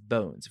by its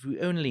bones. If we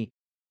only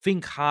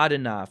think hard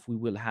enough, we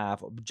will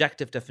have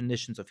objective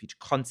definitions of each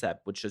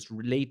concept, which just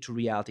relate to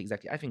reality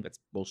exactly. I think that's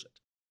bullshit,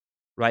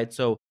 right?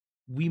 So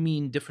we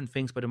mean different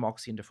things by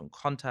democracy in different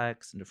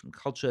contexts and different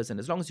cultures.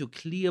 And as long as you're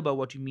clear about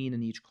what you mean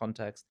in each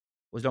context,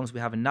 or as long as we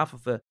have enough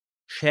of a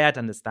shared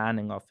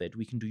understanding of it,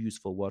 we can do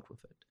useful work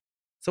with it.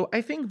 So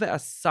I think there are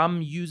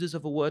some uses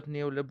of a word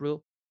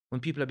neoliberal,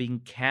 when people are being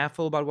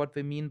careful about what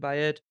they mean by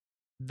it,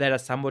 that are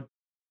somewhat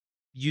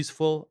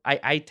useful.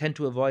 I tend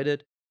to avoid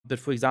it. But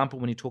for example,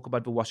 when you talk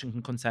about the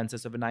Washington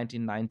Consensus of the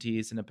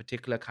 1990s in a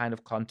particular kind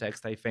of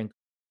context, I think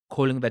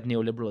calling that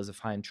neoliberal is a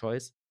fine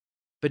choice.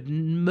 But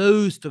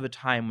most of the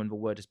time when the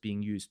word is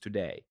being used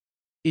today,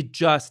 it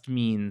just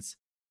means,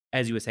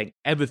 as you were saying,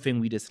 everything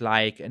we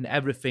dislike and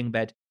everything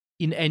that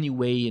in any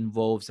way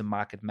involves a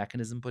market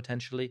mechanism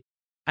potentially.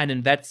 And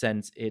in that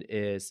sense, it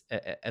is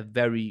a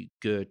very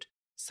good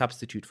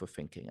substitute for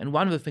thinking. And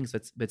one of the things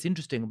that's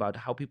interesting about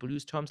how people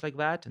use terms like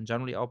that, and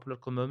generally our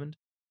political moment,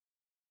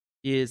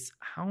 is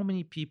how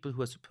many people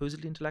who are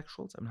supposedly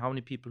intellectuals, and how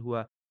many people who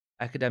are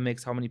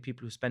academics, how many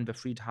people who spend their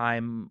free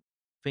time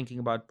thinking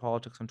about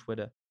politics on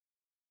Twitter,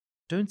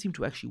 don't seem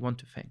to actually want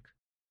to think.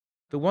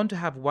 They want to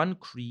have one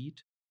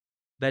creed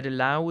that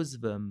allows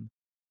them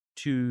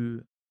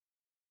to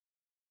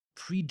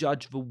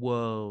prejudge the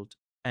world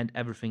and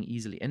everything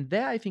easily. And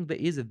there, I think there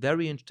is a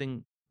very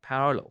interesting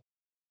parallel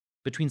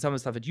between some of the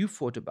stuff that you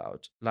thought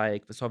about,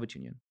 like the Soviet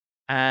Union,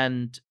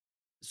 and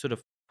sort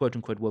of quote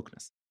unquote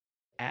wokeness.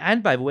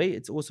 And by the way,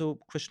 it's also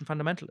Christian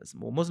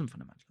fundamentalism or Muslim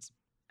fundamentalism.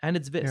 And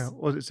it's this. Yeah,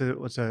 well,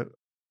 it's a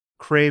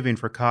craving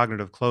for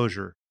cognitive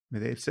closure. I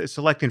mean, it's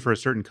selecting for a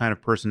certain kind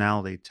of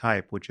personality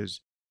type, which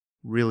is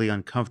really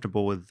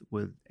uncomfortable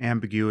with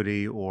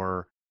ambiguity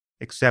or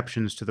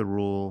exceptions to the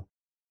rule.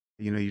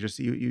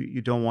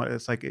 You don't want.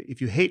 It's like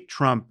if you hate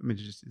Trump. I mean,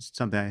 it's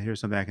something. Here's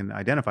something I can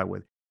identify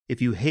with.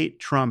 If you hate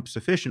Trump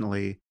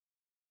sufficiently,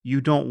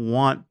 you don't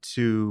want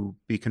to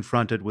be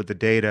confronted with the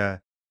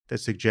data that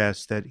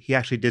suggests that he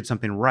actually did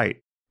something right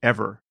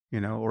ever,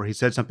 or he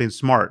said something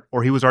smart,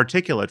 or he was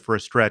articulate for a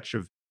stretch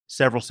of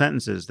several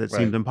sentences that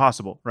seemed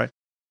impossible, right?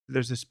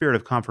 There's a spirit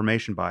of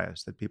confirmation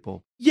bias that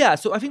people. Yeah,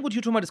 so I think what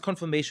you're talking about is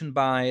confirmation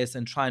bias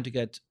and trying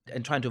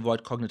to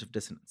avoid cognitive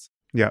dissonance.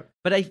 Yeah.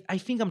 But I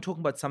think I'm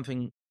talking about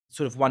something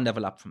sort of one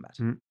level up from that.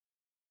 Mm-hmm.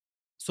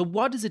 So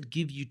what does it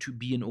give you to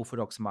be an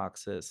orthodox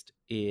Marxist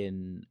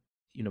in,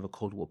 the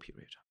Cold War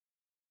period?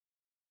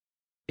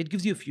 It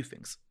gives you a few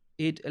things.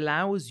 It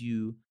allows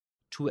you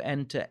to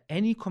enter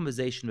any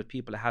conversation that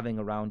people are having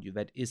around you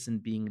that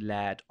isn't being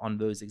led on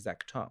those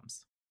exact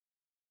terms.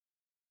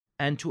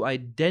 And to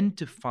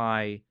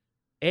identify,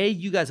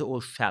 you guys are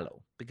all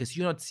shallow because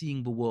you're not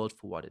seeing the world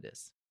for what it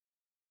is.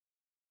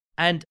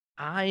 And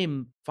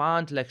I'm far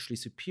intellectually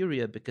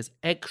superior because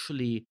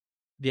actually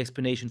the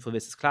explanation for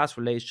this is class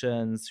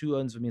relations, who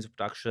owns the means of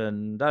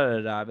production,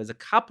 There's a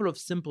couple of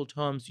simple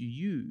terms you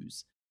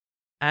use,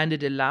 and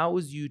it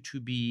allows you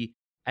to be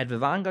at the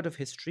vanguard of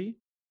history,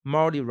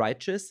 morally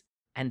righteous,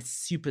 and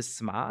super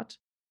smart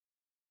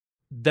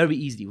very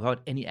easily without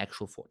any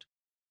actual thought.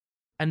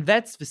 And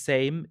that's the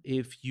same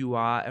if you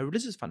are a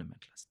religious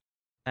fundamentalist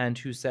and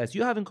who says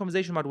you're having a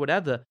conversation about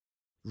whatever.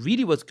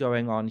 Really what's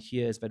going on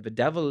here is that the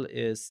devil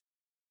is,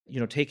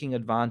 taking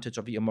advantage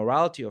of the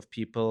immorality of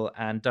people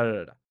and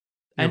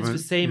And it's the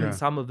same in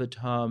some of the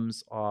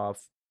terms of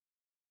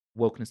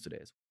wokeness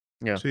today.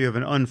 Yeah. So you have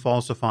an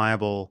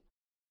unfalsifiable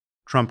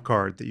trump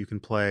card that you can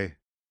play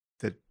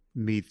that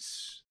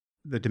meets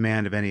the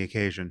demand of any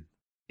occasion.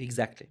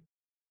 Exactly.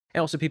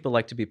 And also people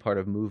like to be part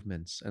of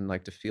movements and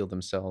like to feel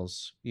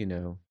themselves,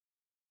 even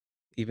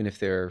if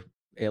they're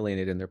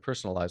alienated in their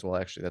personal lives, well,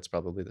 actually, that's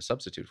probably the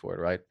substitute for it,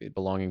 right?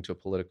 Belonging to a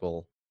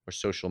political or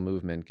social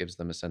movement gives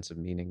them a sense of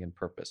meaning and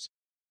purpose.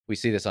 We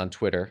see this on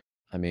Twitter.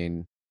 I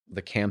mean,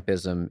 the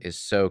campism is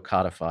so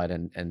codified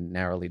and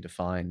narrowly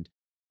defined.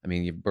 I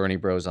mean, you have Bernie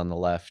bros on the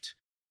left,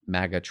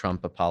 MAGA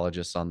Trump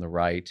apologists on the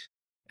right,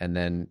 and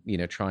then,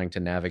 trying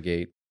to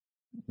navigate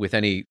with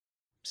any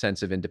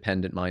sense of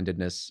independent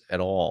mindedness at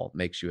all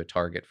makes you a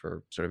target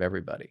for sort of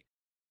everybody.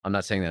 I'm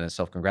not saying that in a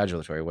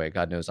self-congratulatory way.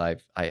 God knows I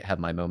have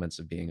my moments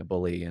of being a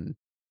bully and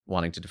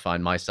wanting to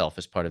define myself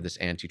as part of this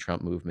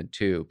anti-Trump movement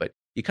too. But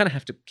you kind of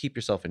have to keep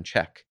yourself in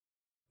check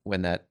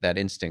when that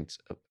instinct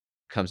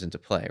comes into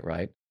play,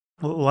 right?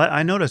 Well,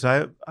 I notice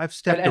I've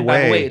stepped and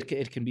away. By the way,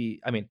 it can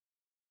be,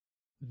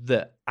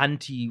 the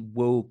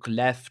anti-woke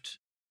left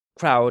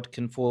crowd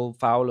can fall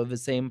foul of the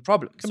same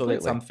problem. Completely. So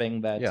it's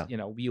something that,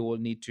 we all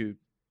need to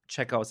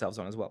check ourselves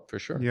on as well. For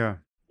sure. Yeah.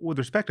 With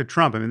respect to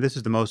Trump, this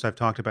is the most I've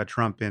talked about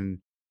Trump in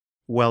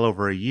well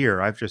over a year.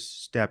 I've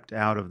just stepped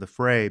out of the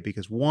fray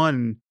because,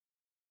 one,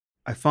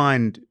 I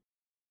find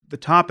the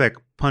topic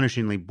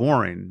punishingly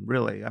boring,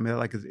 really.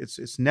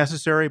 It's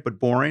necessary but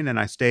boring, and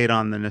I stayed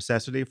on the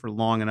necessity for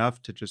long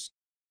enough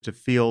to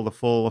feel the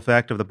full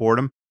effect of the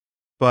boredom.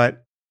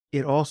 But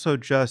it also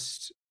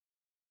just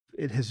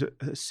it has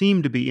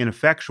seemed to be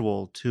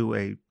ineffectual to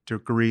a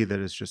degree that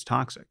is just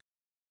toxic.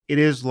 It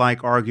is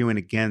like arguing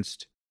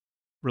against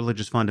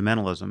religious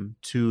fundamentalism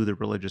to the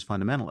religious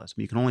fundamentalism.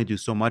 You can only do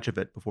so much of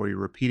it before you're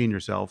repeating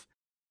yourself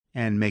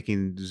and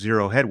making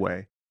zero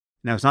headway.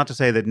 Now, it's not to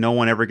say that no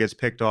one ever gets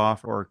picked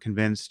off or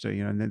convinced,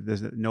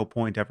 there's no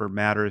point ever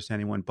matters to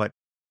anyone, but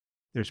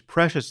there's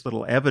precious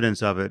little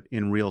evidence of it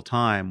in real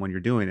time when you're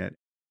doing it.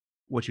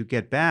 What you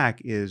get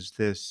back is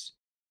this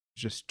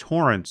just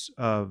torrents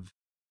of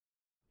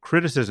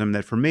criticism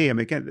that, for me, I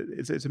mean, again,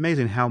 it's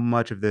amazing how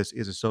much of this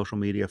is a social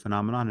media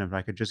phenomenon. And if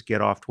I could just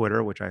get off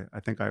Twitter, which I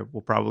think I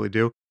will probably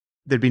do,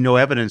 there'd be no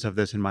evidence of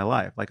this in my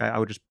life. Like I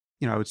would just,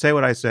 I would say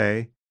what I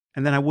say,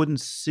 and then I wouldn't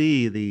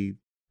see the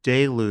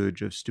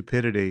deluge of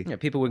stupidity. Yeah,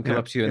 people wouldn't come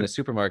up to you in the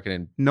supermarket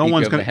and no beat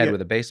one's you over going the head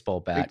with a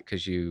baseball bat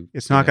because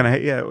it's not going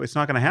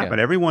to happen.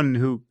 Yeah. Everyone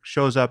who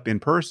shows up in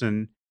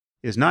person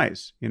is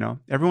nice.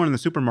 Everyone in the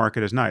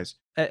supermarket is nice.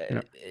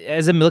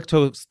 As a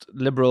milquetoast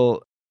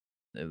liberal,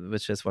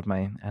 which is what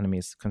my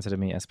enemies consider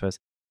me, I suppose,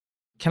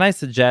 can I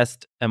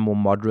suggest a more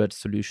moderate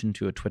solution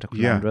to a Twitter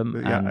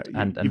conundrum?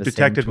 And you've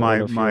detected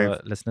my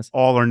listeners,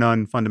 all or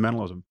none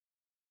fundamentalism.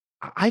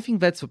 I think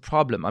that's a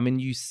problem. I mean,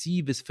 you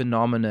see this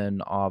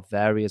phenomenon of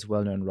various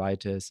well-known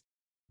writers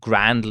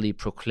grandly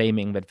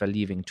proclaiming that they're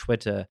leaving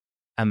Twitter,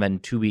 and then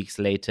 2 weeks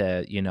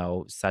later,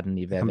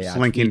 suddenly they are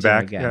slinking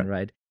back again,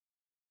 right?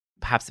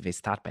 Perhaps if they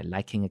start by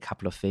liking a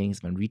couple of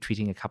things, then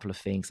retweeting a couple of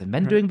things, and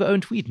then doing their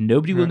own tweet,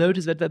 nobody will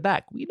notice that they're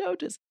back. We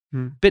notice.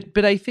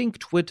 But I think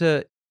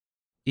Twitter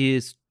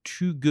is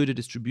too good a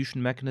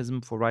distribution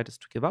mechanism for writers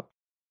to give up.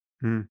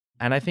 And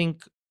I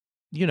think,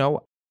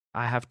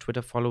 I have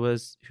Twitter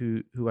followers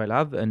who I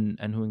love and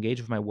who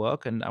engage with my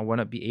work, and I want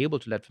to be able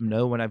to let them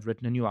know when I've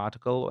written a new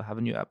article or have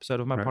a new episode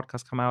of my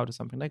podcast come out or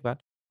something like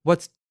that.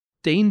 What's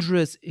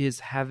dangerous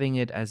is having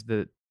it as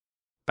the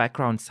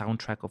background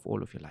soundtrack of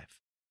all of your life.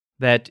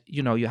 That,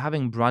 you're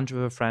having brunch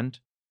with a friend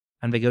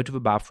and they go to the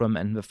bathroom,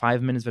 and the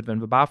 5 minutes that they're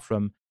in the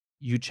bathroom,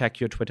 you check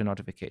your Twitter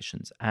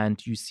notifications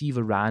and you see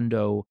the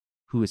rando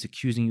who is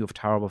accusing you of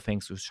terrible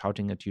things, who's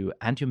shouting at you,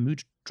 and your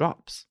mood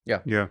drops.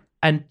 Yeah.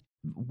 And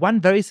one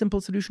very simple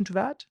solution to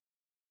that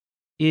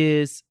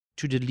is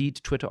to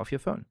delete Twitter off your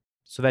phone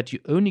so that you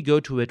only go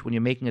to it when you're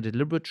making a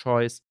deliberate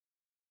choice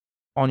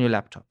on your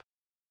laptop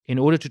in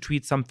order to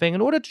tweet something,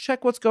 in order to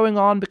check what's going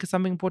on because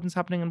something important is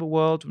happening in the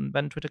world, and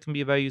then Twitter can be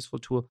a very useful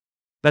tool.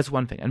 That's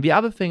one thing. And the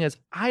other thing is,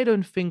 I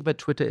don't think that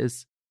Twitter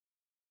is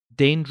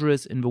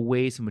dangerous in the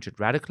ways in which it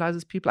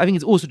radicalizes people. I think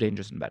it's also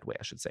dangerous in that way,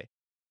 I should say.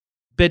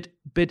 But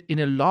in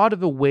a lot of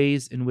the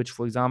ways in which,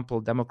 for example,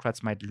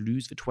 Democrats might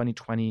lose the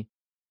 2020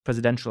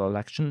 presidential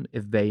election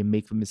if they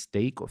make the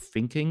mistake of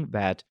thinking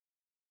that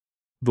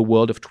the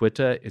world of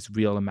Twitter is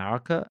real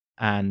America,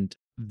 and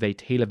they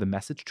tailor the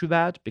message to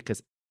that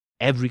because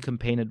every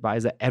campaign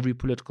advisor, every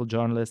political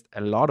journalist,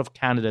 a lot of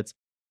candidates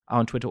are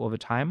on Twitter all the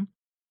time.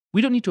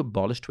 We don't need to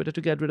abolish Twitter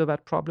to get rid of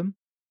that problem.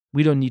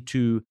 We don't need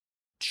to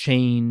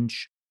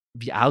change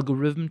the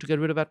algorithm to get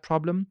rid of that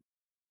problem.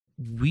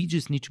 We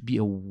just need to be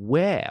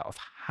aware of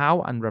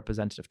how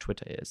unrepresentative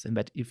Twitter is, and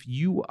that if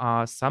you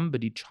are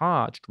somebody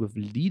charged with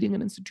leading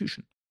an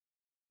institution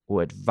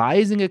or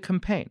advising a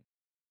campaign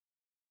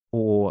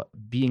or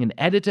being an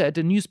editor at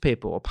a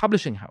newspaper or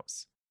publishing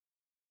house,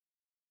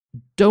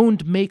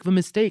 don't make the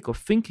mistake of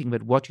thinking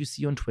that what you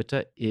see on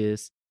Twitter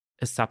is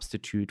a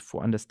substitute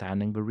for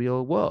understanding the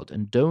real world.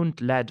 And don't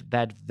let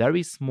that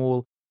very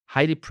small,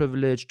 highly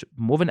privileged,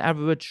 more than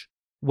average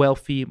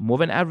wealthy, more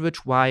than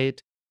average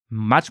white,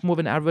 much more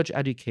than average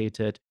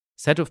educated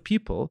set of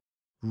people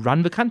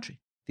run the country.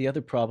 The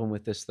other problem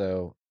with this,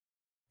 though,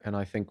 and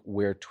I think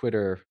where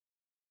Twitter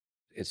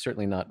is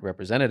certainly not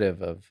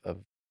representative of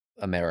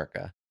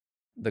America,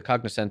 the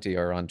cognoscenti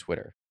are on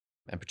Twitter,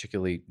 and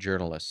particularly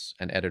journalists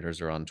and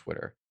editors are on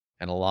Twitter.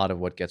 And a lot of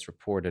what gets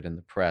reported in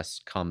the press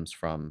comes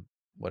from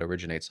what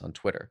originates on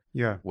Twitter.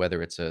 Yeah.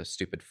 Whether it's a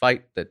stupid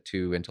fight that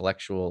two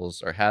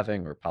intellectuals are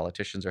having or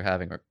politicians are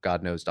having, or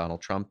God knows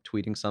Donald Trump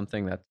tweeting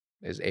something that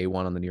is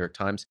A1 on the New York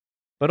Times.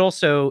 But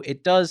also,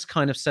 it does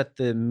kind of set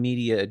the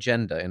media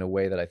agenda in a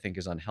way that I think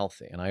is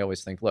unhealthy. And I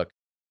always think, look,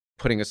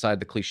 putting aside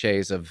the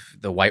cliches of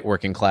the white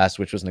working class,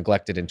 which was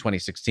neglected in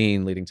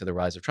 2016, leading to the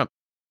rise of Trump.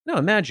 No,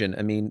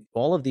 imagine,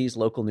 all of these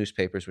local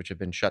newspapers which have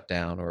been shut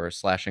down or are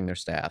slashing their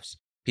staffs,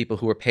 people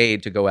who are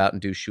paid to go out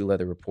and do shoe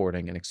leather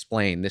reporting and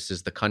explain, this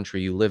is the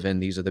country you live in,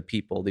 these are the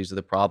people, these are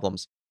the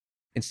problems.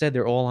 Instead,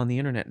 they're all on the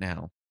internet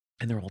now,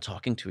 and they're all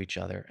talking to each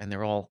other, and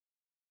they're all,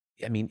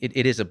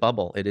 it is a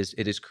bubble. It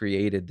is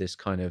created this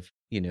kind of,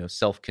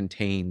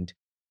 self-contained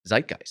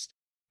zeitgeist.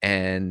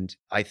 And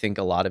I think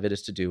a lot of it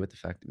is to do with the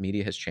fact that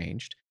media has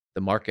changed.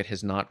 The market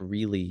has not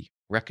really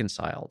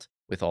reconciled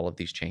with all of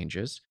these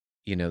changes.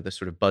 The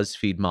sort of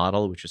BuzzFeed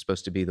model, which is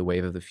supposed to be the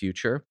wave of the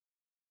future,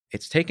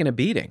 it's taken a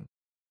beating.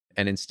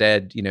 And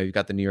instead, you've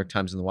got the New York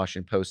Times and the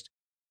Washington Post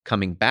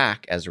coming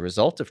back as a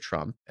result of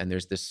Trump. And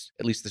there's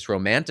at least this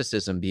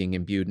romanticism being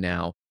imbued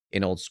now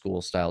in old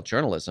school style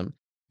journalism.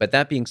 But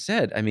that being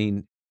said,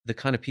 the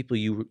kind of people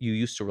you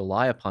used to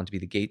rely upon to be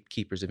the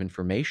gatekeepers of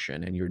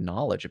information and your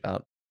knowledge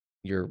about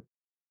your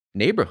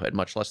neighborhood,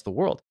 much less the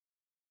world.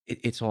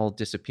 It's all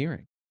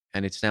disappearing.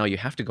 And it's now you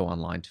have to go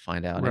online to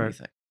find out Right.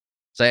 everything.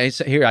 So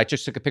here, I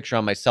just took a picture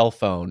on my cell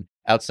phone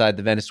outside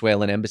the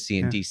Venezuelan embassy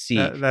in Yeah. D.C.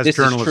 That's This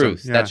journalism. is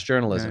truth. Yeah. That's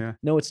journalism. Yeah.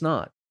 No, it's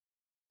not.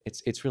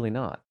 It's really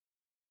not.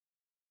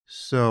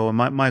 So,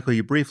 Michael,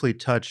 you briefly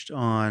touched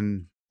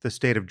on the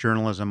state of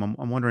journalism.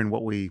 I'm wondering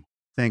what we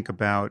think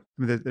about.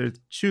 I mean, there are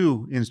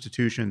two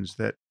institutions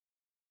that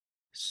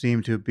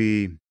seem to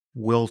be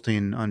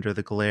wilting under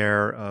the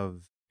glare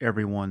of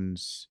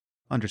everyone's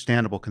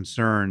understandable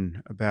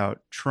concern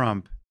about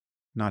Trump,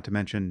 not to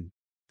mention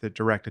the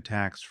direct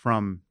attacks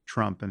from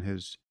Trump and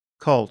his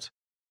cult.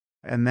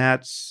 And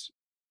that's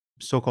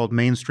so-called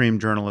mainstream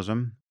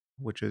journalism,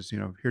 which is,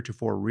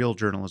 heretofore real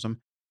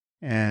journalism,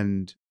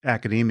 and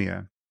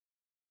academia.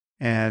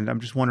 And I'm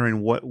just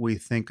wondering what we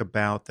think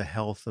about the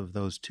health of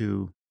those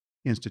two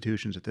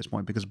institutions at this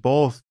point, because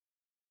both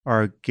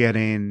are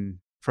getting,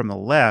 from the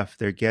left,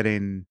 they're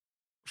getting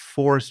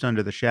forced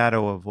under the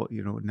shadow of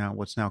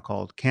what's now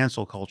called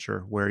cancel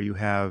culture, where you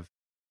have,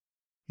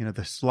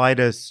 the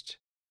slightest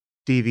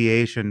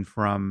deviation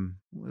from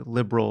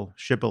liberal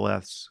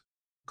shibboleths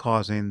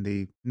causing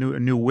a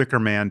new Wicker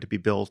Man to be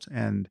built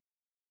and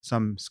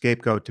some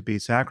scapegoat to be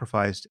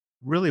sacrificed,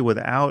 really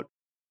without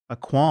a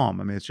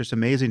qualm. I mean, it's just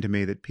amazing to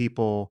me that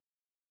people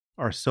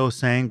are so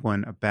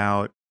sanguine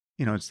about,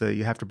 it's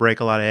you have to break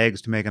a lot of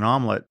eggs to make an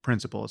omelet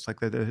principle. It's like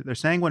they're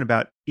sanguine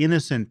about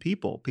innocent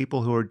people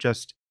who are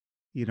just,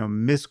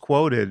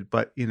 misquoted,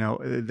 but,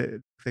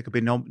 they could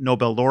be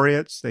Nobel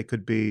laureates, they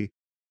could be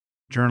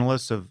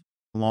journalists of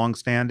long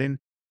standing,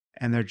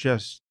 and they're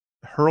just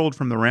hurled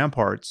from the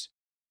ramparts,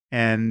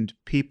 and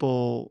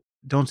people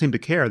don't seem to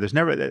care.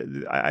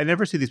 I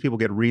never see these people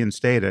get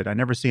reinstated. I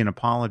never see an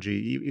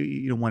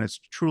apology, when it's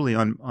truly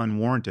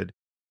unwarranted.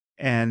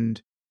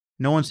 And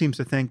no one seems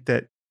to think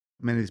that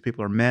many of these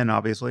people are men,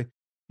 obviously.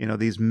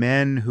 These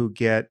men who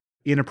get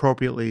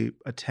inappropriately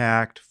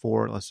attacked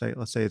for, let's say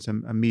it's a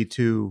Me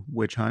Too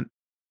witch hunt.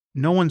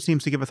 No one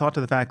seems to give a thought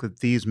to the fact that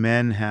these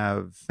men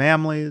have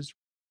families.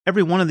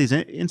 Every one of these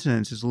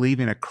incidents is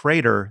leaving a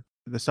crater,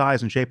 the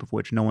size and shape of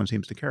which no one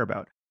seems to care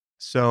about.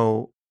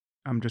 So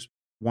I'm just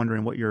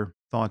wondering what your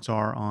thoughts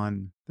are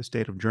on the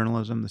state of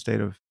journalism, the state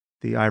of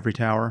the ivory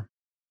tower.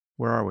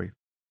 Where are we?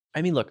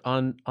 I mean, look,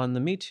 on the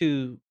Me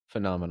Too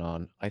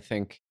phenomenon, I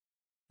think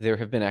there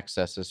have been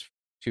excesses,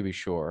 to be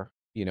sure.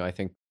 I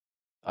think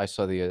I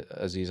saw the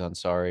Aziz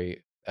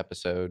Ansari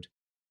episode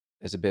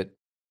as a bit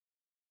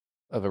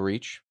of a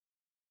reach.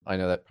 I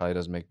know that probably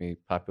doesn't make me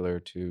popular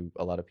to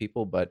a lot of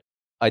people, but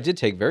I did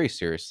take very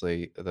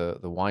seriously the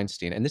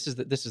Weinstein, and this is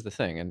the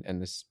thing,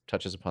 and this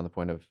touches upon the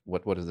point of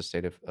what is the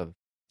state of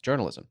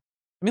journalism.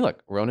 I mean,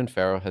 look, Ronan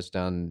Farrow has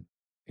done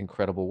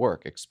incredible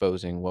work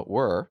exposing what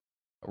were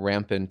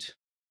rampant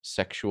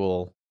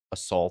sexual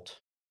assault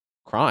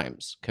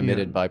crimes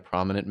committed by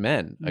prominent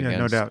men Yeah, no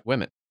against doubt.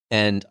 women.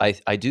 And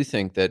I do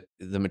think that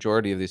the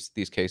majority of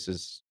these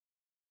cases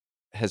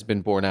has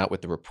been borne out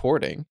with the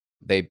reporting.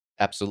 They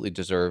absolutely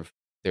deserve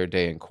their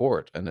day in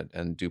court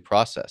and due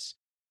process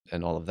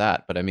and all of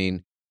that. But I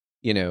mean,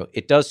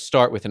 it does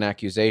start with an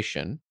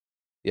accusation.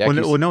 Well,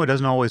 no, it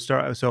doesn't always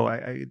start. So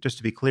I just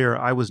to be clear,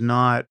 I was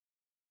not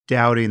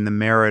doubting the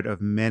merit of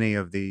many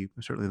of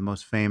certainly the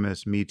most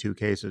famous Me Too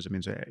cases. I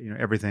mean,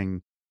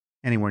 everything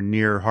anywhere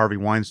near Harvey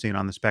Weinstein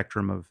on the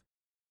spectrum of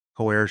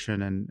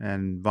coercion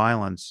and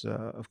violence,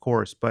 of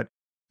course. But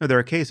there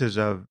are cases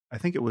of, I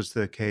think it was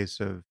the case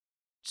of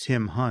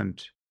Tim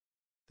Hunt,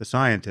 the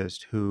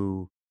scientist,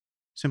 who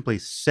simply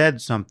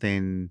said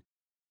something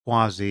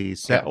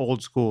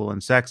old school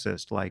and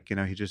sexist, like,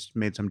 he just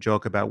made some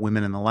joke about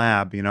women in the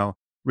lab.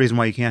 Reason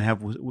why you can't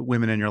have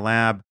women in your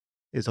lab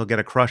is they'll get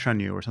a crush on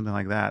you or something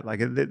like that.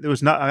 Like there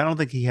was not, I don't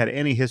think he had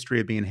any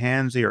history of being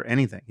handsy or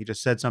anything. He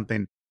just said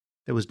something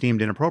that was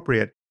deemed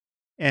inappropriate,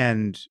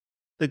 and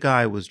the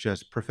guy was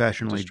just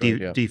professionally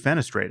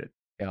defenestrated.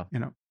 Yeah.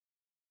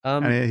 I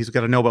mean, he's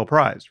got a Nobel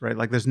Prize, right?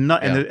 Like there's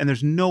not, Yeah. and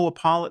there's no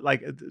apology.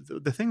 Like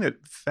the thing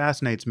that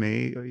fascinates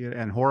me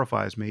and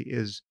horrifies me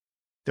is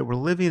that we're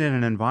living in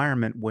an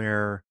environment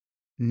where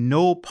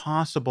no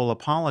possible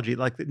apology,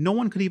 like no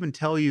one could even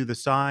tell you the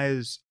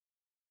size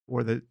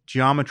or the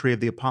geometry of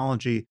the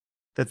apology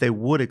that they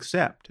would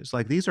accept. It's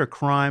like these are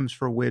crimes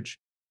for which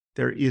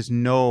there is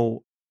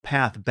no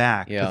path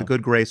back to the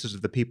good graces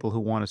of the people who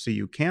want to see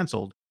you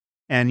canceled.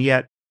 And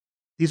yet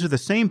these are the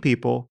same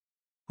people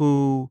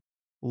who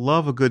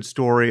love a good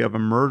story of a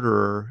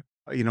murderer,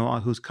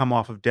 who's come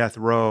off of death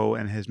row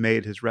and has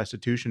made his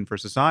restitution for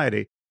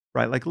society,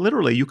 right? Like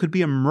literally, you could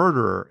be a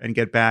murderer and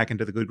get back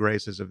into the good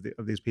graces of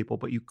these people,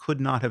 but you could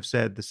not have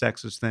said the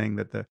sexist thing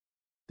that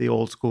the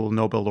old school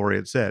Nobel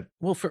laureate said.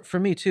 Well, for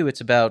me too,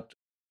 it's about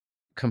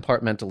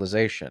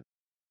compartmentalization.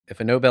 If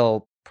a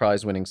Nobel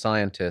Prize winning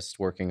scientist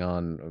working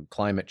on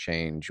climate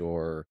change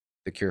or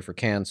the cure for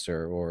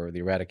cancer or the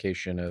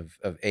eradication of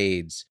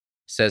AIDS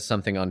says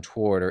something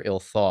untoward or ill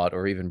thought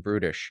or even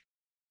brutish,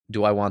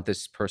 do I want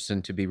this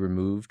person to be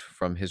removed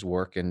from his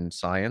work in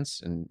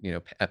science and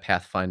a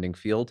pathfinding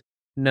field?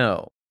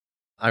 No.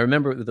 I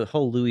remember the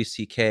whole Louis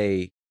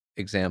C.K.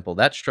 example.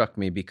 That struck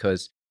me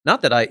because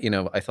not that I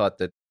thought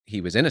that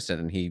he was innocent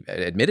and he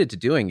admitted to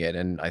doing it,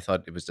 and I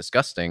thought it was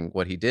disgusting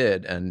what he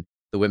did, and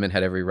the women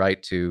had every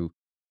right to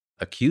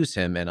accuse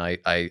him, and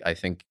I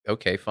think,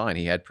 okay, fine,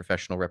 he had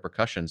professional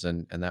repercussions,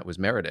 and that was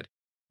merited.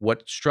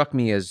 What struck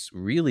me as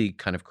really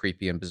kind of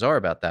creepy and bizarre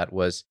about that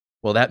was,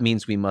 well, that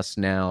means we must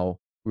now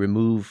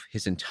remove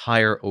his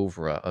entire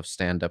oeuvre of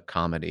stand-up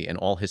comedy and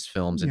all his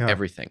films and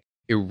everything,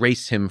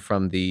 erase him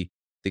from the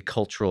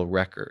cultural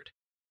record.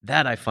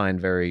 That I find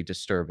very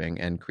disturbing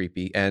and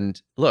creepy.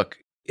 And look,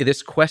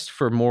 this quest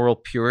for moral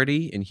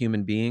purity in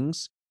human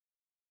beings,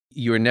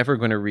 you're never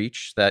going to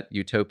reach that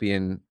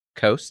utopian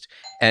coast.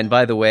 And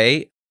by the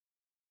way,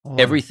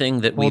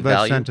 everything that we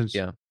value, sentence.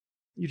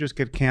 You just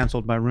get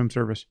canceled by room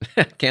service.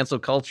 Cancel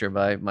culture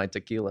by my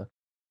tequila.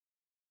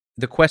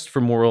 The quest for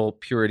moral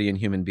purity in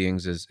human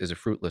beings is a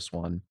fruitless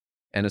one.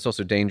 And it's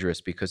also dangerous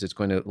because it's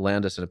going to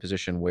land us in a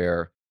position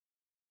where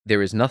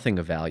there is nothing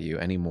of value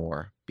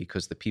anymore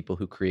because the people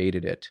who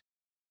created it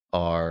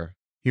are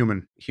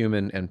human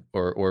and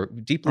or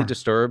deeply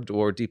disturbed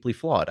or deeply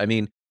flawed. I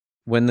mean,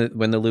 when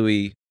the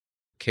Louis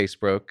case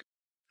broke,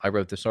 I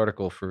wrote this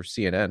article for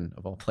CNN,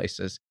 of all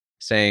places,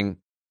 saying,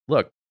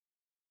 look,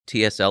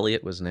 T.S.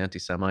 Eliot was an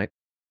anti-Semite.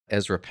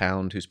 Ezra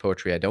Pound, whose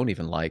poetry I don't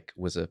even like,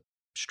 was a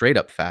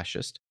straight-up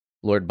fascist.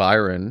 Lord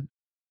Byron,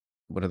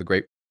 one of the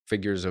great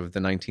figures of the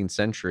 19th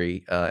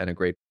century and a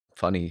great,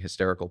 funny,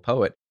 hysterical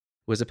poet,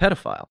 was a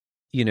pedophile.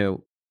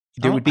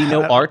 There would be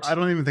no art. I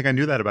don't even think I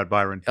knew that about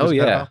Byron. Oh,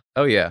 yeah.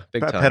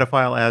 Big time.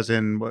 Pedophile as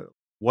in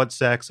what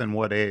sex and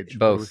what age?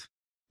 Both.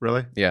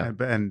 Really? Yeah.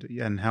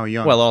 And how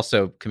young? Well,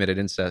 also committed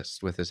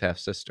incest with his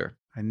half-sister.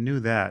 I knew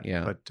that.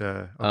 Yeah. But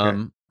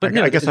okay. But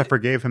I guess I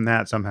forgave him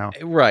that somehow.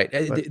 Right.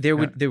 But, there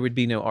would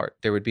be no art.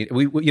 There would be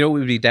we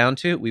would be down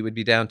to? We would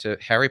be down to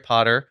Harry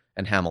Potter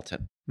and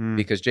Hamilton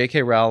because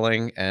J.K.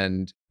 Rowling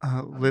and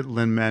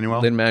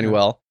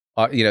Lin-Manuel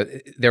are,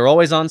 they're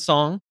always on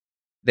song.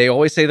 They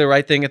always say the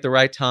right thing at the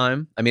right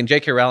time. I mean,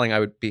 J.K. Rowling, I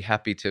would be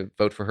happy to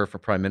vote for her for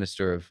Prime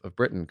Minister of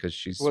Britain because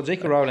she's... Well,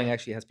 J.K. Rowling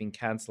actually has been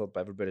cancelled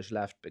by the British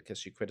left because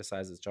she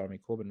criticizes Jeremy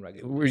Corbyn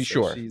regularly.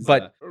 Sure,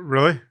 but...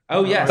 Really?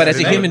 Oh, yes. But as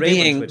a human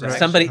being,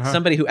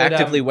 somebody who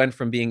actively went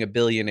from being a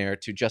billionaire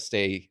to just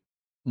a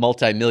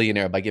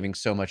multi-millionaire by giving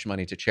so much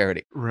money to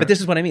charity. Right. But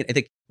this is what I mean. I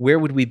think, where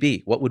would we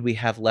be? What would we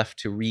have left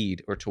to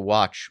read or to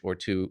watch or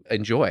to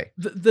enjoy?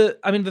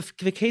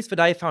 The case that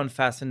I found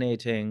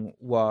fascinating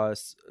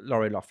was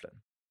Lori Loughlin.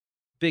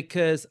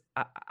 Because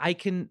I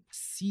can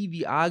see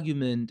the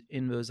argument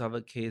in those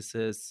other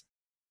cases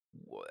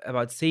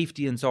about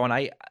safety and so on.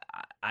 I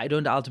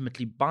don't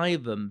ultimately buy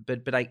them,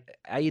 but I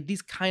at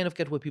least kind of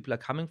get where people are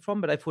coming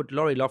from. But I thought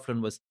Lori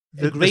Loughlin was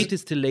a great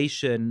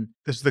distillation.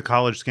 This is the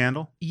college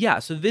scandal? Yeah,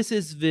 so this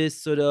is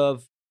this sort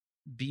of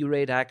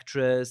B-rate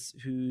actress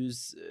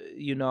who's,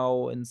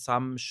 in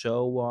some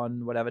show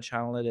on whatever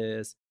channel it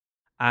is,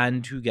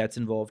 and who gets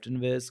involved in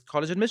this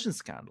college admissions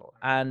scandal.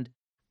 And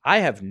I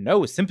have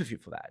no sympathy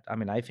for that. I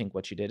mean, I think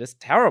what she did is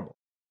terrible.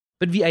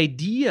 But the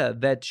idea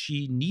that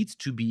she needs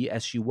to be,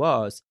 as she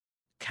was,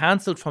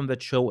 cancelled from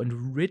that show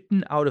and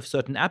written out of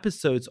certain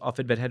episodes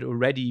of it that had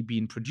already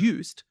been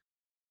produced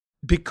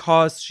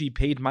because she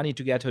paid money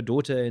to get her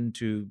daughter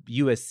into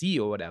USC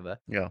or whatever,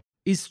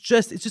 it's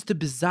just a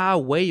bizarre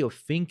way of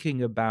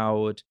thinking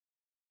about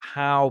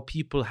how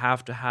people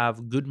have to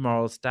have good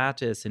moral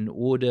status in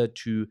order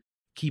to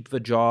keep the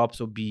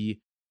jobs or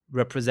be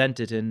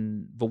represented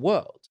in the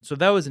world. So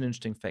that was an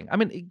interesting thing. I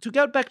mean, to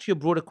get back to your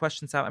broader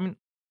question, Sam,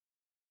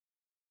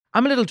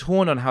 I'm a little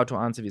torn on how to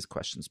answer these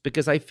questions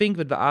because I think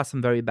that there are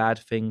some very bad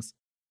things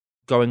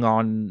going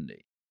on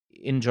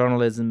in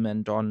journalism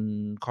and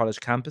on college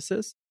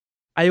campuses.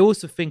 I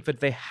also think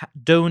that they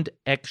don't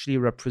actually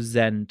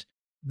represent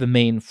the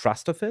main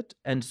thrust of it.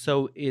 And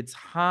so it's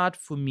hard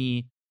for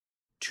me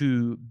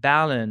to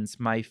balance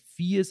my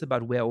fears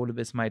about where all of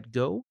this might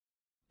go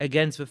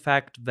against the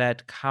fact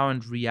that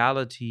current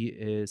reality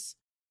is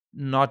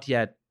not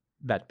yet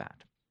that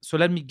bad. So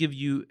let me give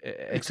you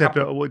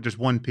just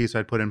one piece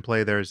I'd put in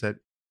play there is that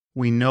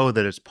we know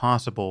that it's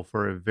possible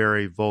for a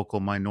very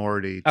vocal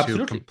minority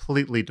to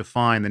completely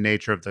define the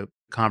nature of the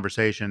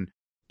conversation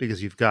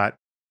because you've got,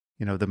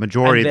 the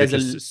majority that's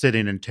just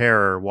sitting in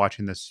terror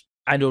watching this.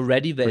 And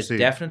already there's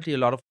definitely a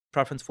lot of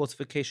preference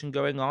falsification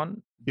going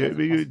on.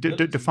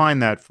 Define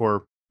that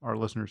for our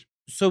listeners.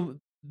 So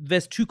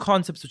there's two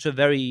concepts which are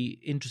very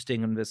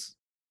interesting in this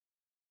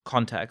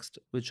context,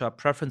 which are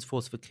preference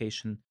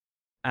falsification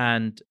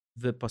and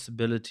the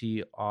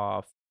possibility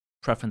of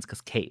preference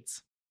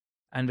cascades.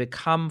 And they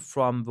come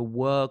from the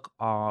work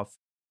of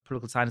a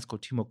political scientist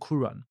called Timur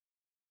Kuran,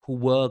 who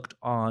worked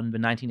on the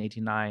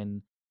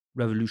 1989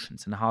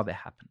 revolutions and how they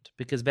happened.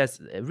 Because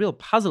there's a real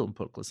puzzle in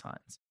political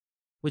science,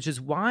 which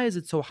is why is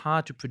it so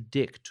hard to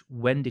predict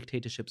when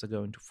dictatorships are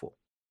going to fall?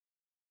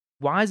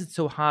 Why is it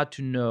so hard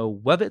to know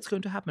whether it's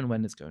going to happen and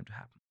when it's going to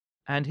happen?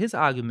 And his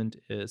argument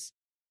is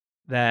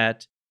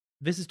that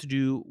this is to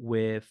do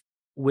with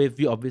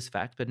the obvious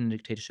fact that in a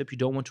dictatorship, you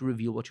don't want to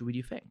reveal what you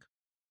really think.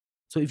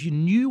 So if you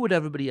knew what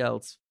everybody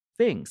else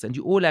thinks and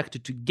you all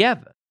acted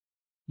together,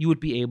 you would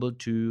be able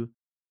to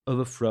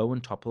overthrow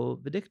and topple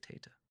the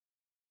dictator.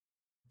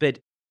 But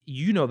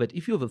you know that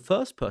if you're the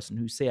first person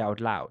who say out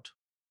loud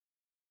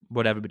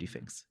what everybody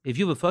thinks, if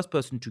you're the first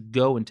person to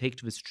go and take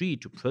to the street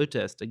to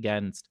protest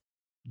against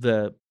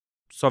the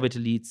Soviet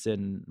elites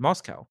in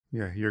Moscow,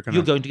 you're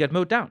going to get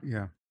mowed down.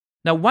 Yeah.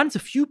 Now, once a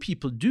few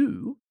people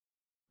do,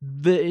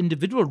 the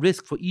individual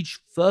risk for each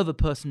further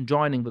person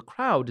joining the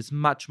crowd is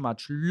much,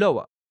 much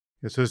lower.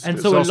 Yeah, so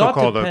it's also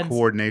called a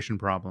coordination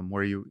problem,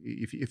 where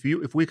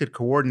if we could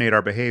coordinate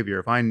our behavior,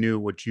 if I knew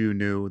what you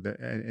knew,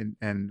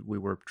 and we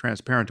were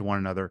transparent to one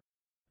another,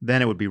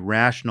 then it would be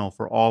rational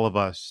for all of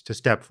us to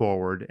step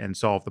forward and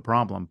solve the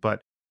problem.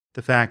 But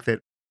the fact that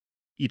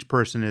each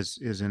person is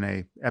in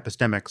a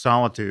epistemic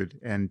solitude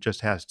and just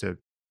has to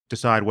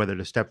decide whether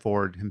to step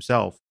forward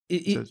himself,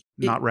 it's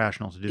not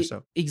rational to do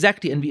so.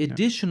 Exactly. And the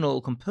additional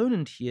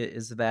component here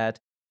is that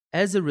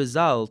as a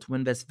result,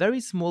 when there's very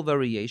small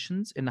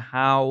variations in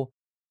how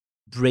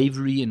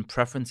bravery and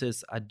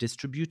preferences are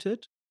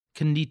distributed,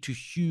 can lead to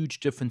huge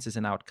differences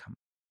in outcome.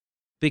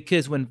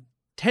 Because when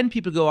 10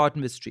 people go out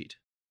in the street,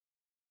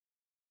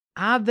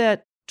 are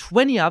there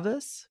 20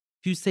 others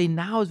who say,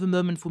 now is the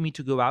moment for me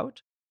to go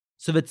out?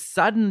 So that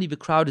suddenly the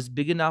crowd is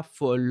big enough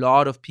for a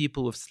lot of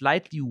people with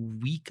slightly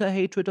weaker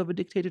hatred of a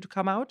dictator to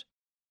come out?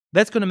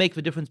 That's going to make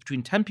the difference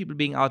between 10 people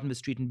being out in the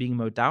street and being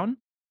mowed down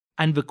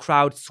and the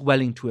crowd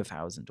swelling to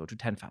 1,000 or to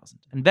 10,000.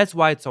 And that's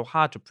why it's so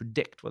hard to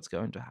predict what's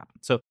going to happen.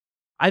 So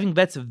I think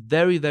that's a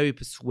very, very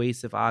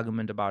persuasive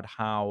argument about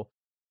how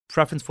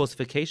preference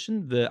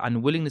falsification, the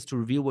unwillingness to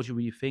reveal what you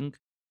really think,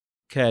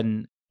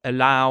 can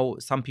allow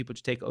some people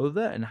to take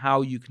over, and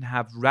how you can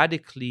have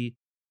radically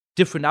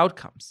different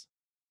outcomes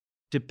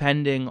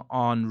depending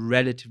on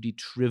relatively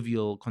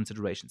trivial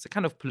considerations, a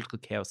kind of political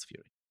chaos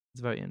theory.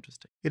 It's very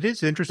interesting. It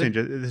is interesting.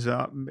 This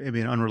is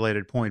maybe an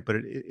unrelated point, but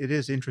it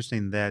is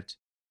interesting that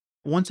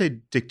once a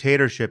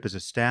dictatorship is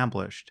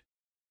established,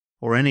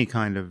 or any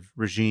kind of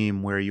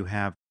regime where you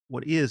have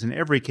what is, in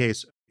every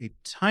case, a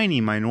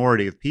tiny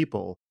minority of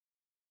people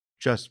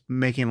just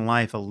making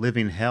life a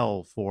living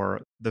hell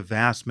for the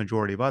vast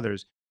majority of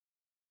others,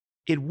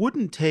 it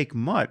wouldn't take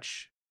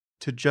much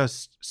to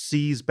just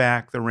seize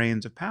back the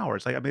reins of power.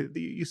 It's like, I mean,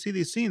 you see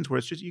these scenes where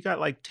it's just, you got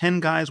like 10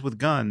 guys with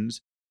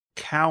guns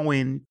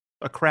cowing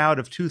a crowd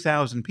of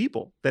 2,000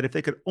 people, that if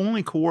they could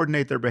only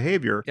coordinate their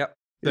behavior,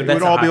 it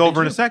would all be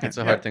over in a second. It's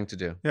a hard thing to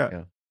do.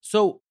 Yeah.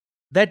 So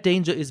that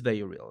danger is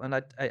very real, and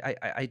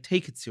I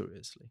take it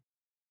seriously.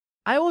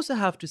 I also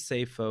have to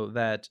say, though,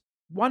 that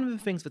one of the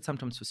things that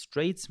sometimes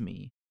frustrates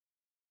me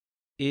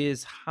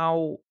is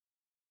how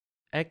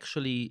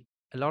actually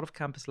a lot of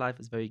campus life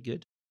is very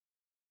good,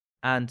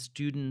 and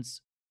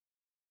students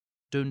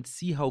don't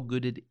see how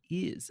good it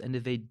is. And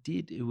if they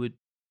did,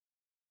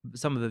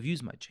 some of the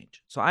views might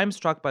change. So I'm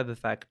struck by the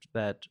fact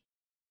that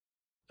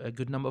a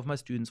good number of my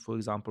students, for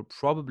example,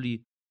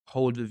 probably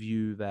hold the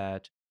view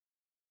that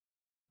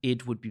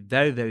it would be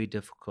very, very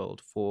difficult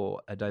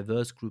for a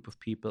diverse group of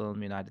people in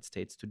the United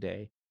States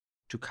today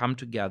to come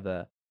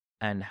together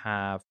and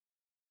have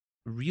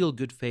real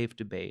good faith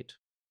debate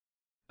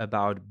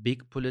about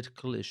big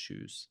political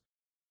issues,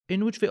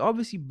 in which they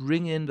obviously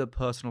bring in the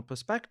personal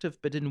perspective,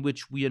 but in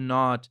which we are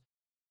not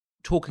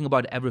talking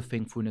about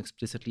everything through an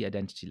explicitly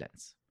identity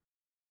lens.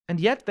 And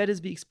yet that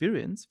is the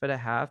experience that I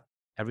have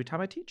every time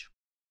I teach.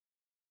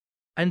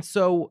 And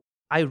so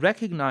I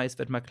recognize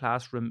that my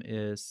classroom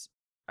is,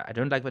 I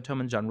don't like the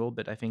term in general,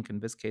 but I think in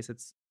this case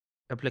it's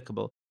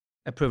applicable,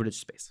 a privileged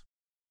space.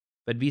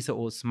 But these are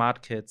all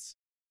smart kids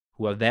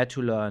who are there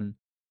to learn,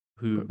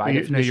 who by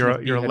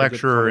definition... You're a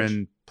lecturer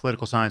in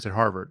political science at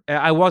Harvard.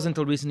 I was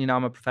until recently. Now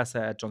I'm a professor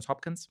at Johns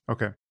Hopkins.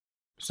 Okay.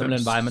 Similar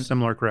environment.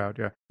 Similar crowd,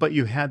 yeah. But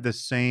you had the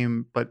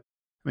same, but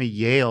I mean,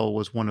 Yale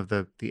was one of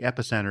the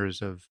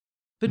epicenters of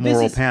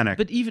moral panic.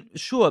 But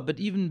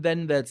even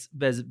then that's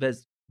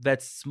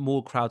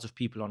small crowds of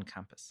people on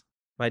campus,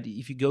 right?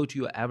 If you go to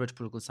your average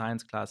political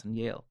science class in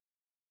Yale,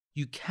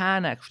 you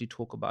can actually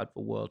talk about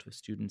the world with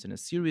students in a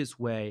serious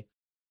way,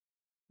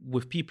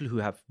 with people who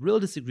have real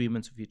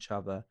disagreements with each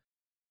other,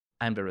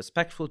 and they're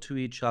respectful to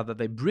each other.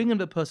 They bring in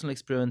their personal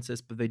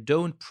experiences, but they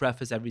don't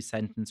preface every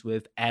sentence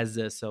with "as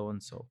a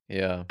so-and-so."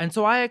 Yeah. And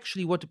so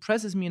what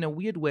depresses me in a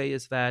weird way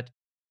is that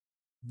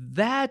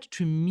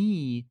to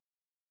me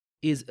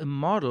is a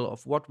model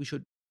of what we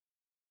should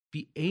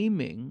be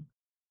aiming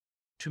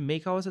to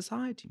make our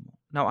society more.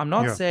 Now, I'm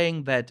not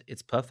saying that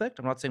it's perfect.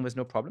 I'm not saying there's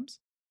no problems.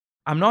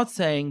 I'm not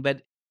saying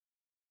that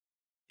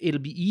it'll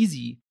be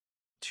easy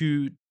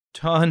to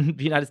turn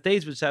the United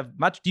States, which have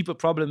much deeper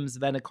problems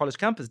than a college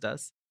campus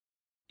does,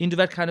 into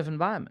that kind of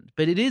environment.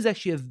 But it is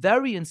actually a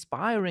very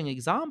inspiring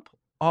example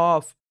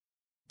of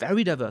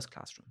very diverse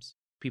classrooms,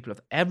 people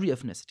of every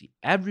ethnicity,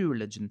 every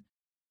religion,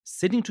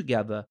 sitting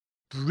together,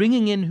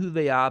 bringing in who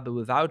they are, but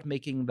without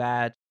making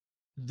that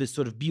this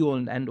sort of be-all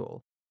and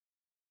end-all,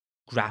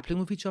 grappling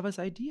with each other's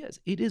ideas.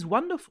 It is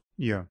wonderful.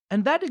 Yeah.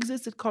 And that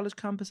exists at college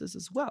campuses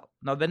as well.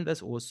 Now, then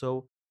there's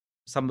also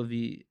some of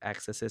the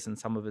excesses and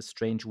some of the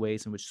strange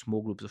ways in which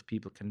small groups of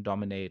people can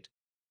dominate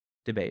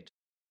debate.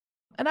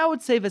 And I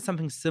would say there's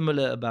something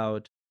similar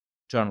about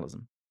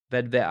journalism.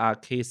 That there are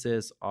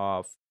cases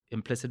of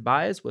implicit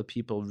bias where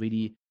people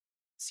really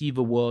see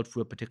the world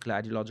through a particular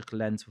ideological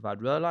lens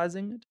without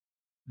realizing it.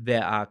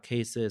 There are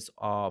cases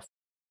of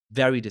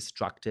very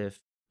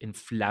destructive,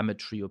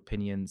 inflammatory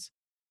opinions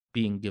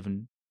being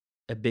given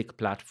a big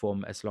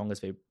platform as long as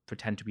they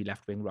pretend to be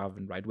left-wing rather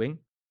than right-wing.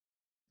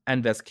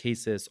 And there's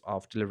cases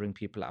of delivering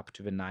people up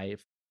to the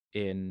knife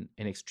in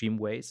extreme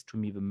ways. To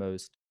me, the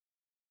most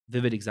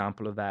vivid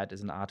example of that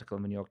is an article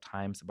in the New York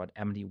Times about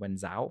Emily Wen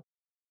Zhao.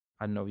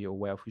 I don't know if you're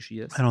aware of who she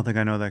is. I don't think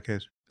I know that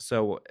case.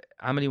 So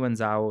Emily Wen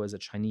Zhao is a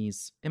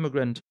Chinese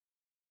immigrant.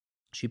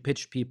 She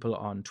pitched people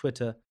on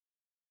Twitter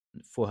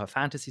for her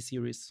fantasy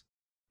series,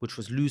 which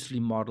was loosely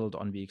modeled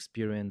on the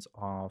experience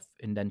of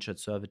indentured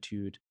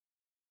servitude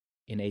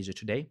in Asia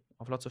today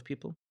of lots of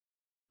people.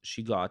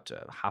 She got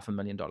a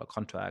 $500,000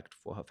 contract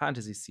for her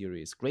fantasy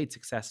series. Great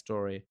success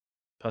story.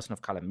 Person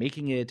of color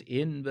making it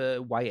in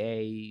the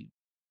YA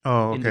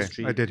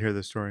industry. I did hear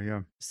this story,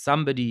 yeah.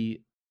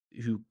 Somebody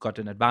who got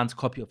an advanced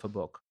copy of her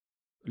book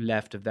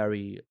left a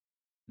very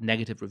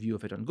negative review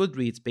of it on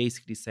Goodreads,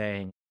 basically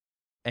saying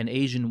an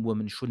Asian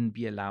woman shouldn't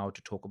be allowed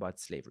to talk about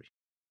slavery.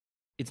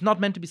 It's not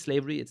meant to be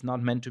slavery. It's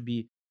not meant to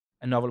be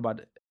a novel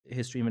about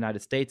history in the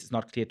United States. It's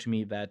not clear to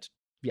me that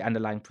the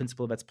underlying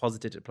principle that's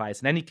posited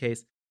applies in any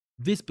case.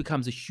 This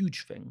becomes a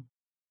huge thing.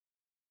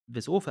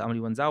 This author, Emily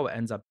Wen Zhao,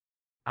 ends up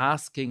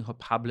asking her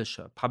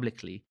publisher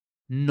publicly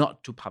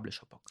not to publish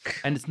her book.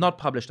 And it's not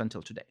published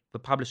until today. The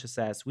publisher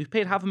says, we've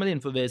paid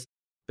 $500,000 for this,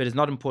 but it's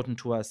not important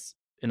to us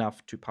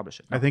enough to publish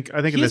it. No. I think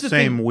in the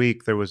same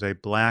week, there was a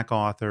black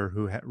author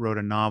who wrote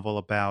a novel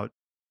about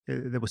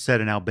that was set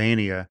in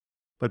Albania,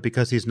 but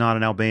because he's not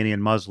an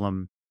Albanian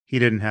Muslim, he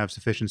didn't have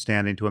sufficient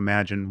standing to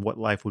imagine what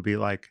life would be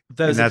like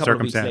in that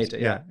circumstance. Later,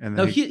 yeah. And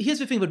now, here's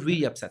the thing that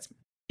really upsets me.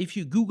 If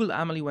you Google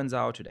Emily Wen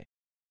Zhao today,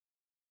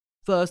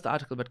 first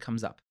article that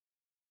comes up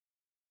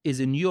is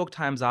a New York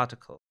Times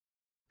article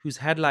whose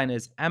headline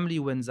is Emily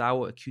Wen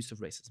Zhao accused of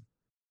racism.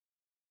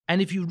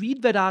 And if you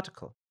read that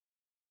article,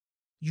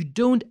 you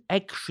don't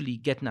actually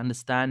get an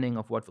understanding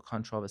of what the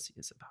controversy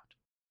is about.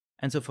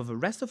 And so for the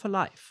rest of her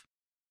life,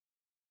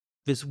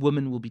 this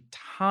woman will be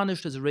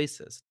tarnished as a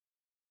racist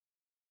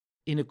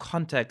in a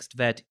context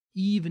that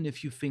even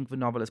if you think the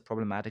novel is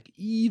problematic,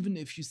 even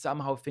if you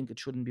somehow think it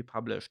shouldn't be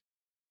published,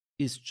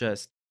 is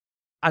just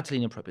utterly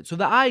inappropriate. So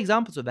there are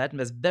examples of that, and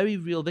there's very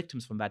real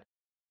victims from that.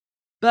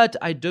 But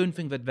I don't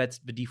think that that's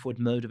the default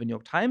mode of the New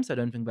York Times. I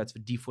don't think that's the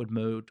default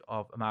mode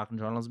of American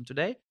journalism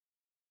today.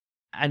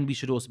 And we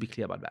should also be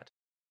clear about that.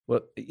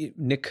 Well,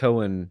 Nick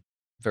Cohen,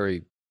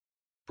 very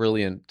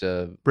brilliant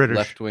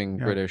left-wing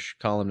British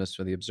columnist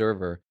for The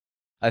Observer,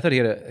 I thought he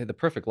had the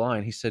perfect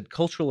line. He said,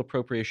 cultural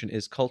appropriation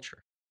is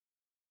culture.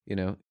 You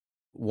know,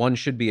 one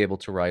should be able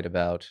to write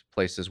about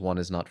places one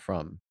is not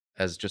from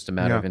as just a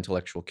matter of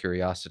intellectual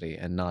curiosity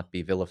and not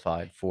be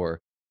vilified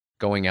for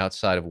going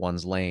outside of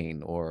one's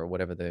lane or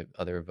whatever the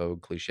other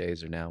vogue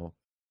cliches are now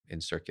in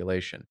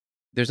circulation.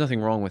 There's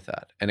nothing wrong with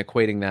that. And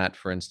equating that,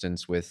 for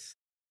instance, with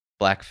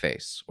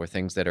blackface or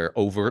things that are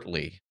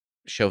overtly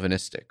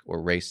chauvinistic or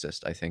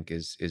racist, I think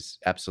is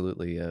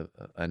absolutely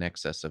an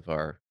excess of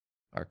our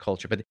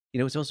culture. But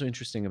what's also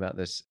interesting about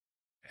this,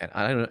 and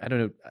I don't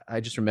know, I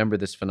just remember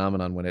this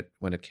phenomenon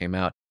when it came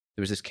out.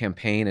 There was this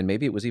campaign, and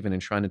maybe it was even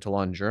enshrined into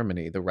law in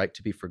Germany, the right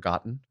to be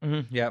forgotten.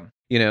 Mm-hmm,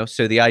 yeah.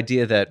 So the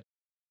idea that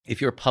if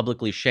you're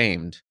publicly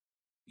shamed,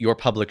 your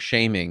public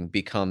shaming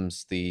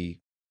becomes the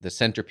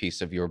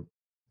centerpiece of your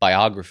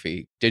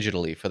biography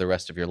digitally for the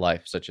rest of your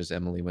life, such as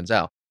Emily Wen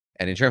Zhao.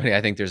 And in Germany,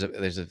 I think there's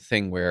a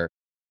thing where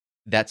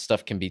that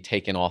stuff can be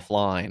taken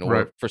offline,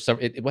 or for some.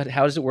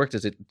 How does it work?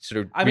 Does it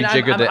sort of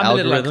rejigger the algorithm? I'm a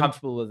little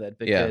uncomfortable with it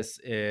because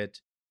it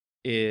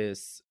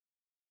is,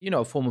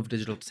 a form of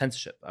digital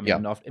censorship. I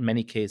mean, in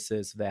many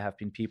cases, there have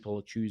been people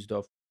accused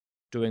of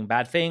doing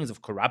bad things,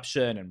 of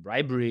corruption and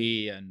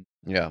bribery and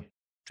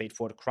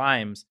straightforward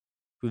crimes,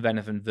 who then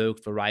have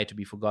invoked the right to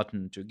be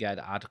forgotten to get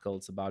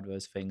articles about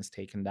those things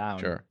taken down.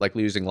 Sure, like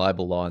using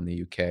libel law in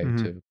the UK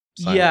to.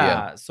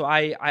 So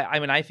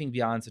I think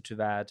the answer to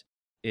that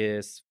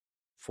is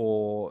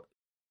for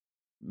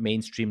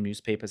mainstream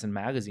newspapers and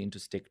magazines to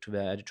stick to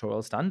their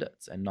editorial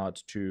standards and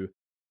not to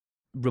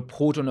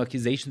report on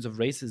accusations of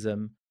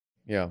racism.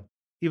 Yeah.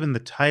 Even the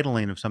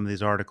titling of some of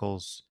these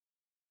articles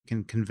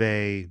can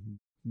convey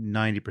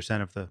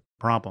 90% of the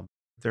problem.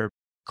 They're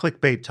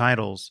clickbait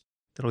titles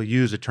that'll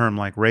use a term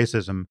like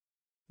racism,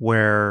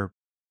 where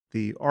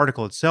the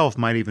article itself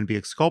might even be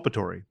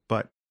exculpatory,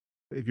 but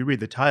if you read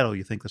the title,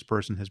 you think this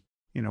person has,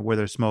 where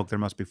there's smoke, there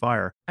must be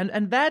fire.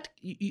 And that,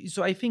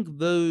 so I think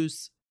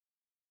those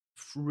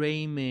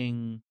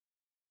framing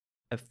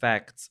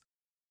effects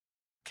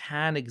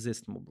can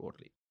exist more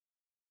broadly.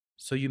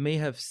 So you may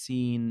have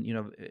seen,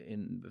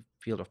 in the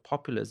field of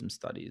populism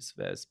studies,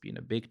 there's been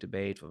a big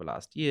debate for the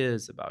last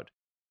years about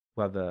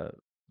whether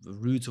the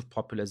roots of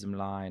populism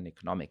lie in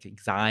economic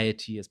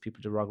anxiety, as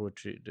people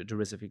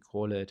derisively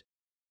call it,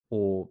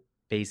 or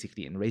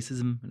basically in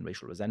racism and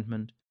racial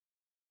resentment.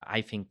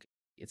 I think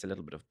it's a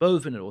little bit of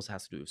both, and it also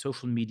has to do with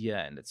social media,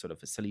 and it's sort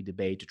of a silly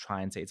debate to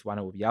try and say it's one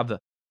or the other.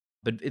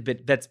 But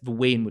that's the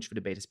way in which the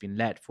debate has been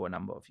led for a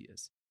number of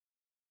years.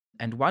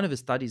 And one of the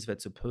studies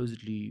that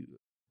supposedly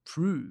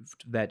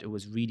proved that it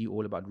was really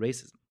all about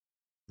racism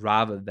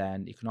rather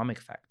than economic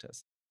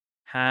factors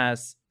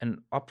has an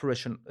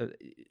operation,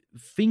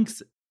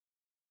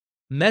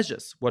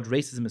 measures what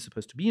racism is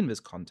supposed to be in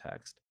this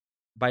context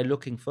by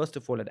looking, first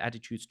of all, at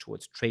attitudes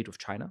towards trade with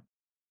China,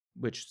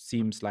 which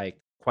seems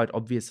like quite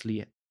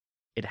obviously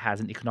it has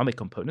an economic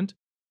component.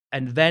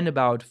 And then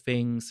about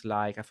things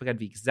like, I forget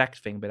the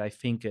exact thing, but I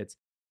think it's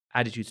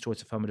attitudes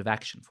towards affirmative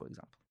action, for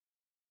example.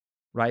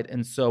 Right?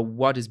 And so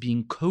what is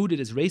being coded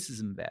as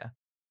racism there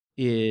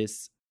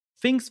is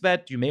things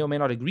that you may or may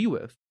not agree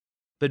with,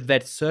 but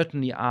that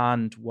certainly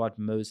aren't what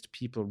most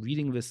people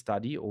reading this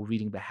study or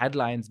reading the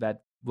headlines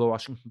that the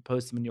Washington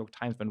Post and the New York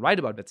Times then write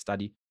about that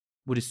study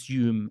would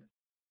assume,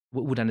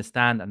 would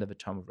understand under the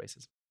term of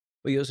racism.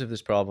 Well, you also have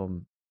this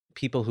problem.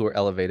 People who are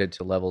elevated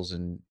to levels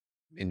in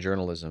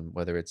journalism,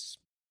 whether it's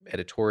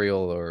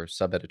editorial or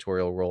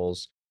sub-editorial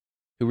roles,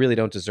 who really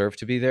don't deserve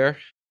to be there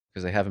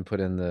because they haven't put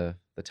in the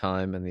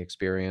time and the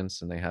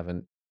experience, and they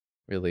haven't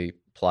really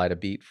plied a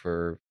beat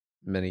for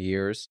many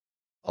years.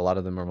 A lot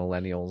of them are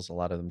millennials. A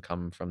lot of them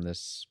come from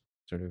this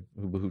sort of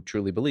who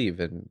truly believe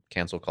in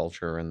cancel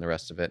culture and the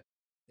rest of it.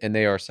 And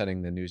they are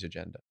setting the news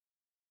agenda,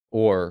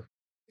 or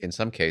in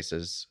some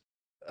cases,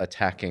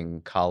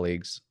 attacking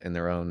colleagues in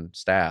their own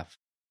staff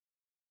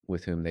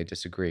with whom they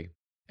disagree,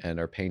 and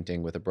are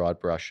painting with a broad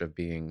brush of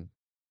being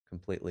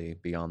completely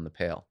beyond the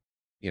pale.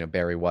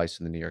 Barry Weiss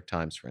in the New York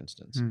Times, for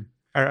instance.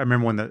 I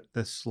remember when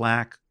the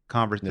Slack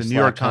the New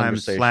York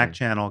Times Slack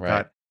channel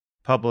got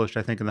published,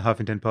 I think, in the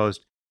Huffington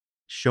Post,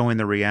 showing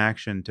the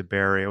reaction to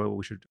Barry.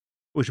 We should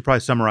probably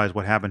summarize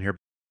what happened here.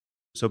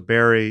 So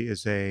Barry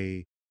is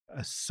a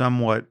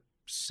somewhat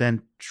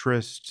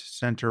centrist,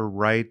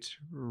 center-right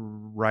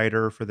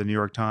writer for the New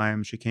York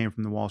Times. She came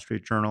from the Wall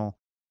Street Journal.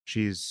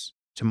 She's,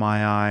 to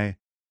my eye,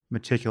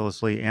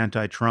 meticulously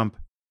anti-Trump,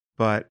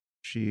 but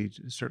she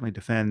certainly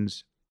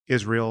defends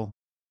Israel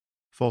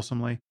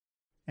fulsomely.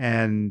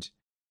 And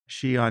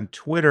she, on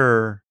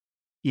Twitter,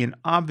 in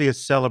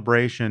obvious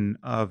celebration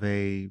of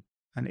an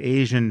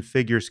Asian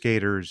figure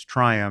skater's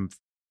triumph,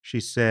 she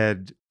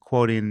said,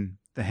 quoting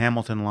the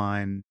Hamilton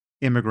line,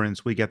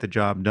 "Immigrants, we get the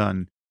job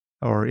done,"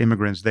 or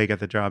 "Immigrants, they get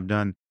the job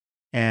done."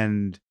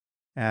 And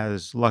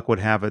as luck would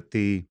have it,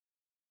 the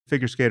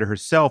figure skater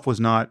herself was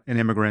not an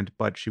immigrant,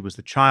 but she was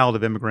the child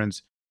of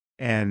immigrants.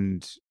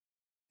 And,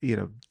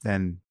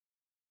 then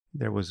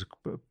there was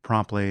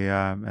promptly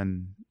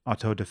an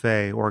auto da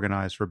fe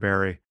organized for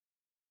Barry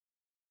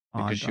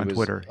on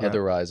Twitter.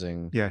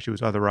 Otherizing. Yeah, she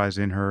was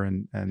otherizing her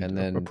and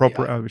then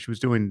appropriate. She was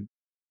doing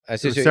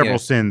several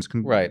sins.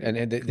 Right. And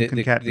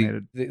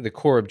concatenated. The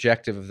core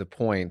objective of the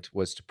point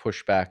was to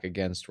push back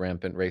against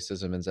rampant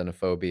racism and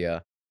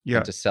xenophobia,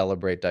 and to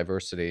celebrate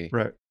diversity.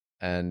 Right.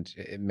 And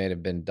it may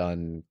have been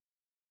done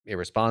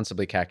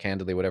irresponsibly,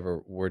 cack-handedly,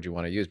 whatever word you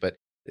want to use. But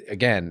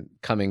again,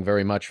 coming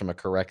very much from a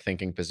correct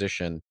thinking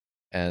position.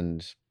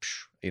 And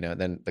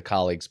then the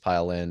colleagues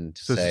pile in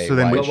to say. So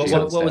then what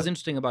was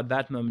interesting about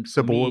that moment?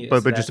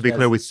 But just to be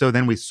clear, we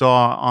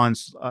saw on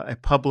a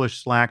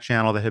published Slack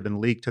channel that had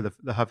been leaked to the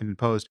Huffington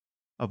Post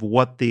of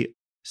what the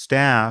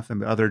staff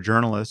and other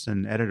journalists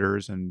and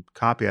editors and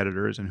copy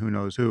editors and who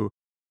knows who,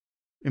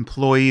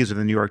 employees of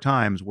the New York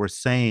Times, were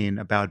saying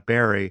about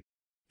Barry,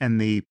 and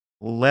the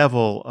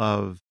level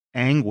of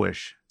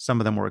anguish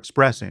some of them were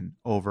expressing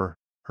over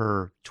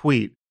her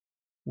tweet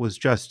was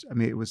just. I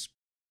mean, it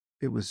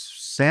was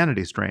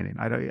sanity straining.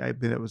 I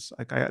mean, it was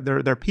like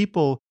there are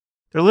people.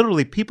 There are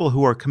literally people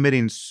who are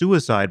committing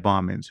suicide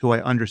bombings who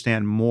I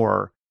understand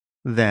more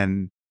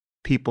than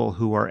people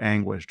who are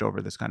anguished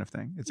over this kind of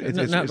thing. It's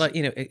like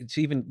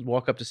to even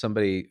walk up to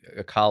somebody,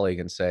 a colleague,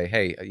 and say,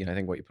 "Hey, I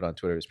think what you put on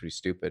Twitter is pretty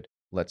stupid.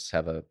 Let's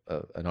have an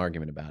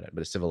argument about it,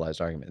 but a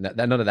civilized argument." And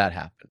none of that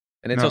happened.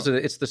 And it's also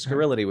the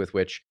scurrility with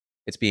which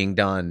it's being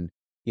done.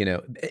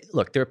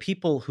 Look, there are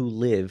people who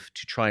live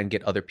to try and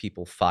get other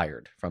people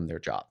fired from their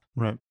job.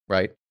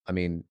 Right. I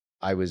mean,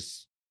 I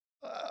was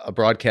a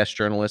broadcast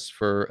journalist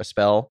for a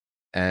spell,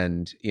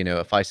 and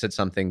if I said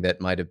something that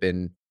might have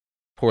been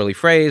poorly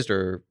phrased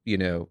or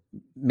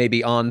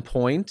maybe on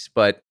point,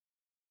 but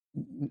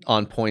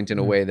on point in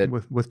a way that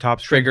with top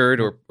triggered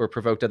or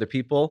provoked other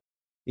people,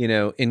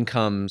 in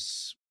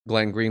comes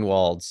Glenn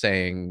Greenwald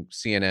saying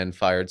CNN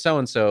fired so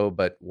and so,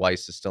 but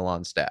Weiss is still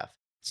on staff.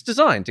 It's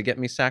designed to get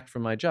me sacked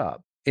from my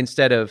job,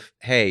 instead of,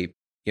 hey,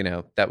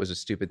 that was a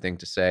stupid thing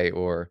to say,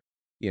 or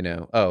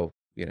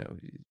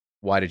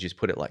why did you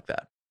put it like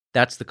that?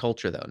 That's the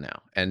culture though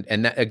now.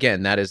 And that,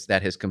 again, that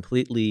has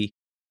completely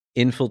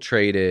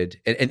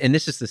infiltrated. And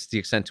this is the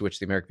extent to which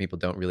the American people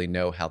don't really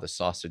know how the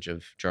sausage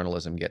of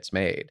journalism gets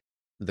made.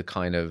 The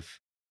kind of,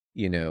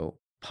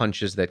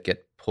 punches that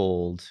get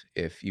pulled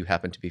if you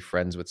happen to be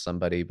friends with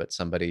somebody, but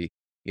somebody,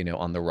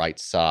 on the right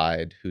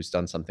side who's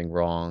done something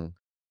wrong,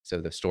 so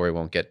the story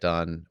won't get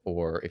done.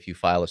 Or if you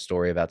file a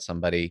story about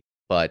somebody,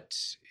 but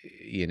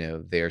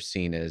they're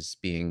seen as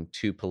being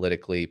too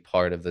politically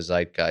part of the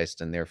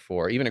zeitgeist, and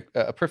therefore even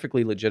a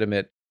perfectly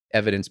legitimate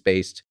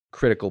evidence-based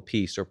critical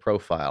piece or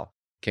profile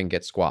can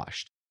get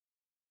squashed.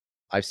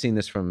 I've seen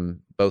this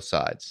from both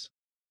sides,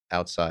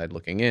 outside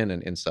looking in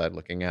and inside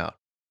looking out.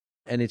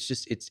 And it's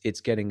just,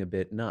 it's getting a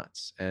bit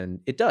nuts. And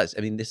it does.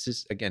 I mean, this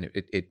is, again,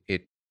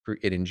 it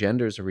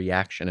engenders a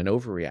reaction, an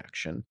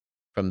overreaction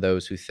from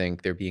those who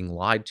think they're being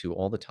lied to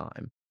all the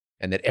time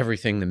and that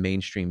everything the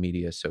mainstream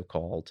media,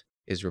 so-called,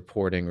 is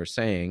reporting or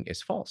saying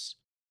is false.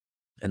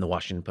 And the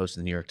Washington Post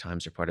and the New York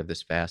Times are part of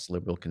this vast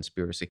liberal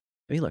conspiracy.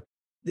 I mean, look,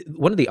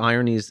 one of the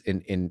ironies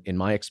in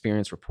my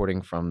experience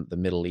reporting from the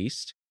Middle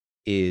East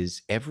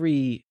is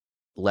every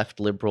left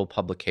liberal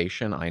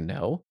publication I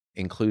know,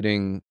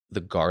 including The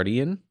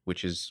Guardian,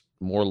 which is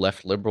more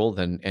left liberal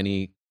than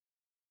any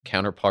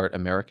counterpart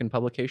American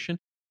publication,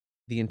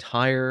 the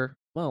entire,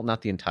 well,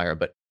 not the entire,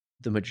 but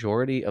the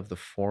majority of the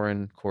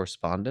foreign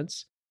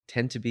correspondents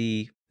tend to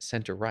be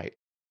center right.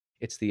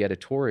 It's the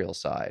editorial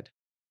side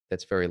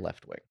that's very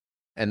left wing.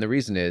 And the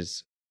reason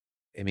is,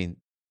 I mean,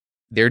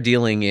 they're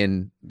dealing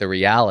in the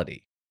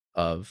reality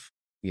of,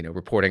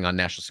 reporting on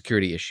national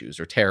security issues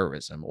or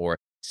terrorism, or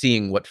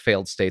seeing what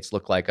failed states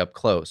look like up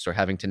close, or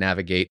having to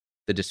navigate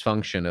the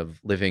dysfunction of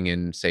living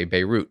in, say,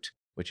 Beirut,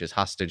 which is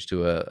hostage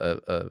to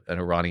an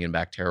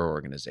Iranian-backed terror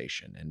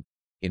organization,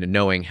 and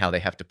knowing how they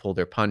have to pull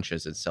their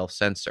punches and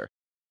self-censor.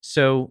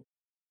 So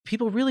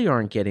people really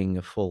aren't getting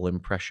a full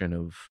impression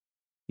of,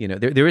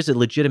 there is a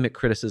legitimate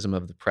criticism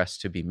of the press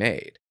to be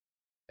made.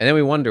 And then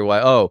we wonder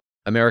why,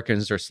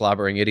 Americans are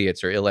slobbering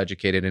idiots or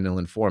ill-educated and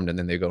ill-informed, and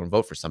then they go and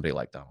vote for somebody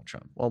like Donald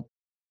Trump. Well,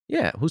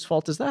 yeah, whose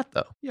fault is that,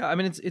 though? Yeah, I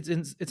mean,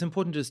 it's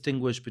important to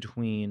distinguish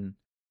between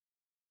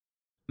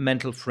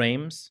mental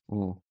frames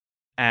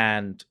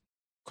and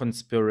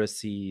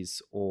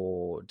conspiracies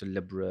or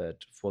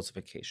deliberate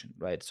falsification,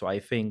 right? So I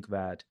think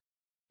that,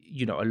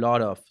 a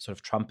lot of sort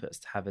of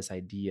Trumpists have this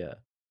idea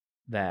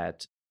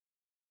that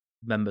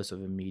members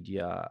of the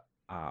media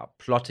are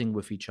plotting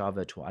with each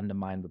other to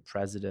undermine the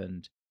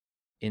president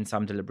in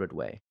some deliberate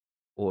way,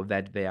 or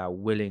that they are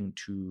willing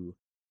to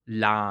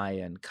lie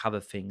and cover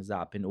things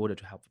up in order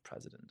to help the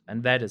president.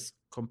 And that is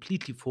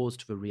completely false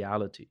to the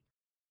reality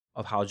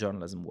of how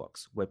journalism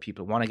works, where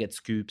people want to get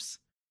scoops,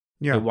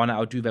 they want to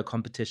outdo their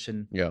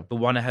competition, they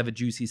want to have a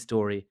juicy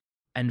story.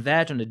 And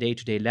that on a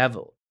day-to-day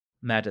level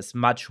matters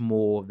much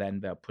more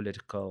than their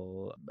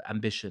political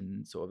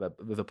ambitions or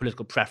their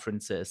political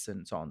preferences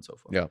and so on and so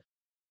forth. Yeah.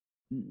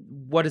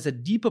 What is a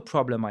deeper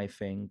problem, I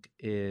think,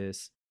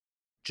 is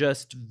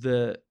just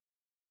the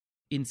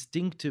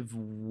instinctive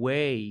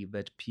way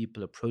that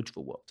people approach the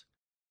world.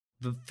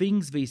 The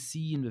things they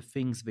see and the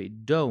things they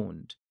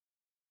don't,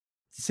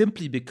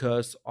 simply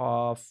because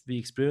of the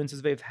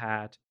experiences they've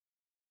had,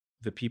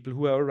 the people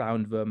who are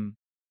around them,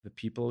 the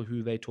people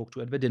who they talk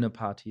to at their dinner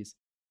parties.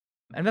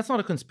 And that's not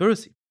a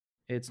conspiracy.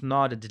 It's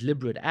not a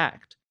deliberate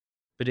act,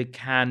 but it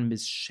can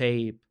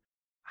misshape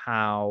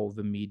how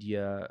the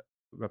media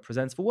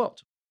represents the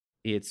world.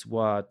 It's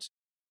what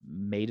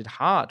made it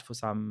hard for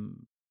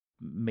some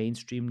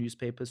mainstream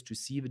newspapers to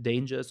see the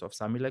dangers of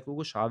somebody like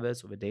Hugo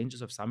Chavez or the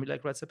dangers of somebody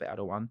like Recep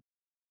Erdogan.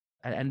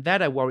 And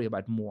that I worry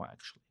about more,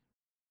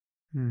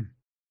 actually.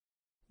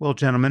 Well,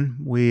 gentlemen,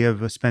 we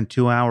have spent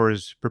 2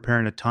 hours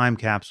preparing a time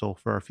capsule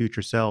for our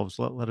future selves.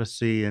 Let us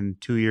see in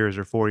 2 years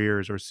or 4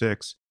 years or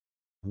 6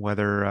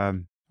 whether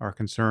our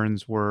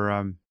concerns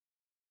were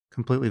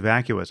completely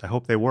vacuous. I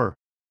hope they were,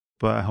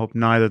 but I hope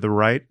neither the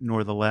right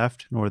nor the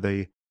left nor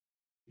the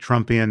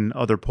Trumpian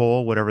other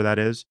pole, whatever that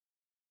is,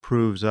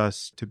 proves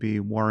us to be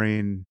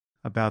worrying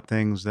about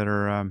things that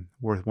are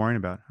worth worrying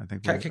about. I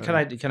think.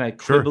 Can I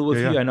quibble with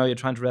you? I know you're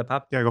trying to wrap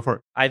up. Yeah, go for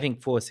it. I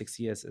think 4 or 6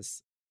 years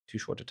is too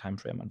short a time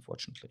frame,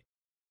 unfortunately.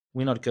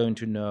 We're not going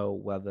to know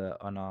whether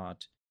or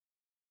not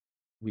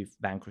we've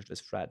vanquished this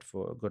threat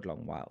for a good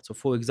long while. So,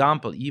 for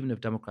example, even if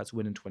Democrats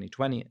win in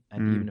 2020,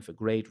 and even if a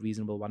great,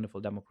 reasonable,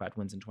 wonderful Democrat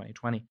wins in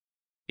 2020,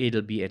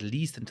 it'll be at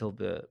least until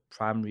the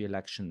primary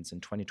elections in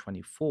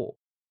 2024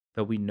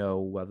 that we know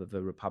whether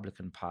the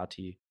Republican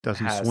Party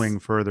doesn't swing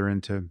further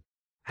into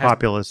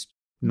populist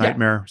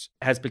nightmares,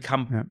 has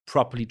become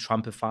properly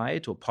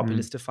Trumpified or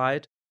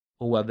populistified,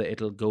 or whether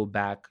it'll go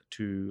back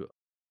to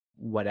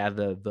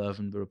whatever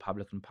version the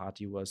Republican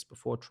Party was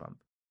before Trump.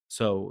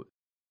 So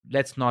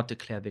let's not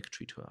declare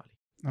victory too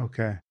early.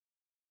 Okay.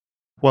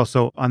 Well,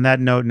 so on that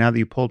note, now that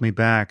you pulled me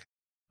back,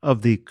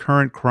 of the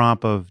current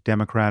crop of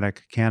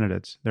Democratic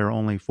candidates, there are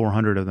only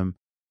 400 of them.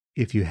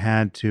 If you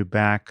had to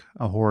back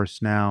a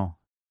horse now,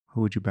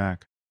 who would you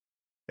back?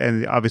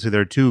 And obviously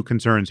there are two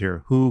concerns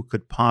here. Who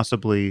could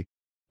possibly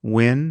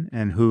win,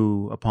 and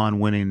who, upon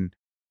winning,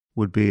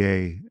 would be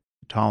a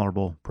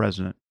tolerable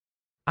president?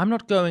 I'm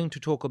not going to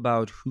talk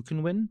about who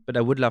can win, but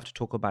I would love to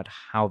talk about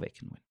how they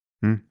can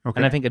win. Okay.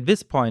 And I think at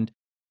this point,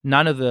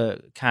 none of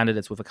the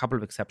candidates, with a couple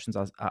of exceptions,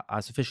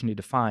 are sufficiently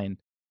defined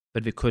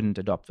that we couldn't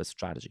adopt this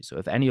strategy. So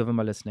if any of them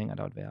are listening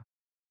out there,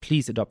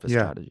 please adopt this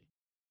strategy.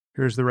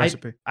 Here's the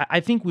recipe. I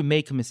think we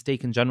make a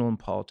mistake in general in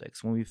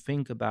politics when we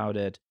think about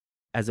it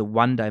as a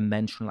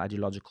one-dimensional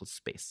ideological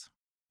space,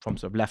 from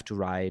sort of left to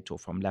right or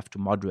from left to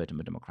moderate in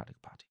the Democratic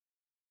Party.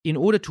 In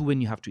order to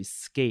win, you have to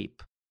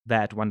escape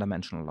that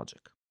one-dimensional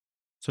logic.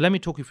 So let me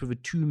talk you through the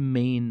two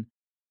main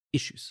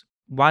issues.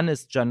 One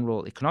is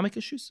general economic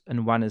issues,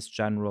 and one is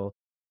general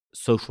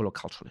social or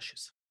cultural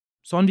issues.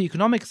 So on the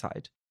economic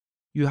side,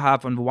 you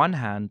have on the one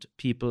hand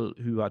people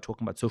who are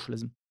talking about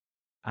socialism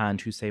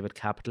and who say that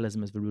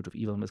capitalism is the root of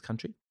evil in this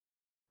country.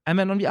 And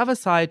then on the other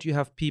side, you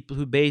have people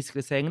who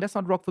basically saying, let's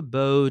not rock the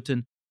boat,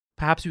 and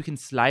perhaps we can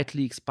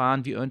slightly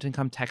expand the earned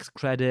income tax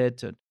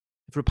credit. And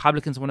if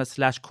Republicans want to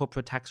slash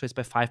corporate tax rates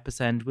by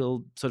 5%,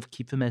 we'll sort of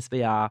keep them as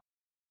they are.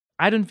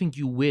 I don't think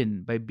you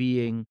win by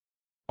being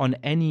on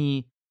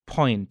any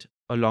point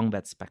along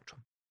that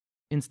spectrum.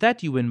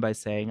 Instead, you win by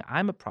saying,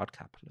 I'm a proud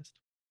capitalist.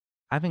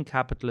 I think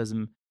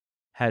capitalism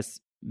has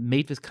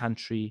made this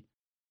country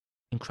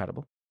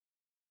incredible.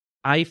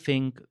 I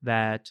think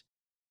that,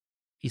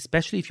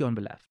 especially if you're on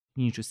the left,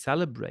 you need to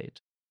celebrate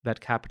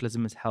that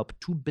capitalism has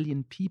helped 2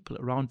 billion people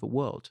around the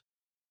world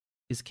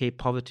escape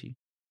poverty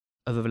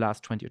over the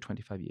last 20 or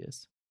 25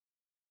 years.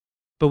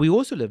 But we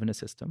also live in a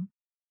system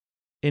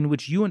in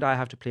which you and I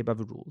have to play by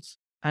the rules,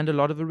 and a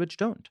lot of the rich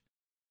don't.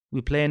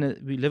 We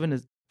live in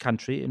a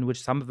country in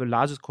which some of the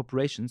largest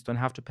corporations don't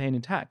have to pay any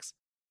tax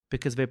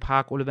because they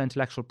park all of their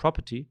intellectual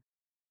property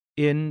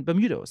in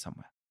Bermuda or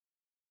somewhere.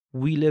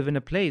 We live in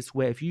a place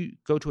where if you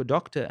go to a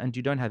doctor and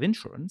you don't have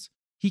insurance,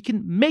 he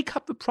can make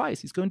up the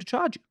price he's going to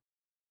charge you.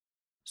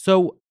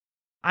 So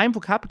I'm for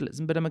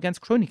capitalism, but I'm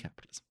against crony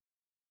capitalism.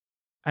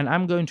 And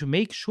I'm going to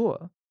make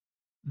sure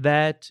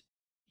that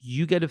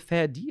you get a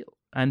fair deal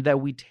and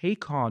that we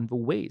take on the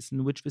ways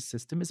in which the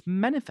system is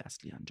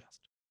manifestly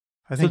unjust.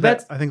 I think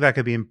that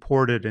could be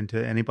imported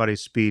into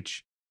anybody's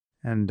speech,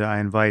 and I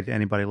invite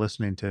anybody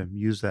listening to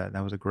use that.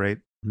 That was a great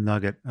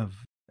nugget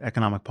of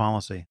economic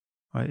policy,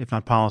 if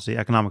not policy,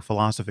 economic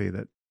philosophy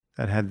that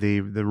had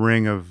the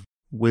ring of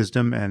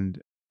wisdom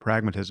and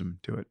pragmatism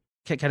to it.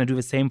 Can I do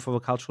the same for the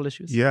cultural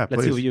issues? Yeah,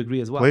 Let's see if you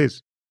agree as well.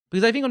 Please.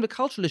 Because I think on the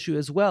cultural issue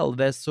as well,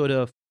 there's sort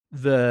of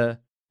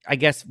I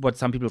guess what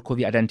some people call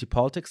the identity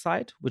politics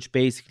side, which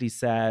basically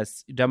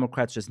says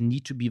Democrats just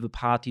need to be the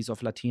parties of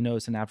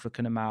Latinos and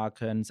African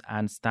Americans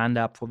and stand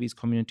up for these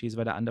communities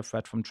that are under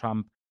threat from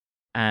Trump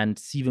and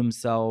see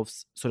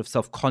themselves sort of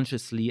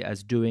self-consciously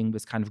as doing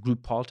this kind of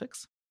group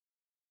politics.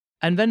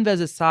 And then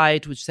there's a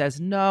side which says,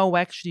 no,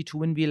 actually, to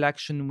win the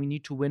election, we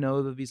need to win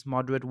over these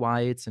moderate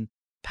whites, and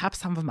perhaps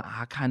some of them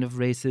are kind of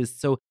racist.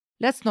 So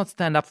let's not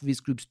stand up for these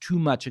groups too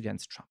much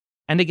against Trump.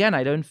 And again,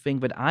 I don't think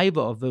that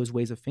either of those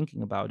ways of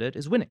thinking about it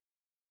is winning.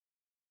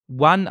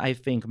 One, I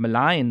think,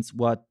 maligns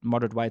what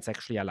moderate whites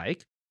actually are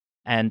like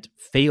and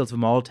fails the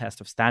moral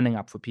test of standing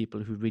up for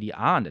people who really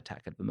are under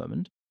attack at the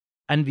moment.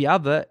 And the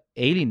other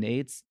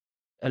alienates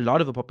a lot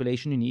of the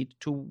population you need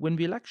to win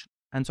the election.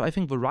 And so I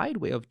think the right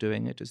way of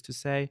doing it is to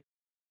say,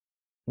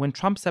 when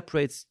Trump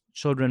separates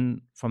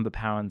children from the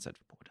parents at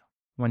the border,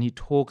 when he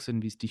talks in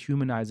these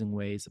dehumanizing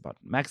ways about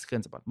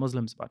Mexicans, about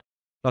Muslims, about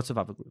lots of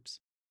other groups,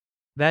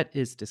 that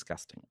is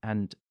disgusting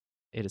and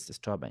it is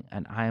disturbing.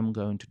 And I am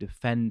going to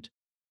defend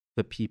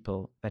the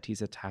people that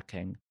he's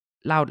attacking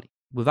loudly,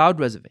 without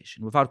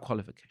reservation, without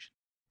qualification.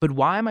 But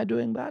why am I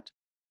doing that?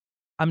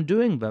 I'm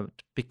doing that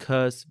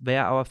because they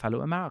are our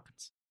fellow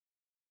Americans.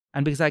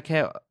 And because I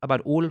care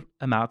about all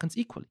Americans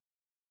equally.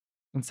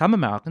 And some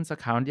Americans are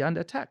currently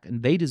under attack,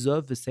 and they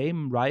deserve the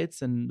same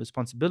rights and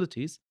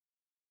responsibilities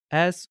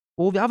as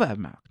all the other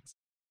Americans.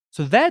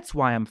 So that's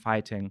why I'm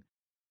fighting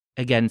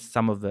against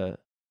some of the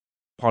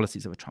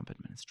policies of the Trump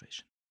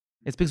administration.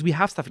 It's because we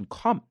have stuff in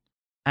common.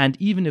 And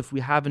even if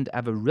we haven't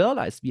ever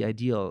realized the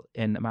ideal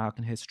in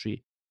American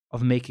history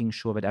of making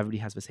sure that everybody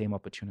has the same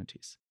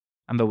opportunities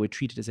and that we're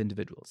treated as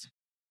individuals,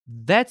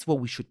 that's what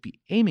we should be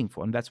aiming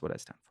for, and that's what I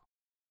stand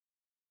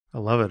for. I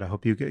love it. I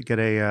hope you get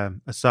a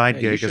side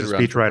gig as a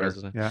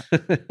speechwriter. Yeah,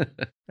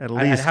 at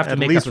least I have to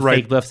make up a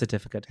fake birth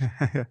certificate.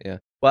 Yeah.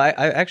 Well, I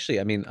actually,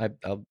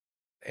 I'll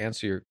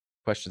answer your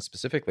question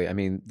specifically. I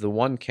mean, the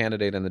one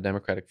candidate in the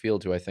Democratic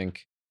field who I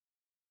think,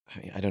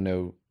 I don't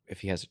know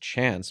if he has a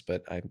chance,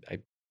 but I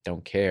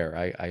don't care.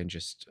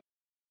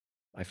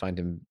 I find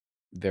him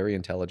very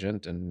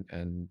intelligent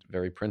and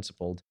very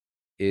principled,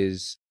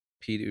 is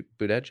Pete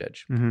Buttigieg.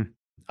 Mm-hmm.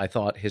 I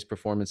thought his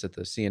performance at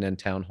the CNN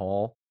town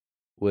hall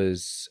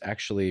was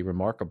actually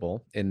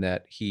remarkable in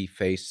that he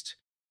faced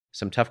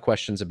some tough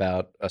questions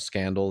about a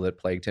scandal that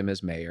plagued him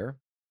as mayor,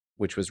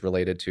 which was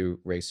related to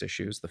race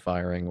issues, the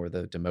firing or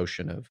the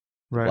demotion of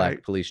the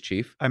black police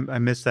chief. I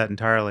missed that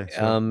entirely.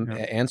 So, yeah.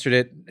 Answered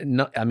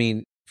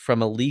it,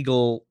 from a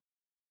legal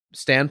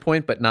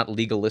standpoint, but not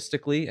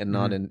legalistically and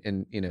not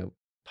in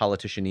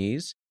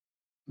politicianese,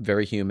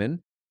 very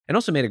human. And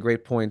also made a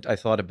great point, I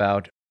thought,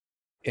 about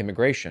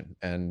immigration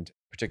and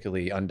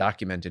particularly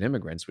undocumented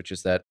immigrants, which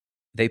is that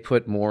they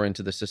put more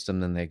into the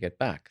system than they get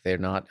back. They're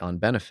not on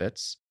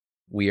benefits.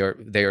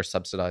 They are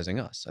subsidizing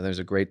us. And there's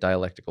a great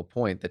dialectical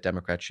point that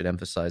Democrats should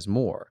emphasize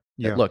more.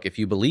 That, look, if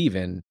you believe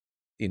in,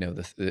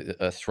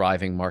 a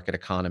thriving market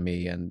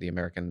economy and the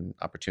American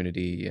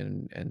opportunity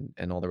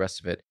and all the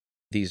rest of it,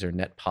 these are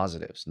net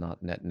positives,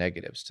 not net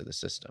negatives to the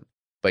system.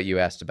 But you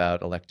asked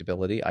about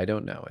electability. I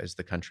don't know. Is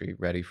the country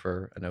ready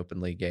for an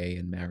openly gay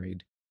and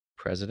married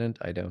president?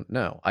 I don't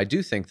know. I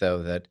do think,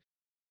 though, that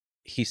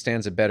he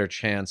stands a better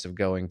chance of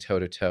going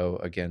toe-to-toe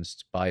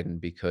against Biden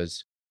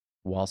because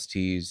whilst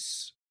he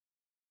is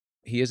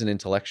an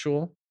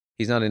intellectual,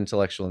 he's not an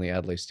intellectual in the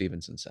Adlai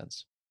Stevenson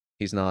sense.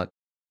 He's not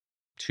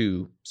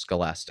too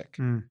scholastic.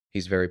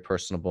 He's very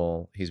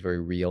personable. He's very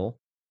real.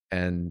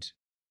 And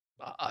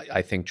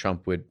I think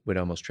Trump would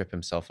almost trip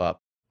himself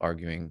up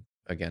arguing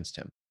against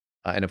him.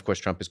 And of course,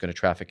 Trump is going to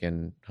traffic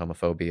in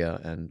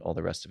homophobia and all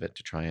the rest of it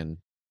to try and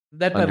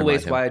That, by the way,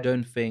 is undermine why him. I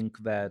don't think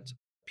that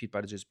Pete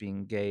Buttigieg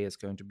being gay is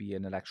going to be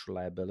an intellectual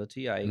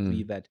liability. I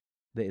agree that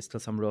there is still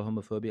some real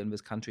homophobia in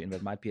this country, and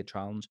that might be a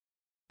challenge.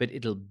 But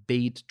it'll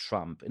bait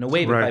Trump in a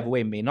way that, by Right. the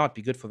way, may not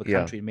be good for the Yeah.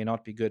 country, may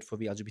not be good for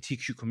the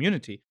LGBTQ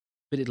community,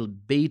 but it'll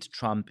bait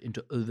Trump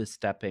into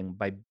overstepping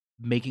by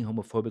making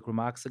homophobic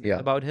remarks Yeah.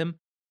 about him,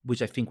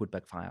 which I think would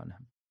backfire on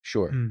him.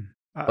 Sure.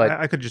 But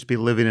I could just be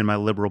living in my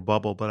liberal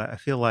bubble, but I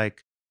feel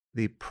like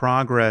the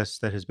progress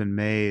that has been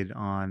made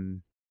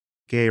on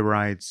gay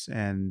rights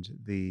and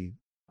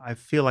I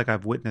feel like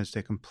I've witnessed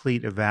a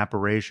complete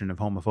evaporation of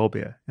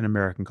homophobia in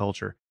American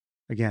culture.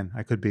 Again,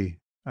 I could be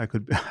I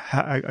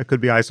could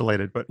be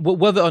isolated, but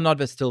Whether or not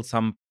there's still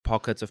some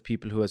pockets of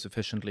people who are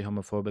sufficiently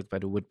homophobic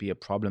that it would be a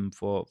problem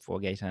for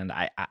gay talent,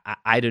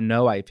 I don't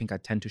know. I think I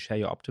tend to share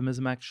your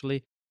optimism,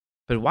 actually.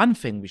 But one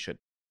thing we should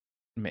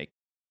make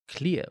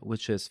clear,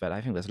 which is that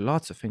I think there's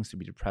lots of things to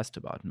be depressed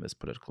about in this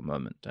political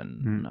moment,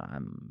 and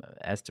I'm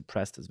as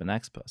depressed as the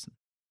next person.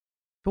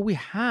 But we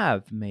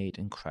have made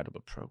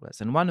incredible progress.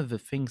 And one of the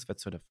things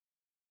that sort of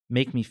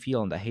make me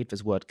feel, and I hate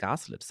this word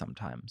gaslit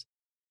sometimes,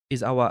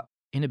 is our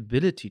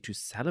inability to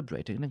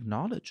celebrate and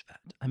acknowledge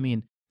that. I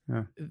mean,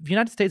 Yeah. the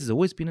United States has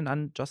always been an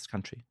unjust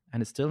country,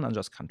 and it's still an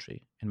unjust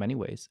country in many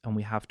ways, and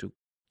we have to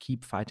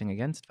keep fighting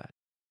against that.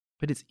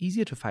 But it's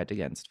easier to fight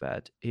against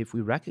that if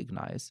we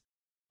recognize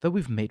that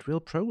we've made real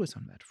progress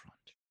on that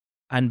front.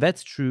 And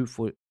that's true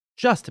for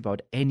just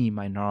about any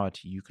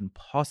minority you can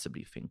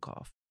possibly think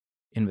of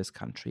in this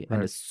country. And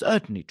Right. it's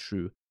certainly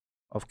true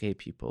of gay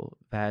people,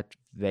 that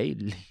they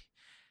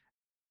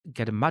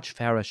get a much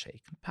fairer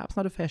shake, perhaps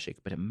not a fair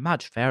shake, but a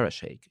much fairer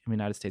shake in the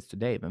United States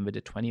today than they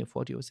did 20 or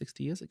 40 or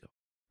 60 years ago.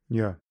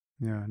 yeah,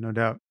 no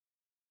doubt.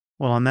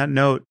 Well, on that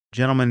note,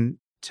 gentlemen,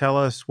 tell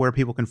us where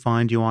people can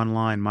find you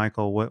online.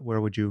 Michael,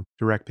 where would you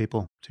direct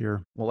people to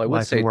your Well, I would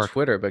life say and work?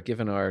 Twitter, but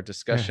given our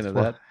discussion of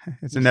Well, that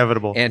it's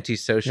inevitable.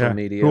 anti-social Yeah.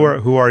 media,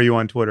 Who are you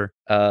on Twitter?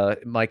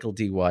 Michael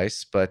D.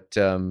 Weiss. But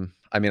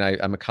I mean,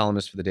 I'm a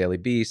columnist for the Daily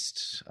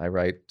Beast. I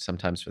write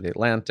sometimes for the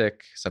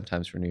Atlantic,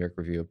 sometimes for New York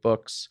Review of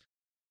Books,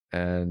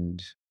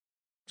 and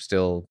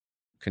still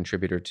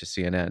contributor to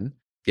CNN.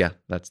 Yeah,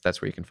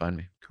 that's where you can find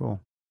me.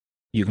 Cool.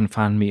 You can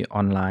find me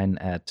online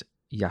at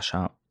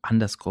Yascha_Mounk,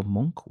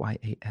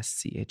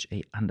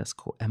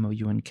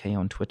 YASCHA_MOUNK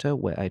on Twitter,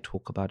 where I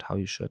talk about how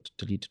you should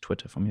delete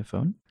Twitter from your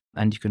phone.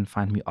 And you can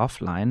find me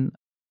offline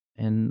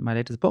in my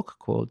latest book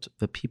called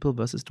The People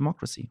versus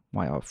Democracy: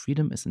 Why Our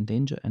Freedom is in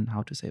Danger and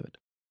How to Save It.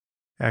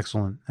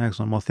 Excellent.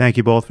 Well, thank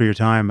you both for your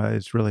time.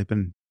 It's really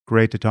been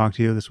great to talk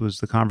to you. This was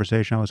the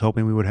conversation I was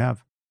hoping we would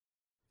have.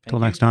 Till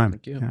next time.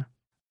 Thank you. Yeah.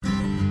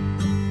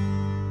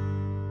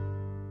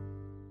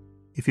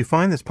 If you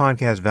find this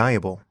podcast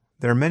valuable,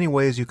 there are many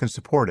ways you can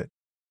support it.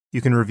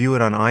 You can review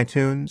it on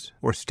iTunes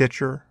or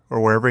Stitcher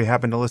or wherever you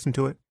happen to listen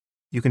to it.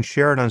 You can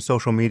share it on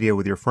social media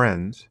with your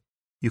friends.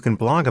 You can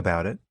blog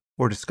about it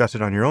or discuss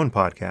it on your own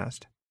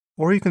podcast.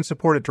 Or you can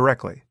support it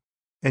directly.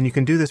 And you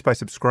can do this by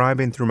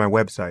subscribing through my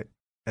website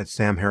at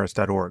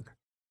samharris.org.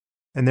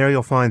 And there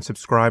you'll find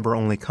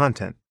subscriber-only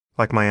content,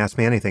 like my Ask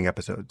Me Anything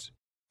episodes,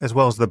 as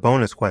well as the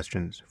bonus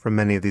questions from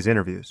many of these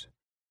interviews.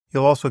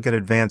 You'll also get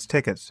advance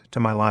tickets to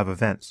my live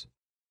events.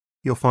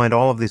 You'll find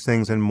all of these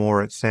things and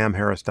more at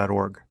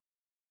samharris.org.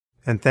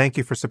 And thank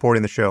you for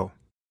supporting the show.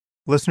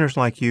 Listeners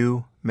like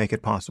you make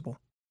it possible.